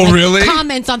and then. Oh, and, really?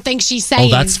 Comments on things she's saying.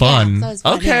 Oh, that's fun. Yeah, so it's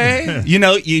fun. Okay. You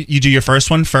know, you do your first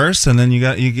one first, and then you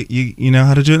know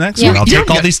how to do it next Yeah. week. I'll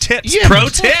take all these tips. Yeah. Pro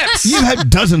tips. You have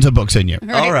dozens of books in you.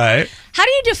 Right. All right. How do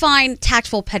you define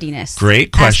tactful pettiness?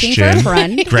 Great question. Asking for a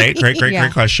friend. Great Yeah.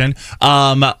 question.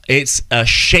 It's a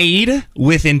shade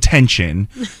with intention.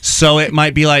 So it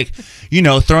might be like,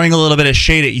 throwing a little bit of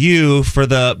shade at you for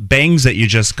the bangs that you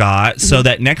just got, so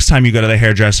that next time you go to the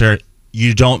hairdresser,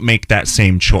 you don't make that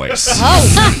same choice.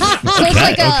 Oh, so it's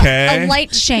like Okay. a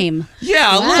light shame.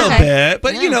 Yeah, a little bit,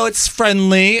 but it's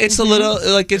friendly. It's a little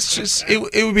like it's just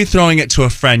it would be throwing it to a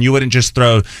friend. You wouldn't just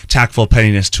throw tactful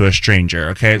pettiness to a stranger.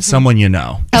 Okay, it's someone you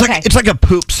know. It's like a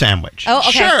poop sandwich. Oh,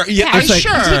 okay. Sure. Yeah. Okay. It's like-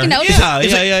 Sure. Taking notes.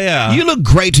 Yeah. You look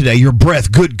great today. Your breath,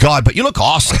 good God, but you look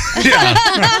awesome. Yeah,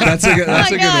 that's a good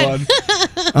one.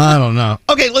 I don't know.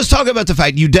 Okay, let's talk about the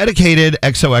fact you dedicated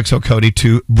XOXO Cody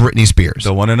to Britney Spears.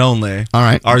 The one and only. All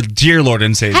right. Our dear Lord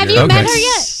and Savior. Have you met her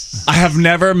yet? I have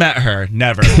never met her.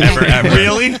 Never, ever.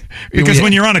 Really? Because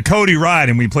when you're on a Cody ride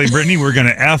and we play Britney, we're going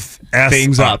to F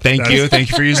things up. Thank you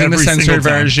for using the Every censored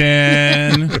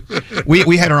single time. version.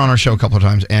 We had her on our show a couple of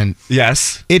times, and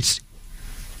Yes. it's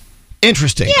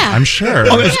interesting. Yeah. I'm sure.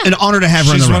 Oh, it's an honor to have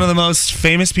her in She's the one room. of the most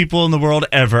famous people in the world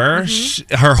ever.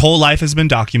 Her whole life has been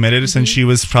documented since she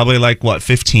was probably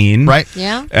 15. Right.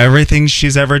 Yeah. Everything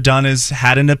she's ever done has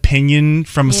had an opinion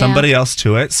from somebody else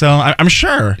to it. So I'm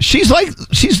sure.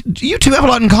 You two have a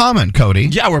lot in common, Cody.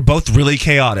 Yeah, we're both really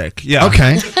chaotic. Yeah.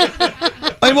 Okay.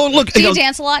 Well, look. Do you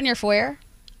dance a lot in your foyer?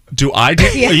 Do I do?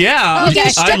 Yeah. You do a I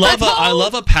stripper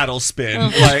love a paddle spin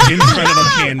in front of a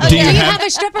candle. Do you have a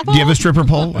stripper pole? Do you have a stripper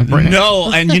pole?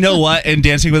 No, and you know what? In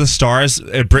Dancing with the Stars,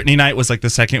 Britney night was the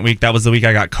second week. That was the week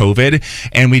I got COVID,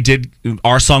 and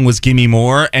our song was "Gimme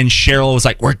More," and Cheryl was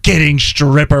like, "We're getting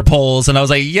stripper poles," and I was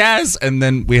like, "Yes!" And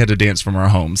then we had to dance from our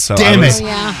home. So Damn it!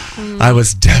 I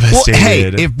was devastated. Well, hey,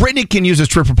 if Britney can use a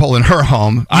stripper pole in her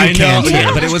home, I can know,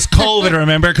 too. but it was COVID,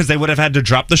 remember? Because they would have had to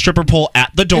drop the stripper pole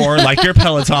at the door like your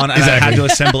Peloton, and I had to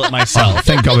assemble it myself. Oh,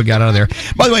 thank God we got out of there.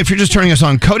 By the way, if you're just turning us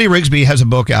on, Cody Rigsby has a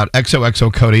book out,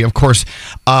 XOXO Cody. Of course,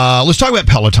 let's talk about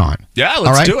Peloton. Yeah, All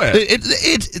let's right? do it.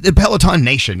 It's the Peloton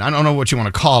Nation. I don't know what you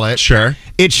want to call it. Sure.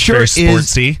 It sure Very is.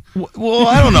 sportsy. Well,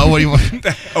 I don't know what do you want.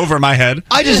 Over my head.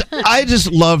 I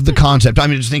just love the concept.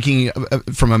 I'm just thinking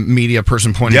from a media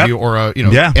person point of view, or a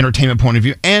entertainment point of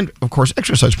view, and of course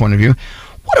exercise point of view.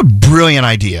 What a brilliant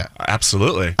idea!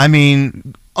 Absolutely. I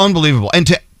mean, unbelievable. And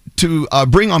to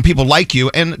bring on people like you,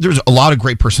 and there's a lot of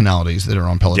great personalities that are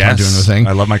on Peloton doing the thing.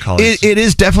 I love my colleagues. It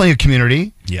is definitely a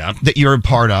community that you're a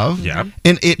part of. Yeah.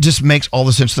 And it just makes all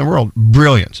the sense in the world.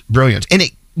 Brilliant. And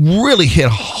it really hit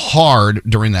hard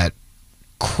during that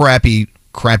crappy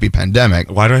pandemic.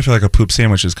 Why do I feel like a poop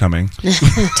sandwich is coming? No,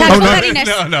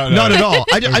 not at all.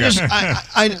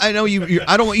 I know you.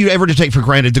 I don't want you ever to take for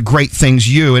granted the great things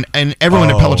you and everyone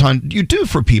at Peloton you do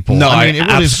for people. No, I mean, it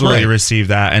really absolutely is great. receive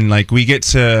that, and we get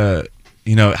to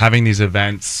having these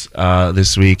events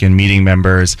this week and meeting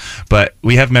members, but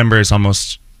we have members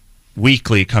almost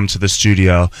weekly come to the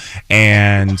studio,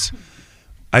 and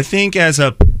I think as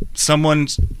a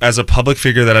public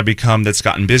figure that I've become, that's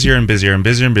gotten busier and busier and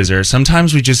busier and busier,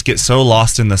 sometimes we just get so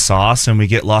lost in the sauce and we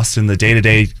get lost in the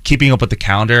day-to-day keeping up with the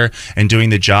calendar and doing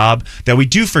the job that we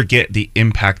do forget the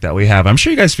impact that we have. I'm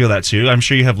sure you guys feel that too. I'm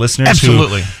sure you have listeners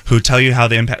who tell you how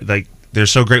the impact, they're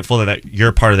so grateful that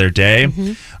you're part of their day.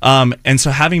 And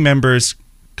so having members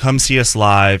come see us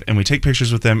live and we take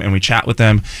pictures with them and we chat with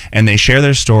them and they share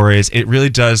their stories, it really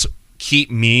does keep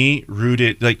me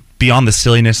rooted, beyond the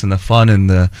silliness and the fun and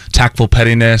the tactful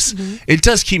pettiness. It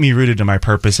does keep me rooted to my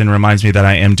purpose and reminds me that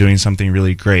I am doing something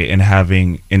really great and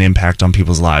having an impact on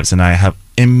people's lives, and I have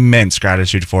immense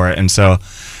gratitude for it. And so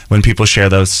when people share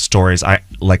those stories, I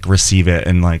receive it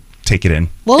and take it in.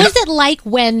 What was it like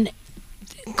when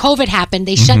COVID happened?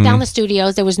 They shut down the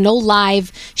studios. There was no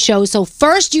live shows. So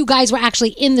first you guys were actually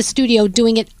in the studio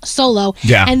doing it solo.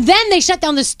 Yeah. And then they shut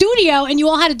down the studio and you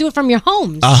all had to do it from your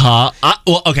homes.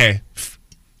 Well, okay.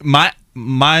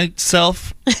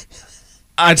 Myself,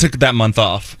 I took that month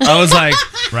off. I was like,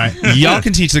 right, y'all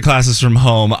can teach the classes from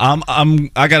home.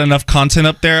 I got enough content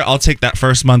up there. I'll take that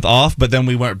first month off, but then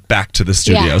we went back to the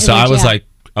studio. Yeah, so I was like,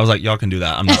 y'all can do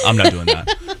that. I'm not doing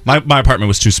that. My apartment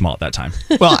was too small at that time.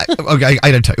 Well, I got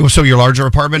to tell you. So your larger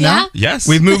apartment now? Yes.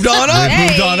 We've moved on up. We've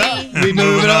moved on up. We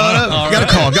moved on up. Got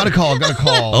a call. got a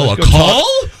call. Oh, Let's a go call?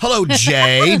 talk. Hello,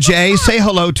 Jay. Jay, say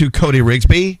hello to Cody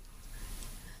Rigsby.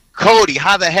 Cody,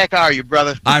 how the heck are you,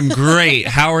 brother? I'm great.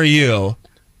 How are you?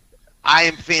 I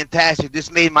am fantastic. This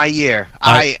made my year.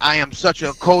 I am such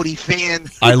a Cody fan.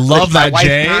 I love My that, wife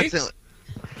Jay.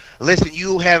 Listen,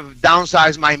 you have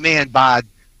downsized my man bod,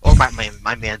 or my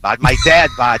man bod, my dad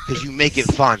bod, because you make it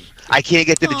fun. I can't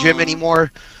get to the gym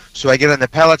anymore, so I get on the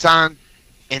Peloton,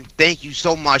 and thank you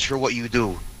so much for what you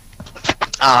do.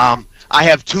 I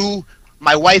have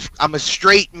my wife, I'm a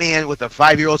straight man with a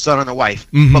 5-year-old son and a wife,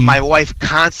 but my wife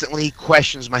constantly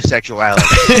questions my sexuality.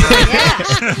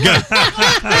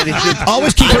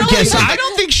 Always keep her guessing. I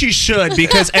don't think she should,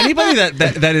 because anybody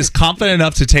that is confident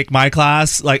enough to take my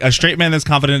class, like a straight man that's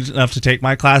confident enough to take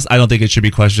my class, I don't think it should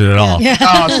be questioned at all.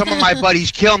 Some of my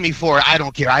buddies kill me for it. I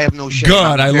don't care. I have no shame.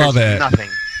 Good, I love it. Nothing.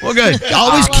 Well, good.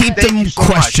 Always keep them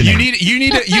questioning. You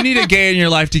need a gay in your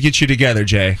life to get you together,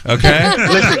 Jay. Okay.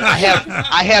 Listen,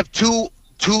 I have two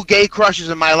gay crushes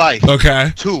in my life.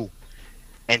 Okay. 2,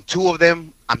 and 2 of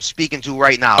them I'm speaking to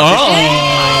right now.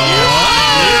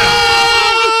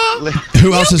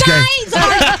 Who else is gay?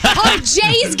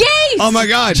 Jay's gay. Oh my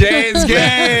God, Jay's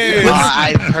gay.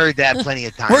 I've heard that plenty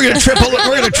of times. We're gonna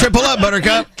triple up,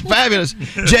 Buttercup. Fabulous,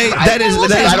 Jay. That is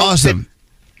awesome.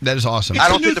 That is awesome. I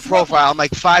don't fit the profile. I'm like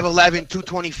 5'11",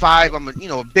 225. I'm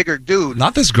a bigger dude.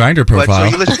 Not this grinder profile.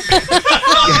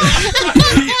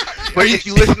 But if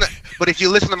you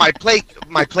listen to my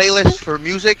playlist for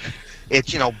music,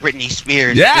 it's Britney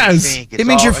Spears. Yes, it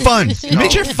means you're fun. It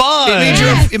means you're fun.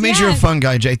 It means you're a fun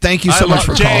guy, Jay. Thank you so much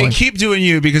for Jay, calling. Keep doing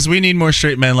you, because we need more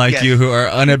straight men like you who are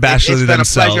unabashedly It's been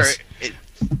themselves. a pleasure.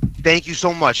 Thank you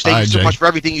so much. Thank you so Jay. much for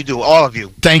everything you do, all of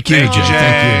you. Thank you, Jay.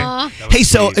 Thank you. Hey,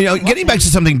 so getting back to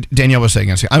something Danielle was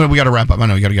saying, I mean, we got to wrap up. I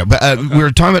know we got to go, but we were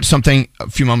talking about something a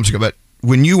few moments ago. But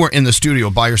when you were in the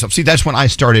studio by yourself, see, that's when I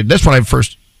started. That's when I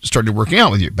first started working out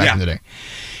with you back in the day.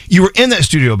 You were in that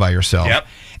studio by yourself. Yep.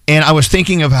 And I was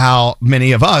thinking of how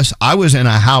many of us, I was in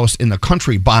a house in the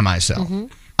country by myself.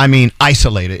 I mean,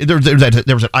 isolated. There was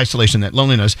that isolation, that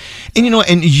loneliness. And,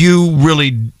 and you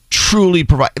really, truly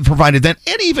provided that.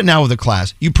 And even now with the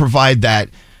class, you provide that.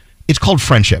 It's called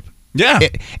friendship. Yeah.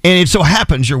 And it so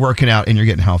happens you're working out and you're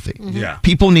getting healthy. Yeah.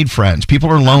 People need friends. People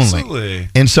are lonely. Absolutely.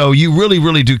 And so you really,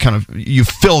 really do you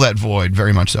fill that void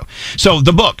very much so. So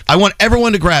the book, I want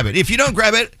everyone to grab it. If you don't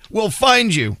grab it, we'll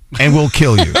find you and we'll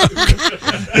kill you.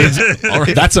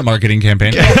 That's a marketing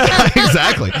campaign.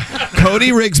 Exactly. Cody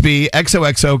Rigsby,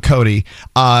 XOXO Cody.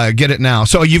 Get it now.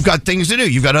 So you've got things to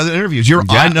do. You've got other interviews.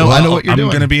 I know what you're doing.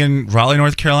 I'm going to be in Raleigh,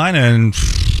 North Carolina, and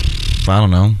I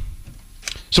don't know.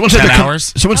 Someone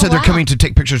said they're coming to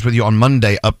take pictures with you on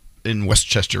Monday up in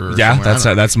Westchester.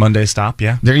 That's Monday stop.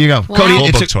 Yeah, there you go, wow.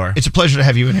 Cody. Tour. It's a pleasure to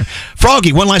have you in here.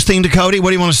 Froggy, one last thing to Cody. What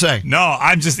do you want to say? No,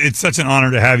 it's such an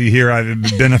honor to have you here. I've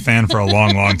been a fan for a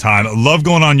long, long time. I love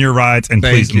going on your rides, and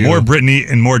please more Brittany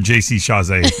and more JC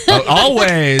Chazé.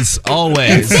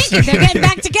 Always. They're getting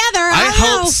back together. I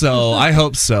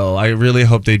hope so. I really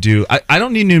hope they do. I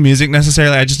don't need new music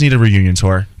necessarily. I just need a reunion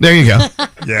tour. There you go.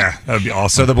 Yeah, that'd be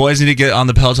awesome. So the boys need to get on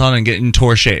the Peloton and get in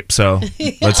tour shape. So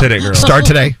let's hit it, girls. Start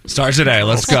today.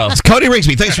 Let's go. It's Cody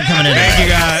Rigsby. Thanks for coming in. Thank you,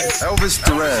 guys. Elvis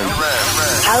Duran.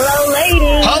 Hello,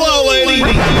 ladies. Hello, lady.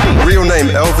 Real name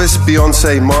Elvis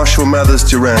Beyonce Marshall Mathers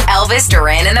Duran. Elvis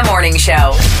Duran in the Morning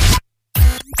Show.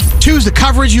 Choose the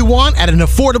coverage you want at an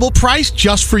affordable price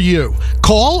just for you.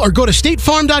 Call or go to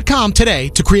statefarm.com today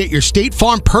to create your State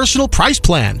Farm personal price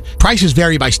plan. Prices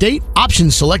vary by state.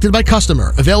 Options selected by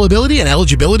customer. Availability and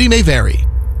eligibility may vary.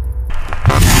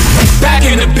 Back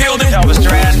in the building. Elvis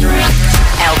Duran.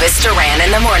 Elvis Duran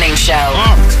in the Morning Show.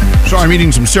 Sorry, I'm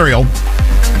eating some cereal.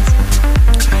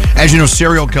 As you know,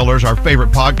 Serial Killers, our favorite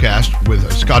podcast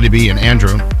with Scotty B and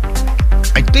Andrew.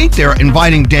 I think they're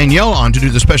inviting Danielle on to do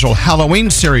the special Halloween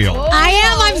cereal. I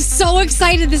am. I'm so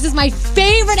excited. This is my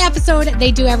favorite episode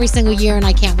they do every single year, and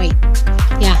I can't wait.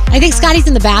 Yeah. I think Scotty's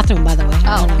in the bathroom, by the way.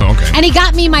 Okay. And he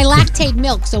got me my lactate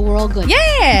milk, so we're all good.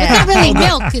 Yeah. It's not really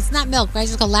milk. It's not milk, right?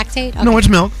 It's just called lactate. Okay. No, it's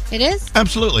milk. It is?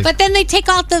 Absolutely. But then they take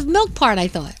out the milk part, I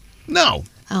thought. No.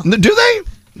 Oh. Do they?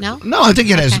 No? No, I think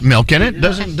it has milk in it.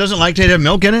 Doesn't lactate have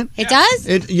milk in it? It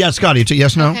does? Yeah, Scotty, it's a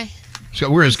yes, no? Okay. So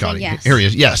where is Scotty? Yes. Here he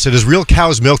is. Yes, it is real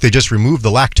cow's milk. They just remove the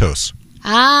lactose.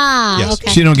 Ah, Yes.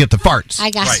 okay. So you don't get the farts. I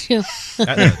got you.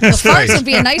 The farts would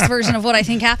be a nice version of what I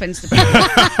think happens to people.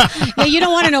 Yeah, you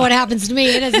don't want to know what happens to me.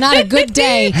 It is not a good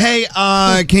day. Hey,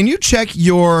 can you check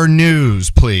your news,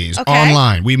 please,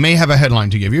 online? We may have a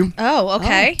headline to give you. Oh,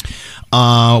 okay.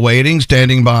 Waiting,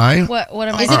 standing by. What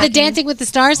am I Is it the Dancing with the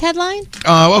Stars headline?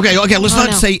 Okay, let's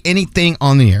not say anything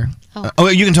on the air.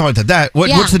 You can talk about that.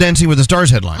 Yeah. What's the Dancing with the Stars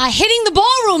headline? Hitting the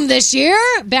ballroom this year,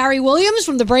 Barry Williams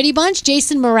from the Brady Bunch,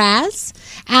 Jason Mraz,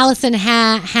 Allison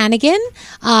Hannigan,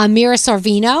 Mira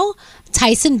Sorvino,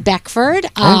 Tyson Beckford,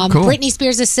 cool. Britney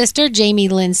Spears' sister, Jamie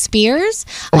Lynn Spears.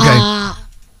 Okay.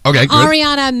 Okay, good.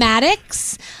 Ariana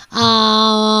Madix.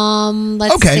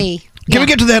 Let's see. Can we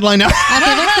get to the headline now? Okay,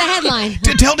 what's the headline?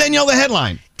 Tell Danielle the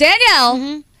headline.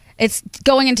 Danielle, it's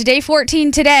going into day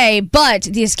 14 today, but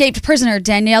the escaped prisoner,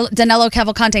 Danilo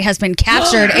Cavalcante, has been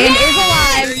captured and is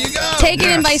alive. Taken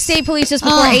in by state police just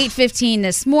before 8:15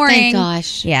 this morning. Thank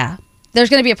gosh. Yeah. There's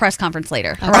going to be a press conference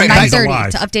later around right,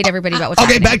 9:30 to update everybody about what's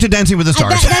happening. Back to Dancing with the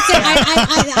Stars. That's it.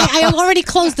 I already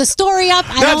closed the story up.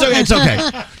 It's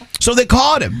okay. So they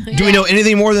caught him. Do we know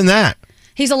anything more than that?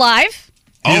 He's alive.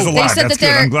 He's alive. They said That's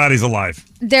that good. I'm glad he's alive.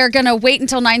 They're going to wait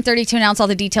until 9:30 to announce all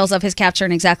the details of his capture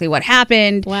and exactly what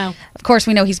happened. Wow. Of course,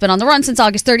 we know he's been on the run since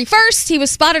August 31st. He was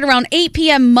spotted around 8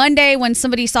 p.m. Monday when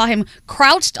somebody saw him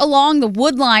crouched along the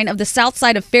wood line of the south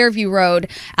side of Fairview Road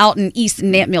out in East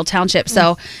Nantmeal Township.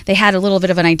 So they had a little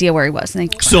bit of an idea where he was.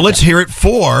 So let's hear it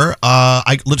for,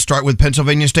 let's start with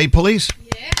Pennsylvania State Police.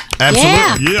 Yeah.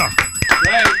 Absolutely. Yeah.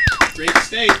 Right. Great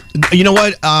state. You know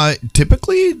what?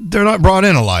 Typically, they're not brought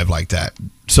in alive like that.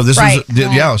 So this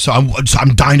is, so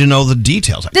I'm dying to know the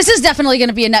details. This is definitely going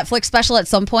to be a Netflix special at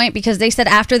some point because they said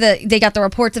after they got the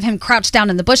reports of him crouched down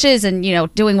in the bushes and,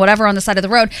 doing whatever on the side of the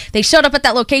road, they showed up at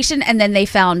that location and then they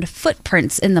found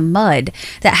footprints in the mud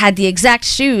that had the exact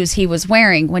shoes he was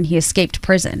wearing when he escaped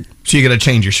prison. So you got to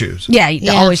change your shoes. Yeah,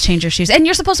 you always change your shoes. And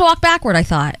you're supposed to walk backward, I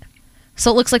thought. So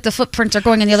it looks like the footprints are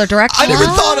going in the other direction. I never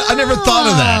thought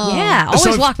of that. Yeah,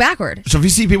 always walk backward. So if you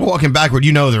see people walking backward,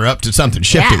 you know they're up to something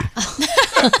shifty.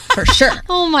 Yeah. For sure.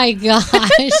 Oh my gosh.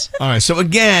 All right. So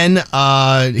again,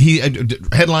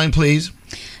 headline, please.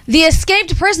 The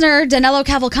escaped prisoner, Danilo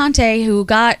Cavalcante, who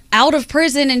got out of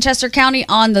prison in Chester County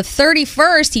on the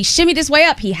 31st, he shimmied his way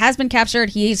up. He has been captured.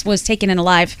 He was taken in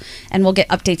alive, and we'll get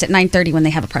updates at 9:30 when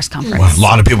they have a press conference. Well, a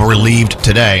lot of people relieved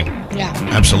today. Yeah.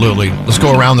 Absolutely. Let's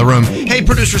go around the room. Hey,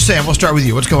 producer Sam, we'll start with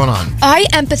you. What's going on? I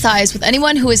empathize with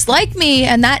anyone who is like me,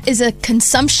 and that is a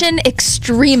consumption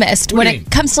extremist when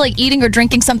it comes to eating or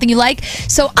drinking something you like.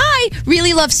 So I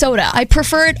really love soda. I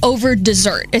prefer it over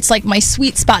dessert. It's like my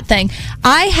sweet spot thing.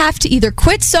 I have to either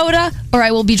quit soda or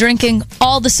I will be drinking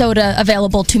all the soda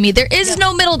available to me. There is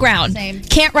no middle ground. Same.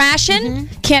 Can't ration,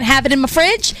 can't have it in my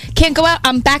fridge, can't go out.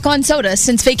 I'm back on soda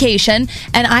since vacation,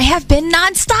 and I have been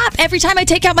nonstop. Every time I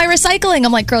take out my recycling,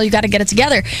 I'm like, girl, you got to get it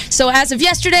together. So as of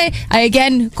yesterday, I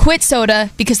again quit soda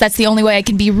because that's the only way I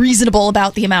can be reasonable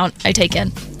about the amount I take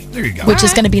in. There you go. Which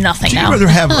is going to be nothing now. Would you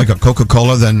rather have like a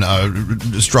Coca-Cola than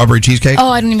strawberry cheesecake? Oh,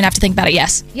 I don't even have to think about it.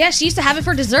 Yes. Yeah, she used to have it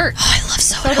for dessert. Oh, I love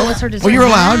soda. Soda was her dessert. Well, you're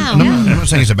allowed. Wow. I'm not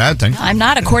saying it's a bad thing. I'm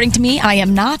not. According to me, I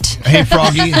am not. Hey,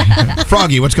 Froggy.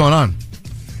 Froggy, what's going on?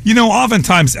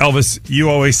 Oftentimes, Elvis, you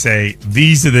always say,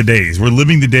 these are the days. We're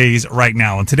living the days right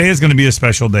now. And today is going to be a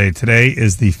special day. Today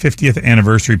is the 50th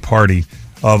anniversary party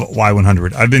of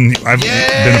Y100. I've been a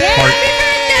part.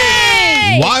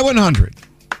 Y100.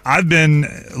 I've been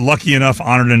lucky enough,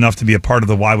 honored enough to be a part of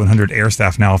the Y100 air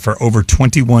staff now for over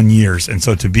 21 years. And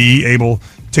so to be able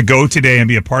to go today and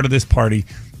be a part of this party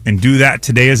and do that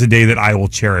today is a day that I will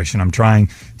cherish. And I'm trying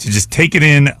to just take it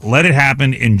in, let it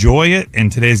happen, enjoy it.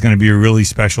 And today is going to be a really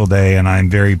special day. And I'm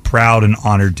very proud and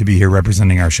honored to be here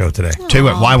representing our show today. Tell you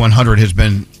what, Y100 has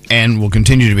been and will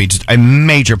continue to be just a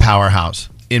major powerhouse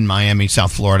in Miami,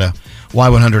 South Florida.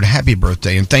 Y100, happy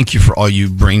birthday, and thank you for all you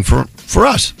bring for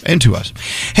us and to us.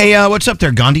 Hey, what's up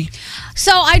there, Gandhi?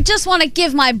 So I just want to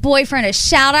give my boyfriend a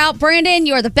shout out. Brandon,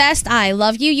 you're the best. I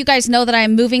love you. You guys know that I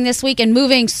am moving this week, and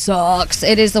moving sucks.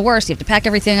 It is the worst. You have to pack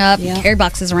everything up, carry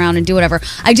boxes around, and do whatever.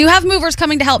 I do have movers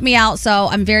coming to help me out, so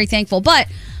I'm very thankful. But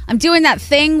I'm doing that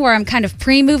thing where I'm kind of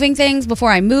pre-moving things before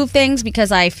I move things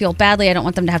because I feel badly. I don't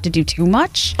want them to have to do too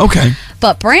much. Okay.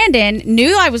 But Brandon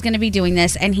knew I was going to be doing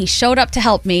this, and he showed up to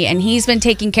help me, and he's been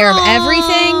taking care of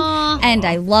everything, and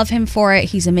I love him for it.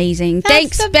 He's amazing.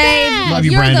 Thanks, babe. best. Love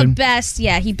you, You're Brandon. the best.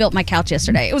 Yeah, he built my couch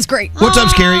yesterday. It was great. What's up,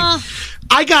 Scary?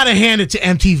 I gotta hand it to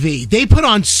MTV. They put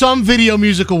on some Video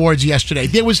Music Awards yesterday.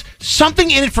 There was something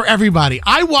in it for everybody.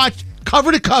 I watched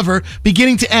cover to cover,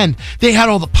 beginning to end. They had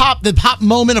all the pop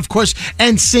moment, of course,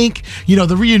 NSYNC,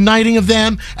 the reuniting of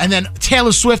them, and then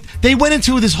Taylor Swift. They went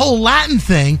into this whole Latin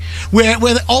thing where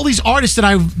all these artists that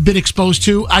I've been exposed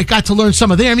to, I got to learn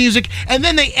some of their music, and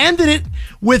then they ended it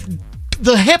with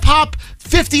the hip hop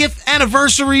 50th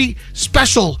anniversary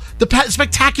special, the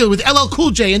spectacular with LL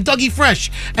Cool J and Dougie Fresh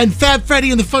and Fab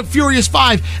Freddy and the Furious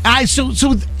Five. And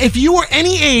so if you were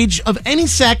any age of any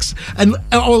sex and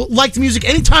or liked music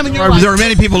any time in your life, there are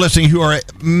many people listening who are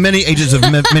many ages of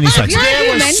many sexes.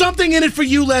 There was something in it for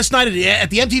you last night at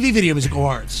the MTV Video Music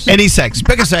Awards. Any sex,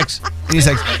 pick a sex, any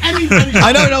sex.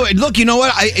 I don't know. Look, you know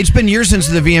what? It's been years since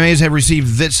the VMAs have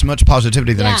received this much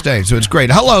positivity the next day, so it's great.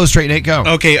 Hello, Straight Nate, go.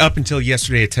 Okay, up until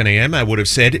yesterday at 10 a.m., I would have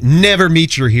said, never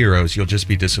meet your heroes. You'll just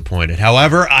be disappointed.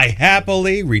 However, I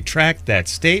happily retract that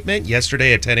statement.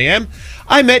 Yesterday at 10 a.m.,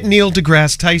 I met Neil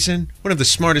deGrasse Tyson, one of the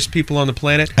smartest people on the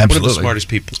planet. Absolutely. One of the smartest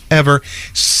people ever.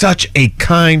 Such a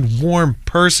kind, warm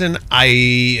person.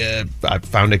 I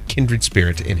found a kindred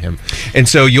spirit in him. And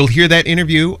so you'll hear that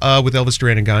interview with Elvis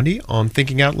Duran and Gandhi on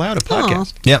Thinking Out Loud, a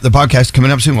podcast. Yeah, the podcast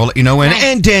coming up soon. We'll let you know when. Nice.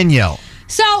 And Danielle.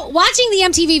 So, watching the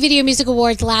MTV Video Music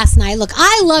Awards last night, look,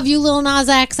 I love you, Lil Nas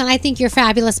X, and I think you're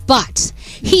fabulous, but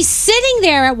he's sitting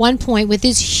there at one point with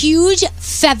this huge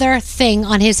feather thing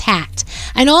on his hat.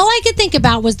 And all I could think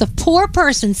about was the poor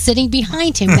person sitting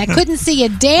behind him that couldn't see a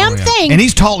damn thing. And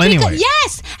he's tall anyway.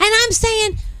 Yes, and I'm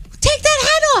saying, take that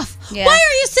hat off. Yeah. Why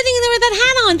are you sitting there with that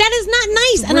hat on? That is not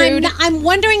nice. Rude. And I'm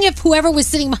wondering if whoever was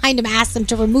sitting behind him asked him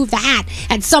to remove the hat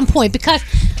at some point, because,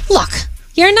 look,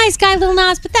 you're a nice guy, Lil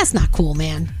Nas, but that's not cool,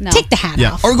 man. No. Take the hat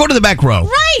off. Or go to the back row.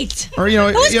 Right. Or, you know,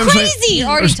 That was you know what I'm saying? crazy. You're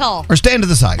already tall. Or stand to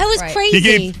the side. That was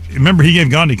crazy. Remember, he gave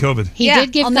Gandhi COVID. He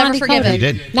did give I'll never Gandhi forgive COVID. him. He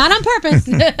did. Not on purpose.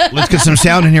 Let's get some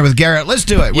sound in here with Garrett. Let's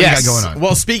do it. What do you got going on?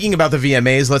 Well, speaking about the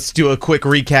VMAs, let's do a quick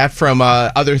recap from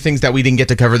other things that we didn't get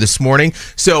to cover this morning.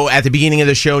 So at the beginning of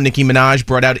the show, Nicki Minaj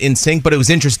brought out In Sync, but it was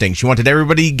interesting. She wanted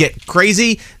everybody to get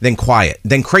crazy, then quiet,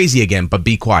 then crazy again, but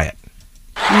be quiet.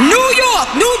 New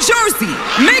York, New Jersey,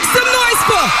 make some noise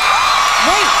for.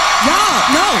 Wait, y'all,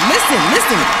 no, listen,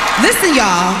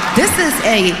 y'all.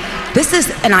 This is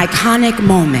an iconic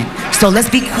moment. So let's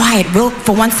be quiet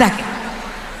for 1 second.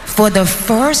 For the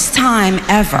first time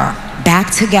ever,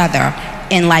 back together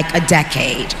in like a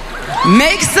decade,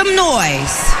 make some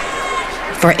noise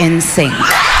for In Sync.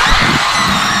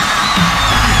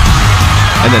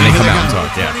 And then they come out and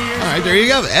talk, yeah. All right, there you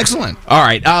go. Excellent. All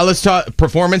right, let's talk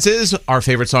performances. Our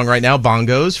favorite song right now,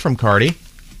 Bongos from Cardi.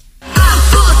 I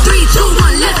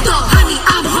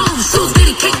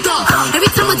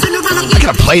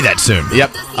gotta play that soon.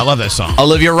 Yep. I love that song.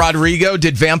 Olivia Rodrigo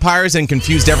did Vampires and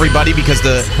confused everybody because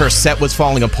her set was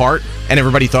falling apart and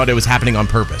everybody thought it was happening on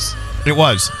purpose. It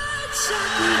was.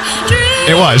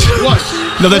 It was.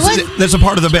 No, that's a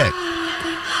part of the bit.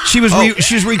 She was. I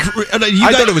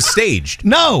thought it was staged.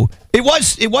 No, it was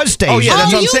staged. Oh yeah,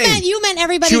 that's what I'm saying. You meant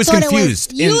everybody She was thought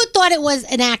confused. it was. You thought it was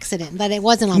an accident, but it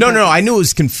wasn't on No, purpose. no, I knew it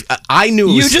was. I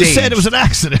knew it was. You just staged. said it was an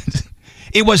accident.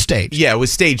 It was staged. Yeah, it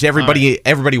was staged.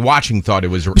 Everybody watching thought it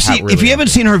was. See, if you haven't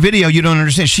seen her video, you don't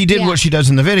understand. She did what she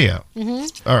does in the video.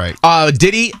 Mm-hmm. All right.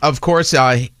 Diddy, of course,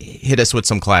 hit us with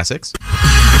some classics.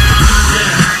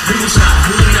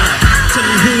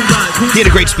 He had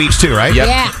a great speech too, right? Yep.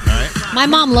 Yeah. My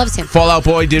mom loves him. Fall Out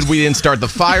Boy did We Didn't Start the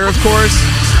Fire, of course.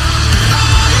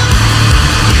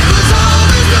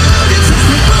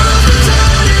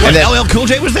 And then LL Cool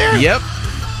J was there? Yep.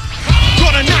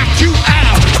 Gonna knock you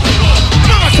out.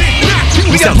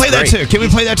 We gotta play that too. Can we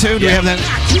play that too? Do we have that?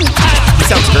 He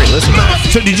sounds great. Listen to that.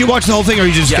 So did you watch the whole thing or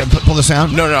you just pull the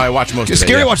sound? No, I watched most of it.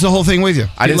 Scary watched the whole thing with you.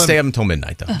 I didn't stay up until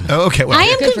midnight, though. Oh, okay. Well, I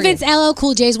am convinced LL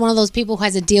Cool J is one of those people who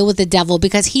has a deal with the devil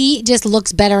because he just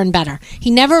looks better and better.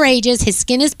 He never ages. His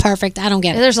skin is perfect. I don't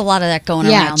get it. There's a lot of that going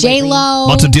around. Yeah, J-Lo.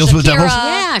 Lots of deals with devils?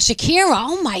 Yeah, Shakira.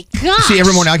 Oh, my gosh. See,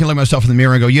 every morning I can look myself in the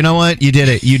mirror and go, you know what? You did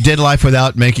it. You did life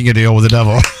without making a deal with the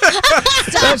devil.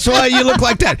 That's why you look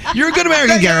like that. You're a good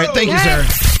American, Garrett. Thank you, sir.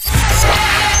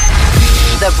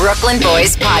 The Brooklyn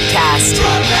Boys Podcast.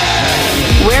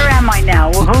 Where am I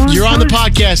now? You're on the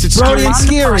podcast. It's Brody and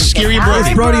Scary. Scary and Brody.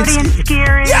 Hi, Brody and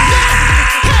Scary.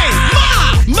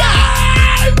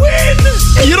 I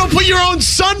win! You don't put your own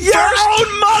son first? Your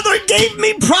own mother gave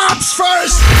me props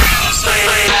first.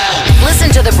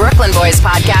 Listen to the Brooklyn Boys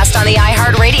Podcast on the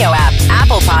iHeartRadio app,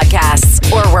 Apple Podcasts,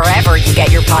 or wherever you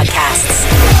get your podcasts.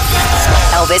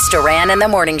 Elvis Duran and the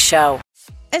Morning Show.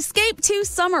 Escape to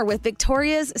summer with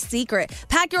Victoria's Secret.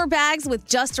 Pack your bags with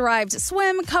just arrived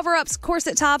swim, cover-ups,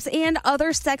 corset tops, and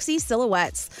other sexy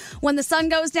silhouettes. When the sun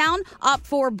goes down, opt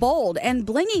for bold and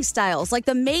blingy styles like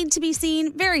the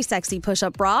made-to-be-seen, very sexy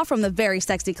push-up bra from the Very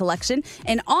Sexy collection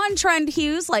and on-trend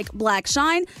hues like black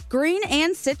shine, green,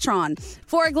 and citron.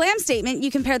 For a glam statement,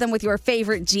 you can pair them with your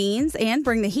favorite jeans and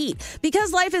bring the heat.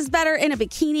 Because life is better in a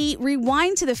bikini,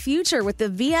 rewind to the future with the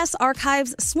VS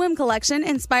Archives swim collection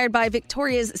inspired by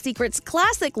Victoria's Victoria's Secret's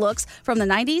classic looks from the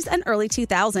 90s and early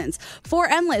 2000s. 4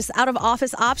 endless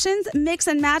out-of-office options mix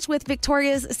and match with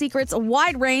Victoria's Secret's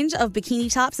wide range of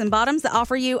bikini tops and bottoms that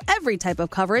offer you every type of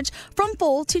coverage, from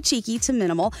full to cheeky to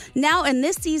minimal, now in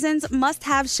this season's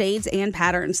must-have shades and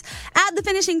patterns. Add the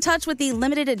finishing touch with the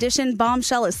limited edition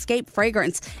Bombshell Escape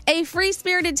fragrance, a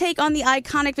free-spirited take on the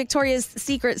iconic Victoria's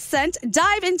Secret scent.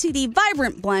 Dive into the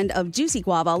vibrant blend of juicy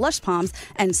guava, lush palms,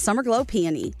 and summer glow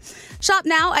peony. Shop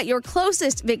now at your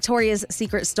closest Victoria's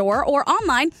Secret store or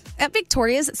online at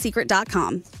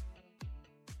victoriassecret.com.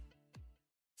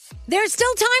 There's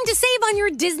still time to save on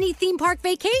your Disney theme park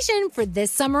vacation for this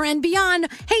summer and beyond.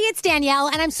 Hey, it's Danielle,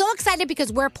 and I'm so excited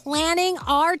because we're planning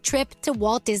our trip to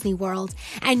Walt Disney World.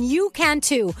 And you can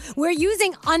too. We're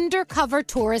using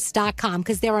undercovertourist.com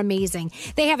because they're amazing.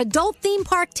 They have adult theme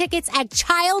park tickets at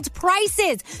child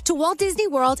prices to Walt Disney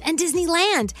World and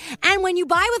Disneyland. And when you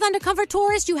buy with Undercover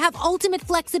Tourist, you have ultimate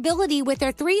flexibility with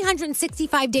their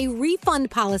 365-day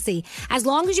refund policy. As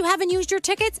long as you haven't used your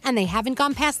tickets and they haven't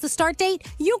gone past the start date,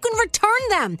 you can return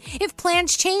them. If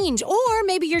plans change, or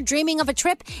maybe you're dreaming of a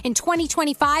trip in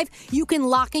 2025, you can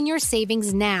lock in your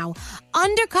savings now.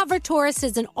 Undercover Tourist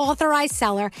is an authorized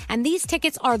seller, and these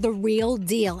tickets are the real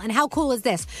deal. And how cool is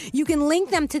this? You can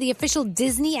link them to the official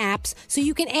Disney apps, so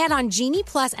you can add on Genie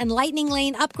Plus and Lightning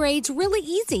Lane upgrades really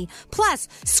easy. Plus,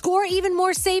 score even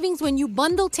more savings when you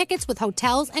bundle tickets with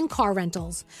hotels and car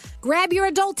rentals. Grab your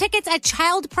adult tickets at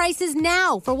child prices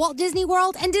now for Walt Disney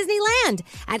World and Disneyland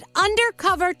at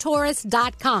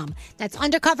undercovertourist.com. That's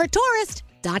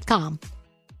undercovertourist.com.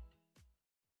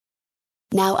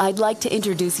 Now I'd like to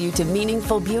introduce you to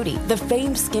Meaningful Beauty, the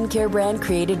famed skincare brand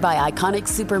created by iconic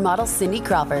supermodel Cindy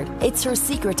Crawford. It's her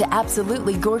secret to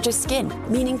absolutely gorgeous skin.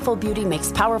 Meaningful Beauty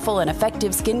makes powerful and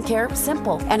effective skincare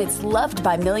simple, and it's loved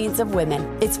by millions of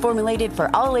women. It's formulated for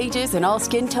all ages and all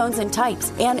skin tones and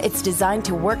types, and it's designed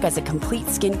to work as a complete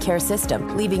skincare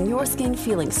system, leaving your skin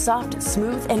feeling soft,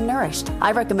 smooth, and nourished.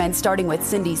 I recommend starting with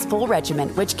Cindy's full regimen,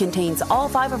 which contains all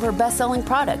 5 of her best-selling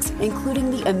products,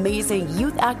 including the amazing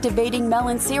youth-activating Melon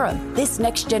Serum. This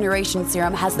next generation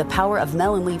serum has the power of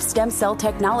melon leaf stem cell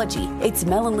technology. It's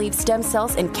melon leaf stem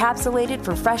cells encapsulated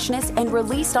for freshness and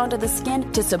released onto the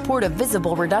skin to support a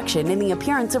visible reduction in the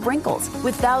appearance of wrinkles.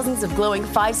 With thousands of glowing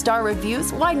 5-star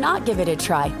reviews, why not give it a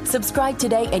try? Subscribe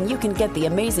today and you can get the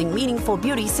amazing Meaningful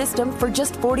Beauty system for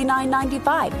just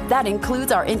 $49.95. That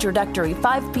includes our introductory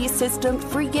 5-piece system,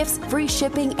 free gifts, free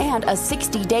shipping, and a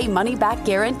 60-day money-back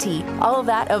guarantee. All of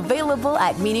that available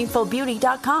at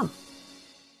meaningfulbeauty.com.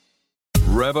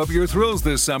 Rev up your thrills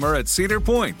this summer at Cedar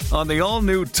Point on the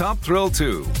all-new Top Thrill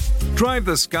 2. Drive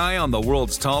the sky on the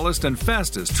world's tallest and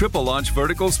fastest triple-launch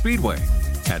vertical speedway.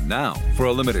 And now, for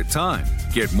a limited time,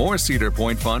 get more Cedar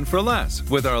Point fun for less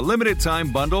with our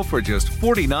limited-time bundle for just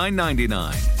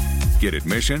 $49.99. Get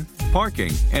admission,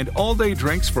 parking, and all-day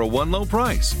drinks for one low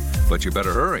price. But you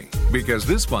better hurry, because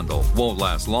this bundle won't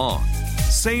last long.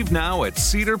 Save now at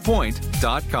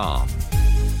cedarpoint.com.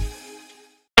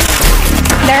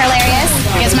 They're hilarious.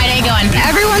 Here's my day going.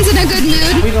 Everyone's in a good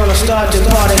mood. We're gonna start the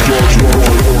party.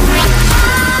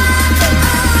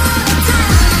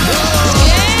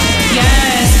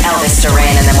 Yes. Elvis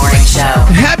Duran in the morning show.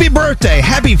 Happy birthday.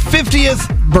 Happy 50th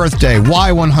birthday.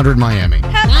 Y100 Miami.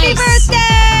 Happy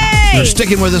birthday! They're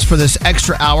sticking with us for this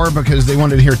extra hour because they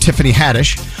wanted to hear Tiffany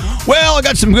Haddish. Well, I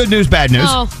got some good news, bad news.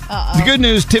 The good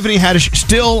news, Tiffany Haddish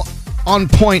still on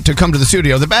point to come to the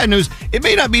studio. The bad news, it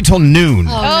may not be till noon.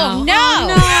 Oh, no.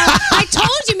 I told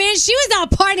you, man. She was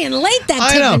out partying late,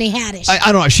 that Tiffany Haddish.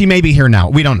 I don't know. She may be here now.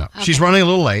 We don't know. Okay. She's running a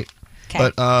little late. Okay.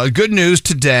 But good news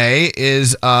today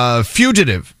is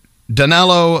fugitive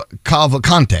Danilo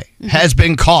Cavalcante has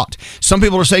been caught. Some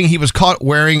people are saying he was caught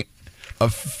wearing a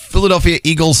Philadelphia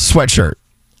Eagles sweatshirt.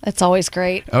 That's always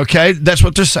great. Okay? That's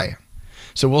what they're saying.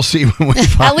 So we'll see when we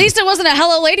find At least it wasn't a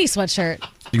Hello Lady sweatshirt.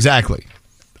 Exactly.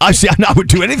 I would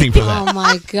do anything for that. Oh,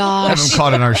 my gosh. Have him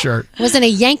caught in our shirt. Wasn't a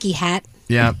Yankee hat.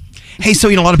 Yeah. Hey, so,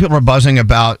 a lot of people are buzzing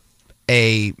about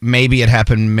maybe it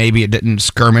happened, maybe it didn't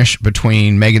skirmish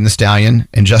between Megan Thee Stallion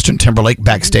and Justin Timberlake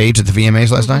backstage at the VMAs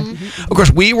last night. Of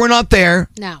course, we were not there.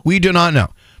 No. We do not know.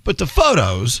 But the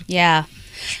photos. Yeah.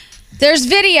 There's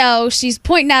video. She's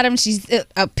pointing at him. It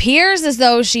appears as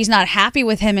though she's not happy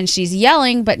with him and she's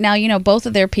yelling. But now, both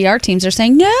of their PR teams are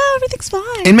saying, no, everything's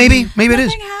fine. And maybe it is.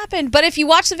 Nothing happened. But if you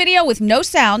watch the video with no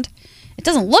sound, it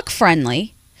doesn't look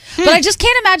friendly. But I just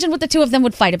can't imagine what the two of them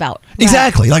would fight about.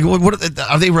 Exactly. Like, what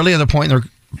are they really at the point in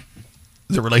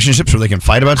their relationships where they can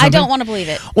fight about something? I don't want to believe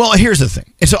it. Well, here's the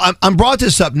thing. And so I'm brought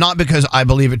this up not because I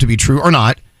believe it to be true or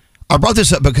not. I brought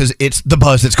this up because it's the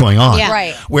buzz that's going on. Yeah.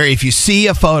 Right. Where if you see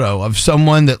a photo of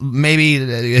someone that maybe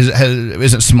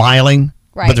isn't smiling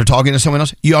but they're talking to someone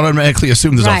else, you automatically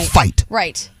assume there's a fight.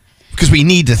 Right. Because we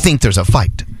need to think there's a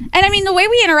fight. And I mean, the way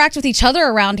we interact with each other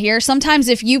around here, sometimes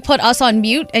if you put us on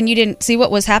mute and you didn't see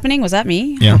what was happening, was that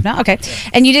me? Yeah. No? Okay.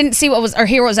 And you didn't see what was, or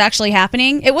hear what was actually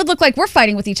happening, it would look like we're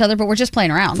fighting with each other, but we're just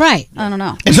playing around. Right. I don't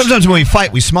know. And sometimes when we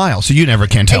fight, we smile, so you never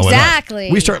can tell Exactly.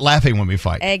 with us. We start laughing when we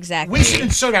fight. Exactly. We should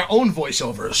insert our own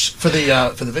voiceovers for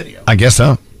the video. I guess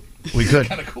so. We could.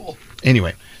 Kind of cool.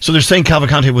 Anyway, so they're saying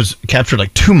Cavalcante was captured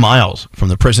like 2 miles from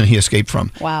the prison he escaped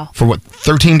from. Wow. For what,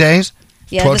 13 days?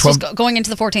 Yeah, 12, this 12? was going into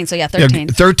the 14th, so yeah, 13.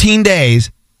 Yeah, 13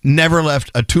 days, never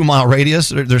left a 2-mile radius,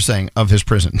 they're saying, of his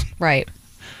prison. Right.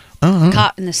 Uh-huh.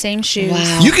 Caught in the same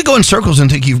shoes. You could go in circles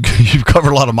and think you've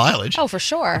covered a lot of mileage. Oh, for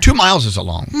sure. 2 miles is a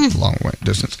long way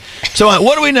distance. So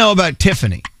what do we know about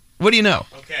Tiffany? What do you know?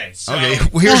 Okay. Okay.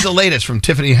 Well, here's the latest from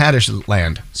Tiffany Haddish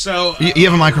land. So you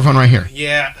have a microphone right here.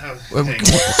 Yeah.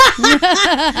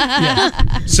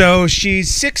 So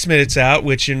she's 6 minutes out,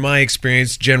 which in my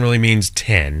experience generally means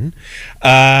 10.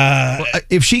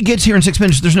 If she gets here in 6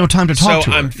 minutes, there's no time to talk to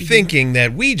her. So I'm thinking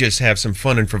that we just have some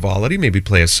fun and frivolity, maybe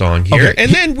play a song here, Okay.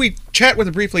 and then we chat with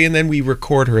her briefly, and then we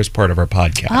record her as part of our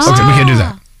podcast. Okay, we can do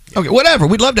that. Okay, whatever.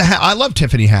 We'd love to have. I love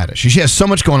Tiffany Haddish. She has so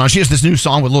much going on. She has this new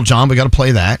song with Lil Jon. We got to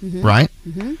play that, right?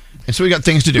 Mm-hmm. And so we got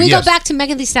things to do. Can we Yes. go back to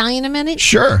Megan Thee Stallion a minute?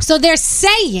 Sure. So they're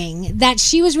saying that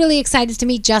she was really excited to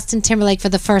meet Justin Timberlake for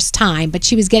the first time, but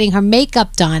she was getting her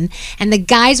makeup done, and the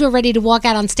guys were ready to walk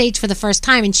out on stage for the first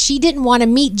time, and she didn't want to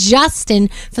meet Justin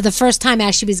for the first time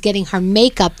as she was getting her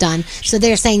makeup done. So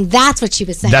they're saying that's what she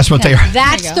was saying. That's what they are.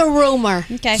 That's the rumor.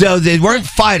 Okay. So they weren't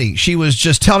fighting. She was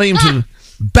just telling him to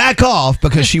back off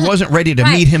because she wasn't ready to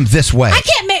meet him this way. I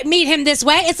can't meet him this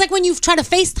way. It's like when you try to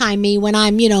FaceTime me when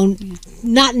I'm,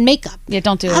 not in makeup. Yeah,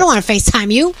 don't do it. I don't want to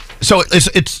FaceTime you. So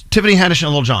it's Tiffany Haddish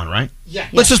and Lil Jon, right? Yeah.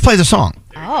 Let's just play the song.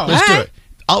 Oh, Let's do it.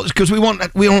 Because we won't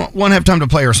have time to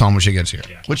play her song when she gets here.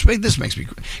 This makes me.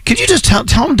 Could you just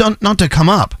tell them not to come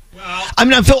up? I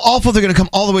mean, I feel awful. They're going to come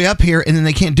all the way up here and then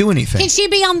they can't do anything. Can she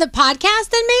be on the podcast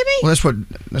then? Maybe. Well,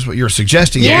 that's what you're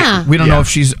suggesting. Yeah. We don't know if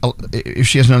she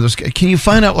has another. Can you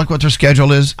find out what their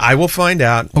schedule is? I will find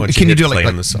out. Once Can you do play like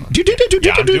on the song? Okay.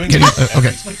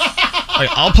 All right,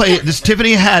 I'll play this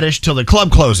Tiffany Haddish till the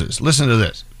club closes. Listen to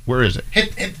this. Where is it?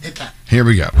 Hit that. Here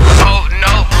we go. Oh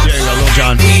no! There you go, Lil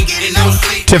Jon.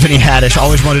 Tiffany Haddish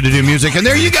always wanted to do music, and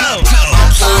there you go.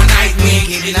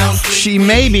 She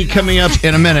may be coming up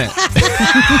in a minute.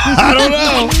 I don't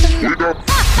know.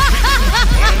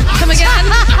 Come again.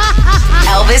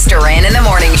 Elvis Duran in the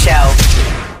Morning Show.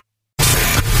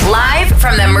 Live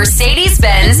from the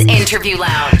Mercedes-Benz Interview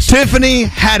Lounge. Tiffany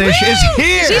Haddish is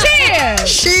here. She's here.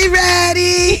 She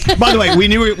ready. By the way, we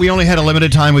knew we only had a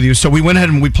limited time with you, so we went ahead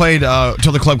and we played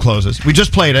till the club closes. We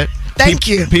just played it. Thank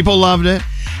you. People loved it.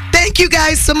 Thank you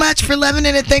guys so much for loving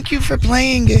it, and thank you for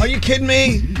playing it. Are you kidding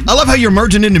me? I love how you're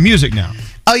merging into music now.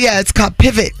 Oh yeah, it's called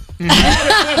Pivot.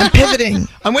 I'm pivoting.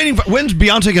 I'm waiting for when's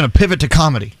Beyonce going to pivot to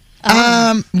comedy?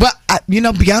 But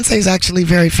Beyonce is actually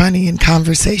very funny in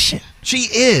conversation. She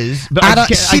is, but I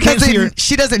can't see her.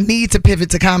 She doesn't need to pivot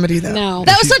to comedy though. No.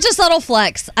 That was such a subtle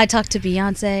flex. I talked to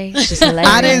Beyonce. She's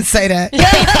hilarious. I didn't say that.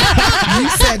 You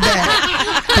said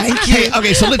that. Thank you. Hey,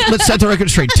 okay, so let's set the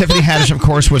record straight. Tiffany Haddish, of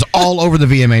course, was all over the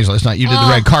VMAs last night. You did the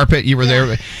red carpet. You were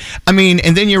there. I mean,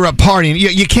 and then you're up partying.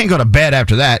 You can't go to bed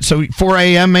after that. So 4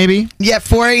 a.m. maybe? Yeah,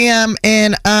 4 a.m.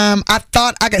 And I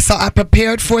thought, I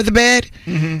prepared for the bed,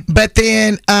 but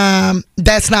then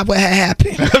that's not what had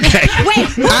happened. Okay.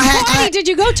 Wait, what party did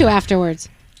you go to afterwards?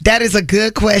 That is a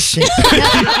good question.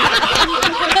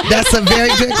 That's a very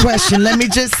good question. Let me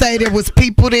just say there was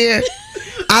people there.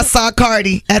 I saw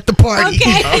Cardi at the party.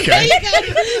 Okay.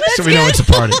 So we know it's a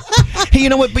party. Hey, you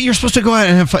know what? But you're supposed to go out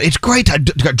and have fun. It's great to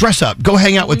dress up. Go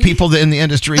hang out with people in the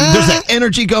industry. There's that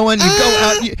energy going. You go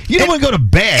out. You don't want to go to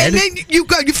bed. And then you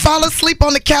fall asleep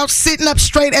on the couch sitting up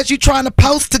straight as you're trying to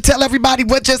post to tell everybody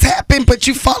what just happened, but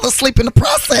you fall asleep in the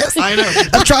process. I know.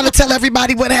 Of trying to tell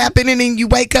everybody what happened, and then you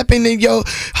wake up and then your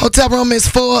hotel room is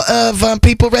full of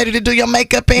people ready to do your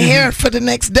makeup and hair for the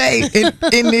next day in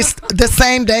the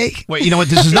same day. Wait, you know what?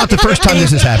 This is not the first time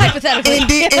this has happened.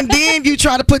 And then you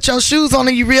try to put your shoes on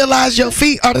and you realize your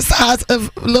feet are the size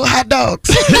of little hot dogs.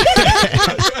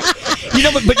 You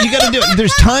know, but you got to do it.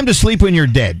 There's time to sleep when you're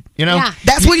dead. You know,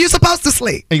 that's when you're supposed to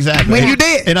sleep. Exactly. When you're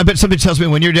dead. And I bet somebody tells me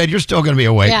when you're dead, you're still going to be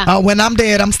awake. Yeah. When I'm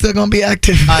dead, I'm still going to be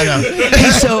active. I know.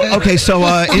 Hey, so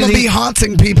I'm going to be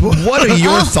haunting people. What are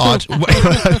your thoughts?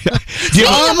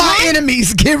 All my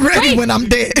enemies, get ready when I'm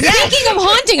dead. Speaking of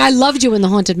haunting, I loved you in the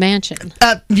Haunted Mansion.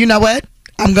 You know what?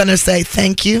 I'm going to say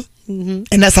thank you.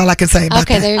 And that's all I can say about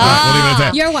Okay, that. there you go. We'll leave it at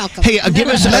that. You're welcome. Hey, give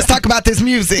us. Let's talk about this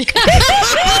music.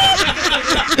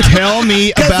 Tell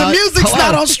me Because about. the music's Hello.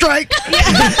 not on strike.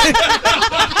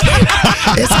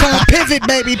 It's called Pivot,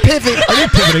 baby. Pivot. Are you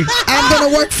pivoting? I'm going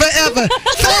to work forever.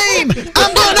 Fame.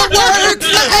 I'm going to work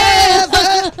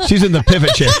forever. She's in the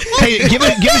pivot chair. Hey, give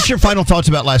us your final thoughts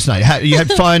about last night. You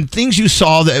had fun. Things you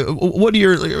saw. What are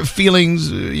your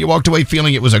feelings? You walked away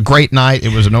feeling it was a great night.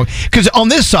 It was because on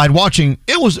this side watching,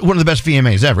 it was one of the best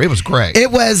VMAs ever. It was great.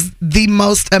 It was the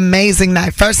most amazing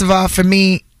night. First of all, for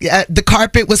me, the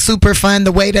carpet was super fun.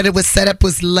 The way that it was set up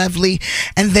was lovely.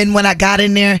 And then when I got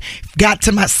in there, got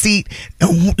to my seat,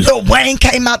 Lil Wayne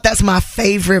came out. That's my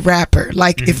favorite rapper.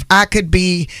 Like, if I could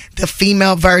be the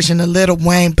female version of Lil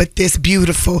Wayne, but this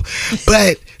beautiful,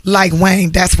 but like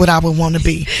Wayne, that's what I would want to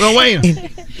be. Lil Wayne.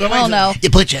 Oh, no.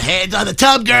 You put your hands on the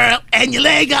tub, girl, and your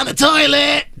leg on the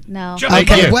toilet. No.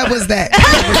 Okay, what was that?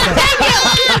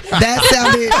 That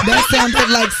sounded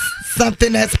like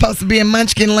something that's supposed to be in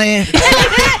Munchkin Land. He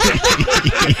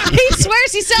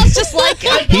swears he sounds just like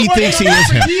him. He thinks he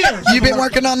is him. You've been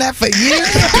working on that for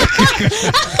years.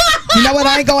 You know what?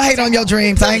 I ain't gonna hate on your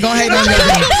dreams. I ain't gonna hate on your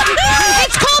dreams.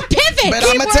 It's called pivot. But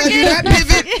I'm gonna tell you that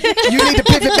pivot, you need to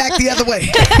pivot back the other way.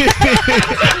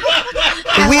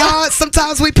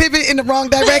 Sometimes we pivot in the wrong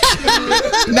direction.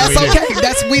 And that's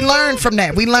okay. We learn from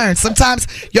that. We learn. Sometimes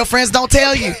your friends don't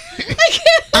tell you.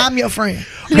 I'm your friend.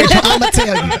 I'm gonna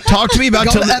tell you. Talk to me about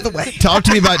Go the other way. Talk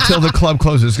to me about till the club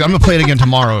closes. I'm gonna play it again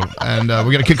tomorrow, and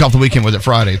we're gonna kick off the weekend with it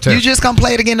Friday too. You just gonna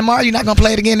play it again tomorrow? You're not gonna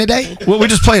play it again today? Well, we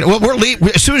just played it. Well, we're leave.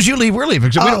 As soon as you leave, we're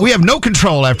leaving. So we have no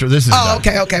control after this is done.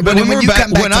 Okay. But When when you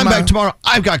come back I'm back tomorrow,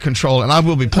 I've got control, and I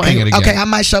will be playing it again. Okay, I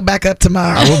might show back up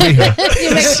tomorrow. I will be here.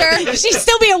 You make sure? She'd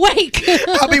still be awake.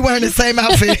 I'll be wearing the same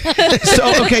outfit.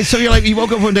 So you're like, you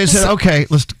woke up one day and said, okay,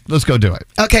 let's go do it.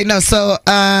 Okay, no, so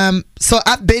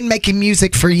I've been making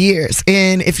music for years,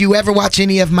 and if you ever watch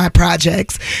any of my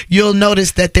projects, you'll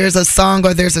notice that there's a song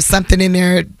or there's something in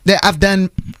there that I've done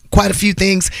quite a few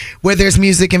things where there's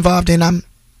music involved, and I'm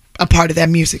a part of that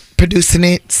music, producing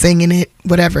it, singing it,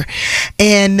 whatever.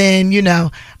 And then,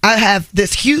 I have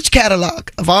this huge catalog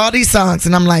of all these songs,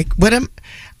 and I'm like,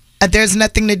 there's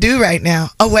nothing to do right now.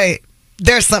 Oh, wait,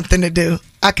 there's something to do.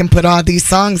 I can put all these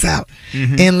songs out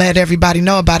and let everybody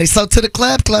know about it. So to the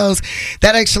club close,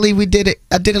 that actually I did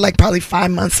it like probably 5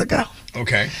 months ago.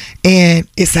 Okay. And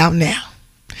it's out now.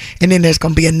 And then there's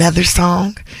going to be another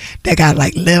song that got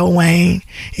like Lil Wayne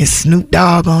and Snoop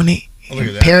Dogg on it. Look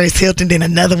at that. Paris Hilton, then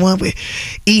another one with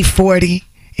E40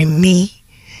 and me.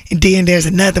 And then there's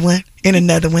another one and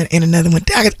another one and another one.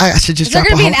 I should just Is there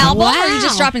drop going to be a an whole album or are you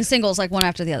just dropping singles like one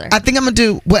after the other? I think I'm gonna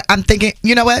do what I'm thinking.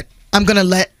 You know what? I'm gonna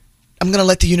let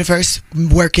the universe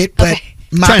work it. But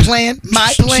my plan.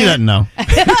 She doesn't know.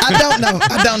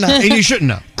 I don't know. And you shouldn't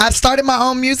know. I've started my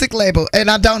own music label, and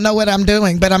I don't know what I'm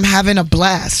doing, but I'm having a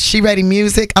blast. She Ready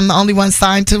Music. I'm the only one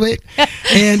signed to it,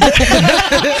 and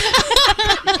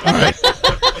all right.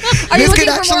 This could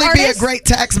actually be a great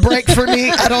tax break for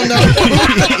me. I don't know.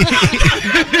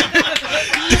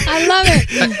 I love it.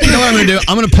 You know what I'm going to do?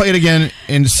 I'm going to play it again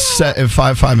in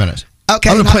 5 minutes. Okay.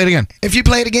 I'm going to play it again. If you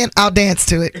play it again, I'll dance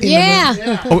to it.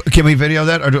 Oh, can we video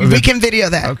that? We can video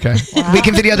that. Okay. We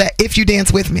can video that if you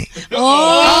dance with me.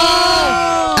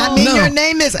 I mean, your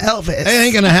name is Elvis. It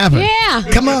ain't going to happen. Yeah.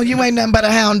 Come on, you ain't nothing but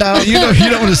a hound dog. You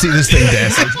don't want to see this thing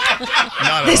dancing.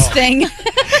 Not this thing.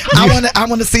 I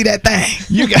want to see that thing.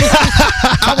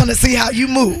 I want to see how you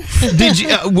move. Did you?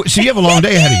 So you have a long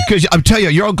day ahead of you, because I'm telling you,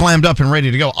 you're all glammed up and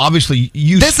ready to go. Obviously,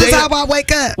 This is how I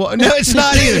wake up. Well, no, it's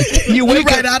not either. You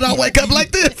wake up. I don't wake up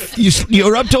like this.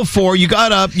 You're up till 4. You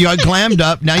got up. You got glammed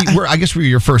up. Now I guess we're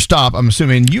your first stop. I'm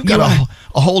assuming you got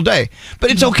a whole day,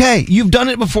 but it's okay. You've done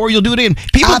it before. You'll do it again.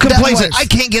 People complain that I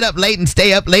can't get up late and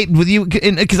stay up late with you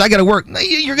because I got to work.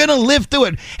 You're gonna live through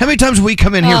it. How many times have we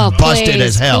come in here busted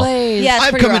as hell? Yeah,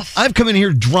 it's I've come in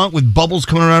here drunk with bubbles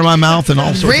coming out of my mouth and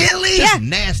all sorts. Really? Just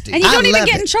nasty. And you don't even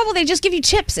get in trouble. They just give you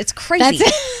chips. It's crazy.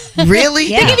 Really?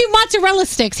 They give you mozzarella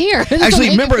sticks here. Actually,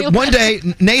 remember one day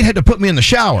Nate had to put me in the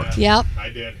shower. Yep. I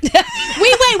did.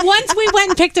 Once we went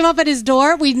and picked him up at his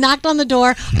door. We knocked on the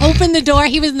door, opened the door.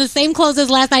 He was in the same clothes as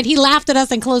last night. He laughed at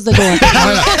us and closed the door.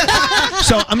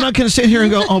 So I'm not going to sit here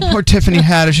and go, oh, poor Tiffany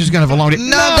Haddish. She's going to have a long day.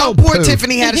 No, don't poor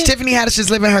Tiffany Haddish. Tiffany Haddish is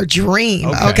living her dream.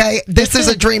 Okay? This is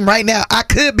a dream right now. I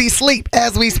could be asleep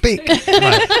as we speak. Right.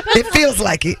 It feels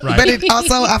like it. Right. But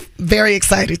I'm very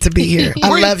excited to be here.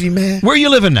 I love you, man. Where are you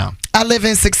living now? I live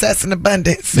in success and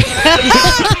abundance.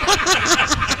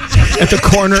 At the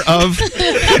corner of?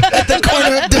 At the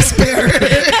corner of despair.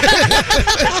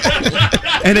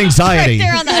 and anxiety. Right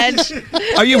there on the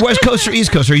edge. Are you West Coast or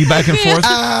East Coast? Are you back and forth?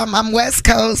 I'm West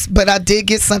Coast, but I did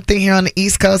get something here on the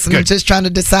East Coast, and I'm Good. just trying to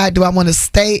decide: do I want to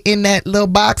stay in that little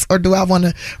box, or do I want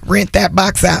to rent that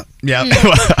box out? Yeah. And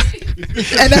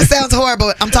that sounds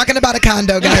horrible. I'm talking about a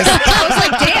condo, guys. I was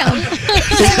like,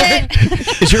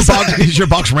 damn. Is your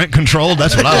box rent controlled?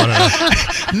 That's what I want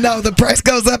to know. No, the price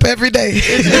goes up every day.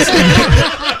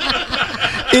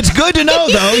 It's good to know,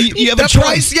 though. You have a The choice.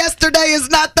 price yesterday is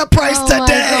not the price Oh, my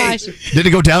today. gosh. Did it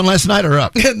go down last night or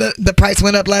up? The price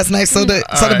went up last night, so the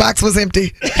right. box was empty.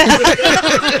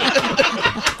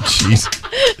 Jeez.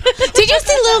 Did you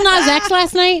see Lil Nas X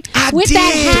last night? With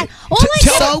that hat? All I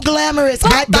So said, glamorous.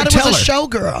 I thought it was a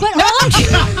showgirl. but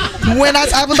all When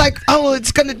I was like, oh,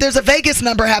 there's a Vegas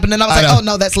number happening. I was I like, know. oh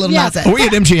no, that's Lil Yeah. Nas X. Were you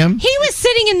at MGM? He was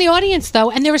sitting in the audience,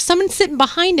 though, and there was someone sitting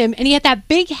behind him, and he had that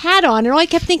big hat on, and all I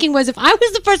kept thinking was, if I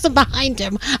was the person behind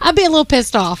him, I'd be a little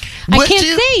pissed off. I Would can't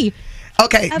you? see.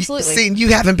 Okay, Absolutely. see, you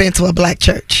haven't been to a black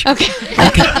church. Okay. You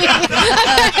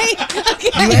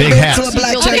ain't Big been hats. to a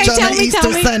black Okay, church on tell an me, Easter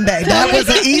tell me. Sunday. That was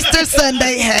an Easter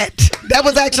Sunday hat. That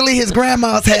was actually his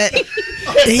grandma's hat.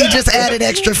 He just added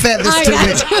extra feathers to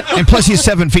it. And plus, he's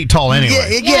 7 feet tall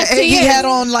anyway. Yeah, Yes, and he he is. had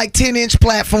on like 10-inch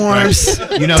platforms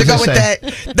Right. You know to what go they with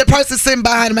say. that. The person sitting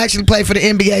behind him actually played for the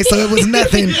NBA, so it was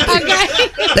nothing. Okay.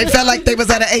 They felt like they was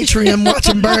at an atrium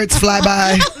watching birds fly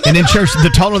by. And in church, the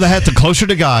taller the hat, the closer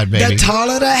to God, baby. The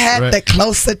taller the hat, Right. the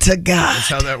closer to God. That's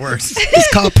how that works.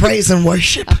 It's called praise and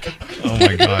worship. Oh,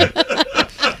 my God.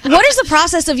 What is the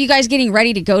process of you guys getting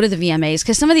ready to go to the VMAs?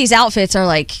 Because some of these outfits are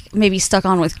like maybe stuck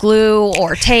on with glue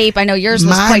or tape. I know yours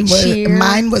was quite sheer.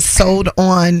 Mine was sewed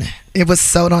on. It was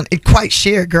sewed on. It quite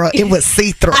sheer, girl. It was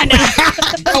see-through.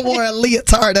 I wore a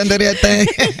leotard under that thing.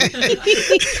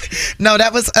 No,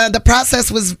 that was the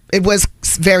process. It was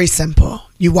very simple.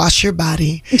 You wash your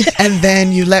body, and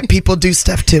then you let people do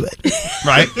stuff to it.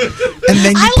 Right? And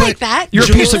then you I put like that. You're a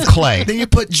piece of clay. Then you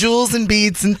put jewels and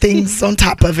beads and things on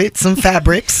top of it, some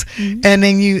fabrics, Mm-hmm. and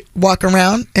then you walk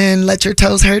around and let your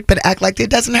toes hurt, but act like it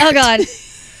doesn't hurt. Oh, God.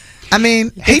 I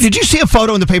mean, Hey, did you see a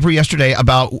photo in the paper yesterday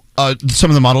about some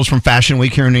of the models from Fashion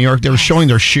Week here in New York? They were showing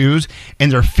their shoes,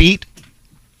 and their feet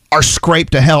are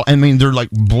scraped to hell. I mean, they're like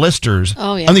blisters.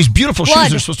 Oh, yeah. And these beautiful shoes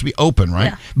Blood. are supposed to be open, right?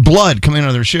 Yeah. Blood coming out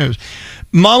of their shoes.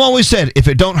 Mom always said, if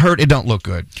it don't hurt, it don't look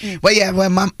good. well, yeah, well,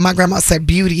 my grandma said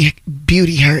beauty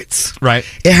hurts. Right.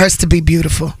 It hurts to be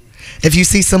beautiful. If you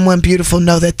see someone beautiful,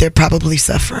 know that they're probably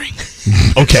suffering.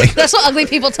 Okay. That's what ugly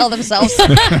people tell themselves.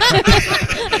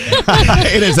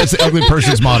 It is. That's the ugly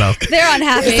person's motto. They're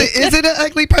unhappy. Is it an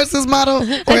ugly person's model? Or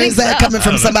think is that so. coming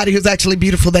from somebody who's actually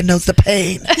beautiful that knows the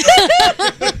pain?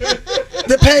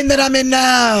 The pain that I'm in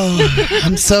now.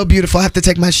 I'm so beautiful. I have to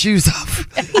take my shoes off.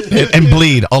 And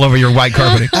bleed all over your white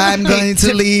carpeting. I'm going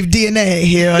to leave DNA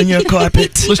here on your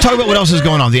carpet. Let's talk about what else is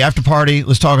going on. The after party.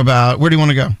 Let's talk about, where do you want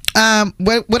to go?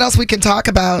 What else we can talk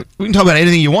about? We can talk about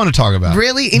anything you want to talk about.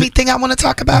 Really? Anything I want to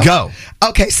talk about? Go.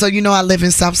 Okay, so you know I live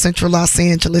in South Central Los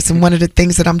Angeles, and one of the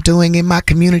things that I'm doing in my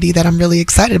community that I'm really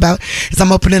excited about is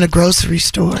I'm opening a grocery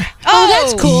store. Oh,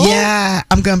 that's cool. Yeah,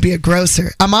 I'm going to be a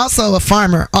grocer. I'm also a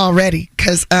farmer already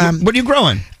because What are you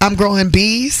growing? I'm growing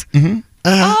bees.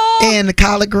 And the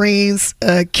collard greens,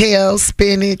 kale,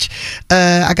 spinach.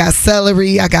 I got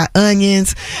celery. I got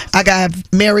onions. I got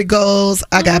marigolds.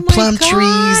 I got plum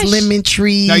trees, lemon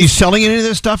trees. Now, are you selling any of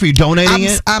this stuff? Are you donating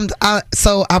it?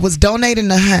 So I was donating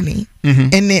the honey,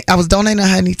 and then I was donating the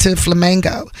honey to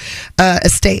Flamingo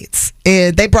Estates,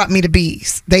 and they brought me the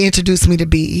bees. They introduced me to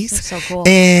bees. That's so cool.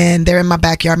 And they're in my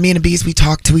backyard. Me and the bees, we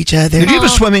talk to each other. Did you have a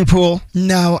swimming pool?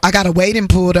 No, I got a wading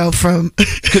pool though from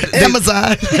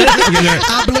Amazon.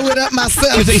 I blew it up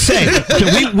myself. Because they say,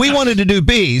 so we wanted to do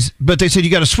bees, but they said you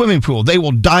got a swimming pool. They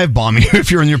will dive bomb you if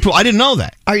you're in your pool. I didn't know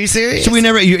that. Are you serious? So we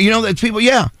never, you know that people,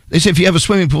 yeah. They say if you have a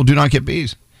swimming pool, do not get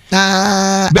bees.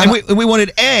 And we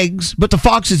wanted eggs, but the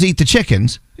foxes eat the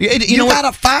chickens. You know got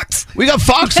what? a fox? We got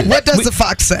foxes. What does the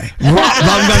fox say?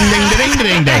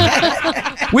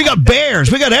 We got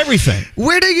bears. We got everything.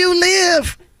 Where do you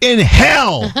live? In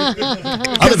hell.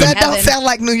 Because that don't sound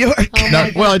like New York. No,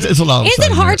 well, it's a lot. Is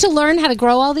it hard to learn how to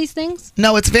grow all these things?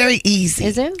 No, it's very easy.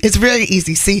 Is it? It's very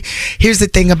easy. See, here's the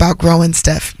thing about growing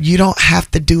stuff. You don't have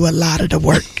to do a lot of the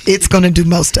work. It's going to do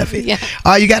most of it. Yeah.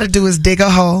 All you got to do is dig a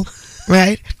hole,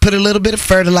 right? Put a little bit of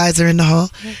fertilizer in the hole.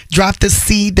 Drop the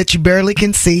seed that you barely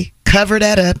can see. Cover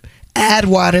that up. Add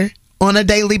water on a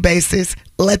daily basis.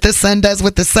 let the sun does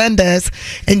what the sun does,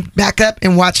 and back up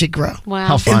and watch it grow. Wow.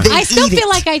 How fun. I still feel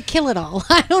like I'd kill it all.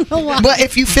 I don't know why. But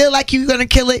if you feel like you're going to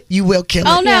kill it, you will kill it.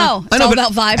 Oh, no. It's all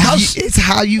about vibes. It's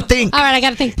how you think. All right, I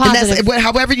got to think And positive. that's,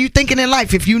 however you thinking in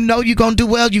life. If you know you're going to do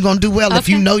well, you're going to do well. If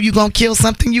you know you're going to kill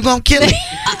something, you're going to kill it.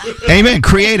 Amen.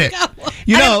 Create it.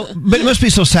 You know, but it must be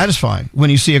so satisfying when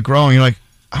you see it growing. You're like,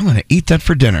 I'm going to eat that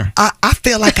for dinner. I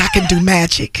feel like I can do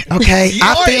magic, okay?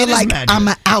 I feel like I'm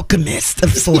an alchemist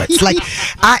of sorts. Like,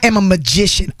 I am a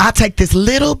magician. I take this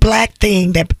little black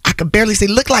thing that I could barely see,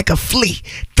 look like a flea,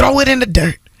 throw it in the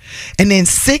dirt. And then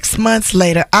 6 months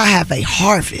later, I have a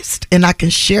harvest, and I can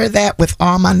share that with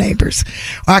all my neighbors.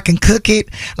 Or I can cook it.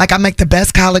 Like, I make the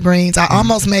best collard greens. I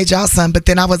almost made y'all some, but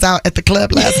then I was out at the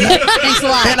club last night. Thanks a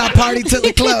lot. And I partied till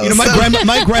it closed. You know,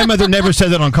 my grandmother never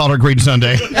said that on collard green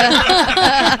Sunday. She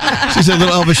said,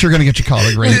 little Elvis, you're going to get your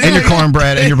collard greens and your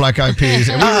cornbread and your black eyed peas.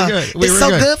 And we were good. It's so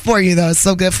good for you, though. It's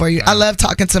so good for you. I love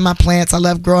talking to my plants. I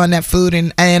love growing that food,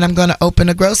 and I'm going to open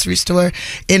a grocery store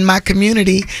in my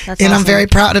community, and I'm very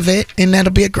proud of it, and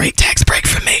that'll be a great tax break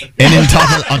for me. And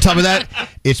on top of that,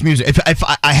 it's music. If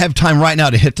I have time right now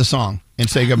to hit the song and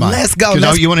say goodbye. Let's go.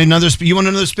 You want another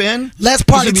spin? Let's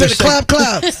party to the club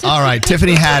close. All right,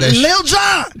 Tiffany Haddish. Lil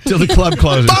Jon. Till the club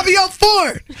closes. Fabio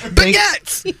Ford.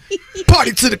 Baguettes.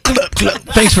 Party to the club close.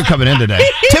 Thanks for coming in today.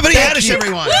 Tiffany Haddish, you.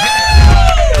 everyone.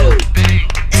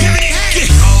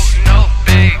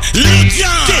 Lil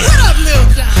Jon. What up, Lil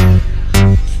Jon?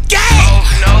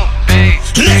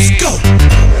 Let's go.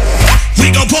 We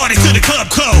gon' party till the club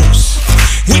close.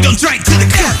 We gon' drink till the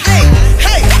club.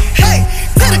 Hey,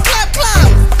 to the club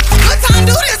close. What time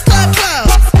do this club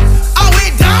close? Oh,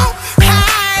 it don't?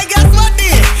 Hey, guess what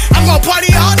then? I'm gonna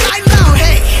party all night long.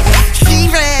 Hey, she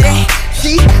ready.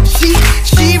 She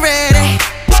ready.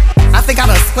 I think I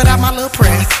done split out my little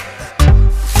press.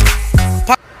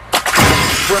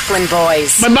 Brooklyn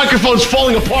Boys. My microphone's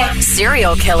falling apart.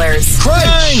 Serial killers.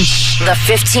 Crunch. The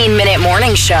 15-minute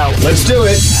morning show. Let's do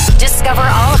it. Discover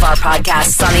all of our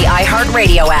podcasts on the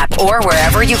iHeartRadio app or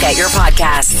wherever you get your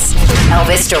podcasts.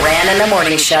 Elvis Duran and the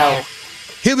Morning Show.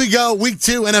 Here we go. Week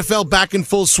 2, NFL back in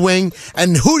full swing.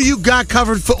 And who do you got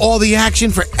covered for all the action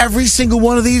for every single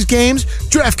one of these games?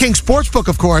 DraftKings Sportsbook,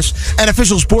 of course, an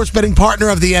official sports betting partner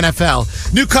of the NFL.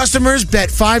 New customers bet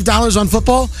 $5 on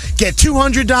football, get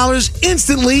 $200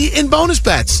 instantly in bonus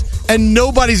bets. And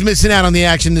nobody's missing out on the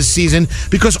action this season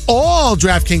because all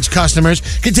DraftKings customers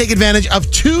can take advantage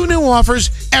of 2 new offers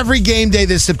every game day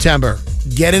this September.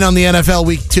 Get in on the NFL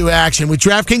Week 2 action with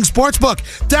DraftKings Sportsbook.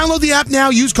 Download the app now.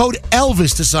 Use code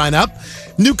ELVIS to sign up.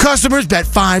 New customers bet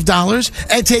 $5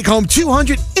 and take home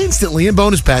 $200 instantly in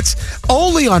bonus bets.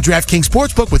 Only on DraftKings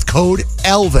Sportsbook with code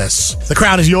ELVIS. The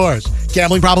crown is yours.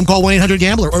 Gambling problem? Call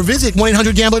 1-800-GAMBLER or visit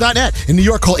 1-800-GAMBLER.net. In New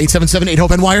York, call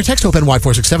 877-8-HOPE-NY or text HOPE-NY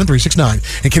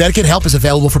 467-369. In Connecticut, help is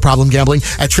available for problem gambling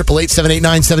at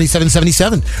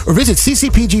 888-789-7777 or visit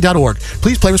ccpg.org.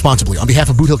 Please play responsibly. On behalf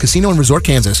of Boot Hill Casino and Resort,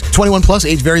 Kansas. 21 plus,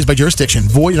 age varies by jurisdiction.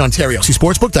 Void in Ontario. See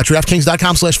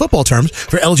sportsbook.draftkings.com/football terms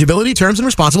for eligibility, terms, and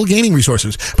responsible gaming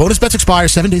resources. Bonus bets expire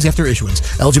 7 days after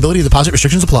issuance. Eligibility and deposit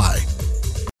restrictions apply.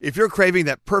 If you're craving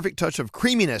that perfect touch of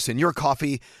creaminess in your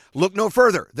coffee, look no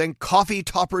further than Coffee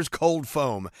Topper's Cold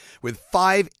Foam with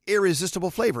 5 irresistible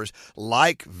flavors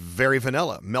like very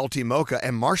vanilla, melty mocha,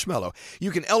 and marshmallow. You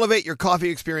can elevate your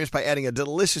coffee experience by adding a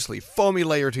deliciously foamy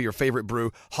layer to your favorite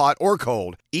brew, hot or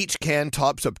cold. Each can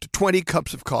tops up to 20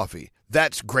 cups of coffee.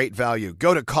 That's great value.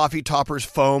 Go to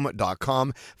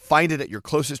coffeetoppersfoam.com, find it at your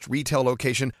closest retail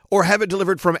location, or have it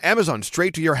delivered from Amazon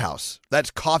straight to your house. That's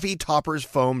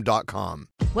coffeetoppersfoam.com.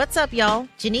 What's up, y'all?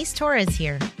 Janice Torres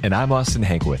here. And I'm Austin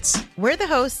Hankwitz. We're the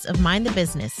hosts of Mind the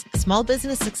Business, Small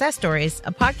Business Success Stories,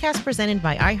 a podcast presented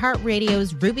by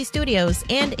iHeartRadio's Ruby Studios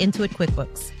and Intuit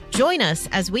QuickBooks. Join us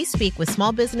as we speak with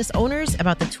small business owners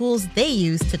about the tools they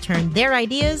use to turn their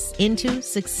ideas into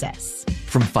success.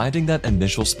 From finding that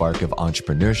initial spark of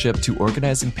entrepreneurship to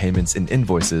organizing payments and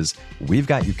invoices, we've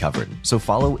got you covered. So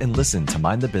follow and listen to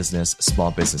Mind the Business,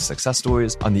 Small Business Success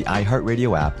Stories on the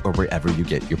iHeartRadio app or wherever you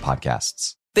get your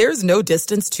podcasts. There's no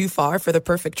distance too far for the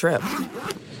perfect trip.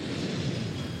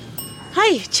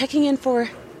 Hi, checking in for...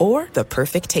 Or the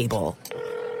perfect table.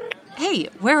 Hey,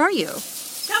 where are you?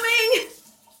 Coming!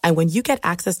 And when you get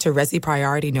access to Resi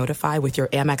Priority Notify with your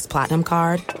Amex Platinum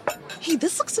card... Hey,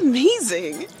 this looks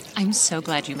amazing. I'm so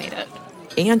glad you made it.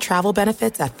 And travel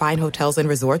benefits at fine hotels and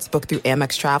resorts booked through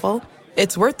Amex Travel,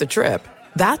 it's worth the trip.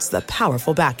 That's the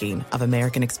powerful backing of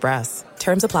American Express.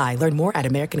 Terms apply. Learn more at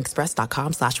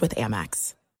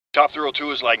americanexpress.com/withAmex. Top Thrill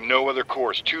 2 is like no other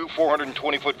course. 2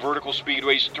 420-foot vertical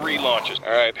speedways, 3 launches. All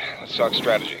right, let's talk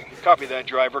strategy. Copy that,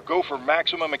 driver. Go for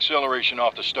maximum acceleration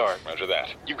off the start. Roger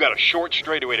that. You've got a short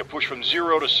straightaway to push from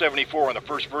 0 to 74 on the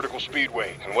first vertical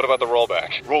speedway. And what about the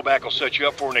rollback? Rollback will set you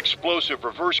up for an explosive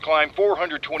reverse climb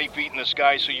 420 feet in the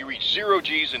sky so you reach 0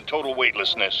 G's in total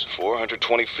weightlessness.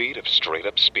 420 feet of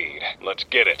straight-up speed. Let's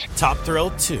get it. Top Thrill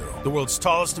 2, the world's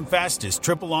tallest and fastest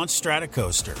triple-launch strata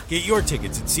coaster. Get your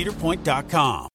tickets at cedarpoint.com.